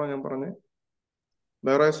കാര്യങ്ങളാണോ ഞാൻ പറഞ്ഞത്?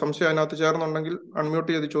 വേറെ സംശയം അതിനകത്ത് ചേർന്നുണ്ടെങ്കിൽ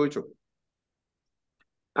അൺമ്യൂട്ട് ചെയ്ത് ചോദിച്ചു.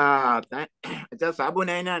 Sabu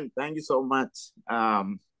Ninan, thank you so much.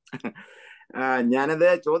 ഞാനത്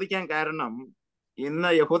ചോദിക്കാൻ കാരണം, ഇന്ന്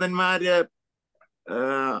യഹൂദന്മാര്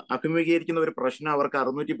അഭിമുഖീകരിക്കുന്ന ഒരു പ്രശ്നം, അവർക്ക്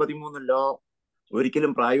 613 ലോ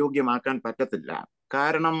ഒരിക്കലും പ്രായോഗികമാക്കാൻ പറ്റത്തില്ല.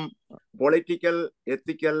 കാരണം പൊളിറ്റിക്കൽ,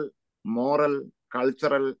 എത്തിക്കൽ, മോറൽ,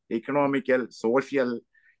 കൾച്ചറൽ, ഇക്കണോമിക്കൽ, സോഷ്യൽ,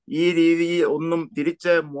 ഈ രീതി ഒന്നും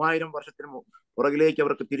തിരിച്ച് 3000 വർഷത്തിന് പുറകിലേക്ക്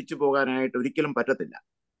അവർക്ക് തിരിച്ചു പോകാനായിട്ട് ഒരിക്കലും പറ്റത്തില്ല.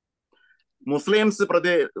 മുസ്ലിംസ്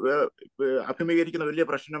അഭിമുഖീകരിക്കുന്ന വലിയ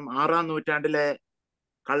പ്രശ്നം 6-ാം നൂറ്റാണ്ടിലെ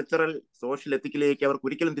കൾച്ചറൽ സോഷ്യൽ എത്തിക്കിലേക്ക് അവർക്ക്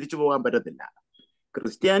ഒരിക്കലും തിരിച്ചു പോകാൻ പറ്റത്തില്ല.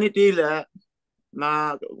 ക്രിസ്ത്യാനിറ്റിയിൽ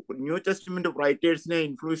ന്യൂ ടെസ്റ്റ്മെന്റ് റൈറ്റേഴ്സിനെ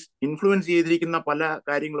ഇൻഫ്ലുവൻസ് ചെയ്തിരിക്കുന്ന പല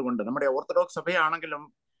കാര്യങ്ങളുമുണ്ട്. നമ്മുടെ ഓർത്തഡോക്സ് സഭയാണെങ്കിലും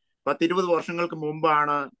 10-20 വർഷങ്ങൾക്ക്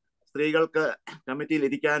മുമ്പാണ് സ്ത്രീകൾക്ക് കമ്മിറ്റിയിൽ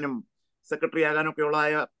ഇരിക്കാനും സെക്രട്ടറി ആകാനും ഒക്കെ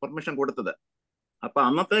ഉള്ളതായ പെർമിഷൻ കൊടുത്തത്. അപ്പൊ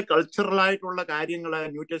അന്നത്തെ കൾച്ചറലായിട്ടുള്ള കാര്യങ്ങൾ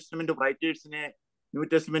ന്യൂ ടെസ്റ്റ്മെന്റ് റൈറ്റേഴ്സിനെ ന്യൂ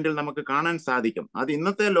ടെസ്റ്റ്മെന്റിൽ നമുക്ക് കാണാൻ സാധിക്കും. അത്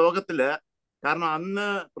ഇന്നത്തെ ലോകത്തില്, കാരണം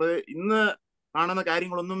ഇന്ന് കാണുന്ന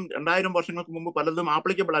കാര്യങ്ങളൊന്നും 2000 വർഷങ്ങൾക്ക് മുമ്പ് പലതും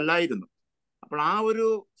ആപ്ലിക്കബിൾ അല്ലായിരുന്നു. അപ്പോൾ ആ ഒരു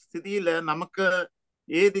സ്ഥിതിയിൽ നമുക്ക്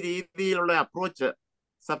ഏത് രീതിയിലുള്ള അപ്രോച്ച്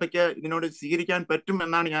സഭയ്ക്ക് ഇതിനോട് സ്വീകരിക്കാൻ പറ്റും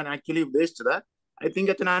എന്നാണ് ഞാൻ ആക്ച്വലി ഉദ്ദേശിച്ചത്. I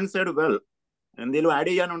think it answered well. എന്തെങ്കിലും ആഡ്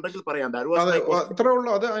ചെയ്യാനുണ്ടെങ്കിൽ പറയാം. അതെ, അത്രേ ഉള്ളൂ.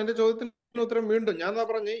 അത് അതിന്റെ ചോദ്യത്തിന് ഉത്തരം വീണ്ടും ഞാൻ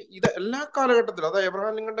പറഞ്ഞ്, ഇത് എല്ലാ കാലഘട്ടത്തിലും, അതായത്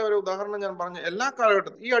എബ്രഹാം ലിങ്കന്റെ ഒരു ഉദാഹരണം ഞാൻ പറഞ്ഞ എല്ലാ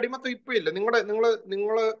കാലഘട്ടത്തിലും ഈ അടിമത്തം ഇപ്പൊ ഇല്ല.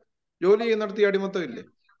 നിങ്ങള് ജോലി ചെയ്യുന്നിടത്ത് ഈ അടിമത്തം ഇല്ലേ?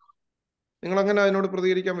 നിങ്ങൾ അങ്ങനെ അതിനോട്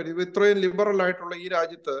പ്രതികരിക്കാൻ പറ്റും? ഇത്രയും ലിബറൽ ആയിട്ടുള്ള ഈ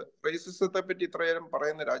രാജ്യത്ത്, റേസിസത്തെ പറ്റി ഇത്രയേരം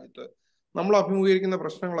പറയുന്ന രാജ്യത്ത് നമ്മൾ അഭിമുഖീകരിക്കുന്ന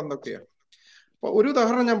പ്രശ്നങ്ങൾ എന്തൊക്കെയാണ്? അപ്പൊ ഒരു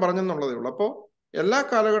ഉദാഹരണം ഞാൻ പറഞ്ഞെന്നുള്ളതേ ഉള്ളൂ. അപ്പോ എല്ലാ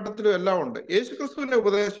കാലഘട്ടത്തിലും എല്ലാം ഉണ്ട്. യേശുക്രിസ്തുവിന്റെ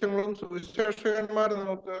ഉപദേശങ്ങളും സുവിശേഷകന്മാർ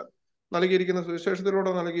നമുക്ക് നൽകിയിരിക്കുന്ന,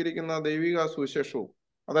 സുവിശേഷത്തിലൂടെ നൽകിയിരിക്കുന്ന ദൈവിക സുവിശേഷവും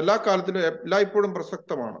അതെല്ലാ കാലത്തിലും എല്ലായ്പ്പോഴും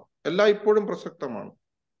പ്രസക്തമാണ്.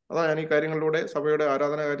 അതാ ഞാൻ ഈ കാര്യങ്ങളിലൂടെ, സഭയുടെ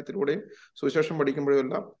ആരാധന കാര്യത്തിലൂടെയും സുവിശേഷം പഠിക്കുമ്പോഴും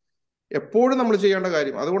എല്ലാം എപ്പോഴും നമ്മൾ ചെയ്യേണ്ട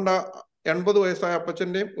കാര്യം. അതുകൊണ്ട് 80 വയസ്സായ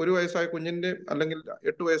അപ്പച്ചന്റെയും 1 വയസ്സായ കുഞ്ഞിന്റെയും അല്ലെങ്കിൽ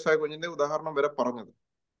 8 വയസ്സായ കുഞ്ഞിന്റെയും ഉദാഹരണം വരെ പറഞ്ഞത്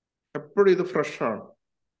എപ്പോഴും ഇത് ഫ്രഷാണ്.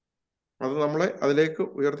 അത് നമ്മളെ അതിലേക്ക്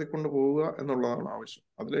ഉയർത്തിക്കൊണ്ട് പോവുക എന്നുള്ളതാണ് ആവശ്യം.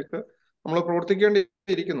 അതിലേക്ക് നമ്മൾ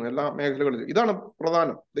പ്രവർത്തിക്കേണ്ടിയിരിക്കുന്നു എല്ലാ മേഖലകളിലും. ഇതാണ്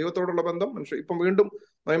പ്രധാനം, ദൈവത്തോടുള്ള ബന്ധം. ഇപ്പം വീണ്ടും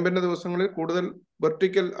നോയമ്പിന്റെ ദിവസങ്ങളിൽ കൂടുതൽ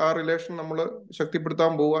വെർട്ടിക്കൽ ആ റിലേഷൻ നമ്മൾ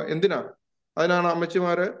ശക്തിപ്പെടുത്താൻ പോവുക. എന്തിനാ? അതിനാണ്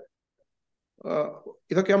അമ്മച്ചിമാര്,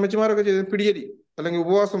 ഇതൊക്കെ അമ്മച്ചിമാരൊക്കെ ചെയ്ത് പിടിയരി അല്ലെങ്കിൽ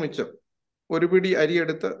ഉപവാസം മിച്ചം, ഒരു പിടി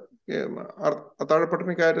അരിയെടുത്ത്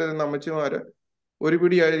അത്താഴപ്പട്ടിണിക്കാരുന്ന അമ്മച്ചിമാര് ഒരു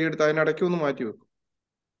പിടി അരിയെടുത്ത് അതിനിടയ്ക്കൊന്ന് മാറ്റി വെക്കും.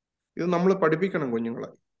 ഇത് നമ്മൾ പഠിപ്പിക്കണം കുഞ്ഞുങ്ങളെ.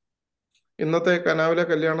 ഇന്നത്തെ കനാവിലെ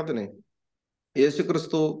കല്യാണത്തിന് യേശു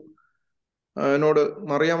ക്രിസ്തു എന്നോട്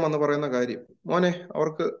മറിയാം എന്ന് പറയുന്ന കാര്യം, മോനെ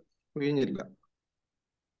അവർക്ക് വീഞ്ഞില്ല.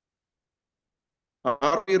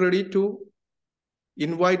 R V ready to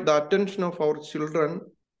invite the attention of our children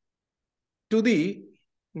to the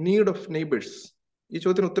need of neighbours? ഈ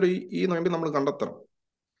ചോദ്യത്തിന് ഉത്തരം ഈ നോയമ്പിൽ നമ്മൾ കണ്ടെത്തണം.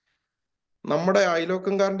 നമ്മുടെ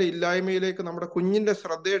അയലോക്കംകാരന്റെ ഇല്ലായ്മയിലേക്ക് നമ്മുടെ കുഞ്ഞിന്റെ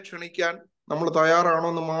ശ്രദ്ധയെ ക്ഷണിക്കാൻ നമ്മൾ തയ്യാറാണോ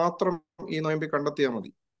എന്ന് മാത്രം ഈ നോയമ്പിൽ കണ്ടെത്തിയാൽ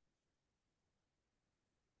മതി.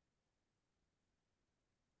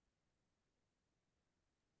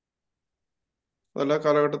 അതെല്ലാ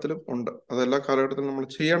കാലഘട്ടത്തിലും ഉണ്ട്. അതെല്ലാ കാലഘട്ടത്തിലും നമ്മൾ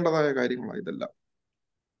ചെയ്യേണ്ടതായ കാര്യങ്ങളാണ് ഇതെല്ലാം.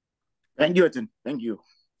 താങ്ക് യു അച്ഛൻ, താങ്ക് യു.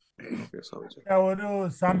 ഒരു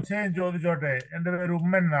സംശയം ചോദിച്ചോട്ടെ? എന്റെ പേര്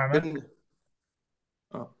ഉമ്മൻ എന്നാണ്.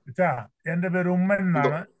 എന്റെ പേര് ഉമ്മൻ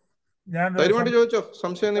എന്നാണ്. ഞാൻ ചോദിച്ചോ,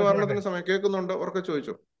 സംശയ നിവാരണത്തിന് സമയം കേൾക്കുന്നുണ്ട്, ഉറക്കെ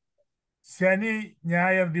ചോദിച്ചോ. ശനി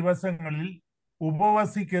ഞായർ ദിവസങ്ങളിൽ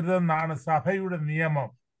ഉപവസിക്കരുതെന്നാണ് സഭയുടെ നിയമം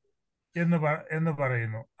എന്ന്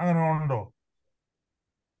പറയുന്നു. അങ്ങനെ ഉണ്ടോ?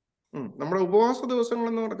 നമ്മുടെ ഉപവാസ ദിവസങ്ങൾ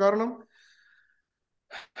എന്ന് പറഞ്ഞ, കാരണം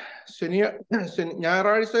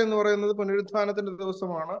ഞായറാഴ്ച എന്ന് പറയുന്നത് പുനരുത്ഥാനത്തിന്റെ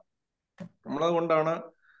ദിവസമാണ്. നമ്മളതുകൊണ്ടാണ്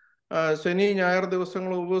ശനി ഞായർ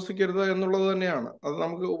ദിവസങ്ങൾ ഉപവസിക്കരുത് എന്നുള്ളത് തന്നെയാണ്. അത്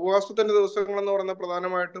നമുക്ക് ഉപവാസത്തിന്റെ ദിവസങ്ങൾ എന്ന് പറയുന്നത്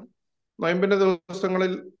പ്രധാനമായിട്ടും നോയമ്പിന്റെ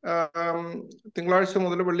ദിവസങ്ങളിൽ തിങ്കളാഴ്ച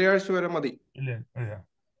മുതൽ വെള്ളിയാഴ്ച വരെ മതി.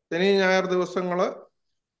 ശനി ഞായർ ദിവസങ്ങള്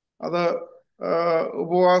അത്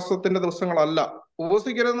ഉപവാസത്തിന്റെ ദിവസങ്ങളല്ല.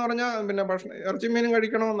 ഉപവസിക്കരുതെന്ന് പറഞ്ഞാൽ പിന്നെ ഇറച്ചി മീനും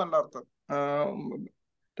കഴിക്കണമെന്നല്ല അർത്ഥം.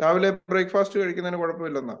 രാവിലെ ബ്രേക്ക്ഫാസ്റ്റ് കഴിക്കുന്നതിന്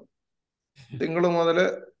കുഴപ്പമില്ലെന്നാ. തിങ്കൾ മുതൽ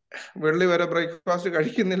വെള്ളി വരെ ബ്രേക്ക്ഫാസ്റ്റ്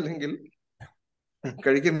കഴിക്കുന്നില്ലെങ്കിൽ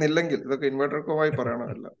ഇതൊക്കെ ഇൻവേർട്ടർക്കുമായി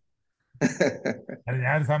പറയണമല്ല.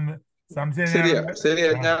 ശരിയാ.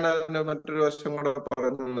 ഞാൻ അതിന് മറ്റൊരു വശം കൂടെ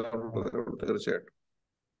പറയുന്നത് തീർച്ചയായിട്ടും.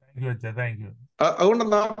 അതുകൊണ്ട്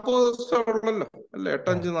 40 ദിവസം ഉള്ളല്ലോ അല്ലെ?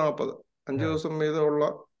 8-5-40 5 ദിവസം വീതമുള്ള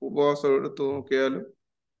ഉപവാസം എടുത്തു നോക്കിയാലും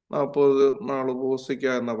 40 നാൾ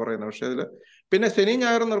ഉപവസിക്കുക എന്നാ പറയുന്നത്. പക്ഷെ അതില് പിന്നെ ശനി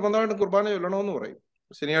ഞായർ നിർബന്ധമായിട്ടും കുർബാന ചൊല്ലണമെന്ന് പറയും.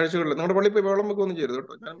 ശനിയാഴ്ചകളിൽ നിങ്ങളുടെ പള്ളിയിൽ പോയി വെള്ളം വെക്കൊന്നും ചെയ്യരുത്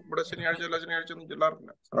കേട്ടോ. ഞാൻ ഇവിടെ ശനിയാഴ്ച ഒന്നും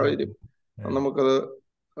ചൊല്ലാറില്ല. സാഹചര്യം നമുക്കത്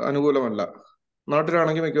അനുകൂലമല്ല.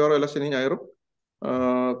 നാട്ടിലാണെങ്കിൽ മിക്കവാറും എല്ലാ ശനി ഞായറും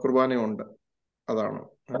കുർബാനയുണ്ട്. അതാണ്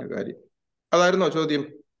അതിന്റെ കാര്യം. അതായിരുന്നോ ചോദ്യം?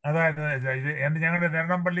 അതായിരുന്നു. ഞങ്ങളുടെ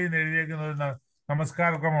നെരണംപള്ളിയിൽ എഴുതിയേക്കുന്ന ഒരു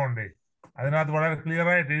നമസ്കാര ക്രമമുണ്ട്, അതിനകത്ത് വളരെ ക്ലിയർ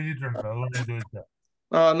ആയിട്ട് എഴുതിയിട്ടുണ്ട്. അതുകൊണ്ട് ഞാൻ ചോദിച്ചത്.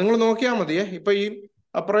 നിങ്ങൾ നോക്കിയാൽ മതിയേ. ഇപ്പൊ ഈ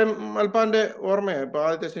അപ്രയം മൽപ്പാന്റെ ഓർമ്മയാണ്. ഇപ്പൊ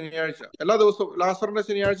ആദ്യത്തെ ശനിയാഴ്ച എല്ലാ ദിവസവും, ലാസറിന്റെ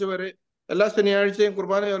ശനിയാഴ്ച വരെ എല്ലാ ശനിയാഴ്ചയും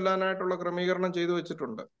കുർബാന ചൊല്ലാനായിട്ടുള്ള ക്രമീകരണം ചെയ്തു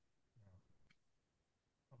വെച്ചിട്ടുണ്ട്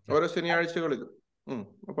ഓരോ ശനിയാഴ്ചകളിലും.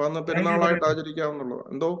 അപ്പൊ അന്ന് പെരുന്നാളായിട്ട് ആചരിക്കാവുന്നുള്ളത്.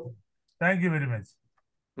 എന്തോ? Thank you very much.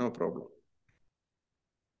 No problem.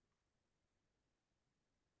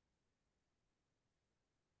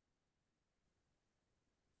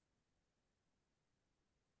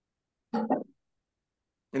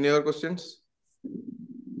 Any other questions?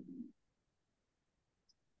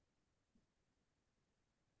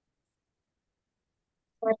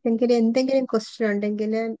 ആർക്കെങ്കിലും എന്തെങ്കിലും ക്വസ്റ്റ്യൻ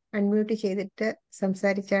ഉണ്ടെങ്കിൽ അൺമ്യൂട്ട് ചെയ്തിട്ട്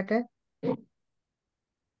സംസാരിച്ചാട്ടെ.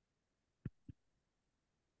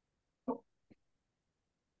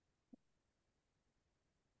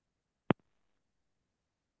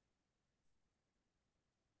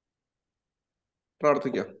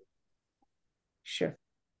 പ്രാർത്ഥിക്കാം. Sure.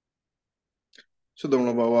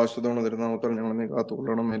 ശുദ്ധമുള്ള ഭാവ ശുദ്ധമുള്ള തിരുനാമത്താൽ ഞങ്ങൾ നീ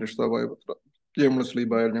കാത്തുകൊള്ളണമേ. രക്ഷിതാവായ പുത്ര നമ്മൾ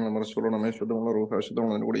സ്ലീബായ ഞങ്ങൾ മറച്ചുകൊള്ളണമേ. ശുദ്ധമുള്ള റൂഹ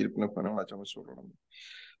ശുദ്ധമുള്ള കൂടി ഇരിപ്പിനെ ഫലങ്ങൾ ചമച്ചുകൊള്ളണമേ.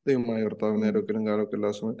 ദൈവമായ കർത്താവ് നേരൊക്കെയും കാലൊക്കെ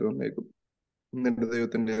എല്ലാ സമയത്തും വന്നേക്കും. നിന്റെ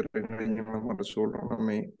ദൈവത്തിന്റെ ഞങ്ങളെ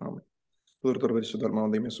മറച്ചുകൊള്ളണമേ. ആമേൻ. തീർത്തുള്ള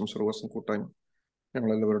പരിശുദ്ധാത്മാവന്തയും സർവസം കൂട്ടായ്മ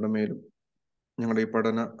ഞങ്ങളെല്ലാവരുടെ മേലും ഞങ്ങളുടെ ഈ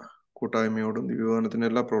പഠന കൂട്ടായ്മയോടും ദിവ്യവാനത്തിന്റെ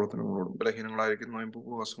എല്ലാ പ്രവർത്തനങ്ങളോടും ബലഹീനങ്ങളായിരിക്കുന്ന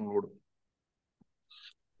ഉപവാസങ്ങളോടും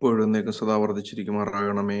ഇപ്പോഴും സദാ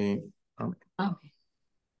വർദ്ധിച്ചിരിക്കുമാറാകണമേ. ആമേൻ.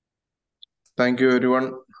 Thank you everyone.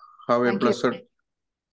 Have a blessed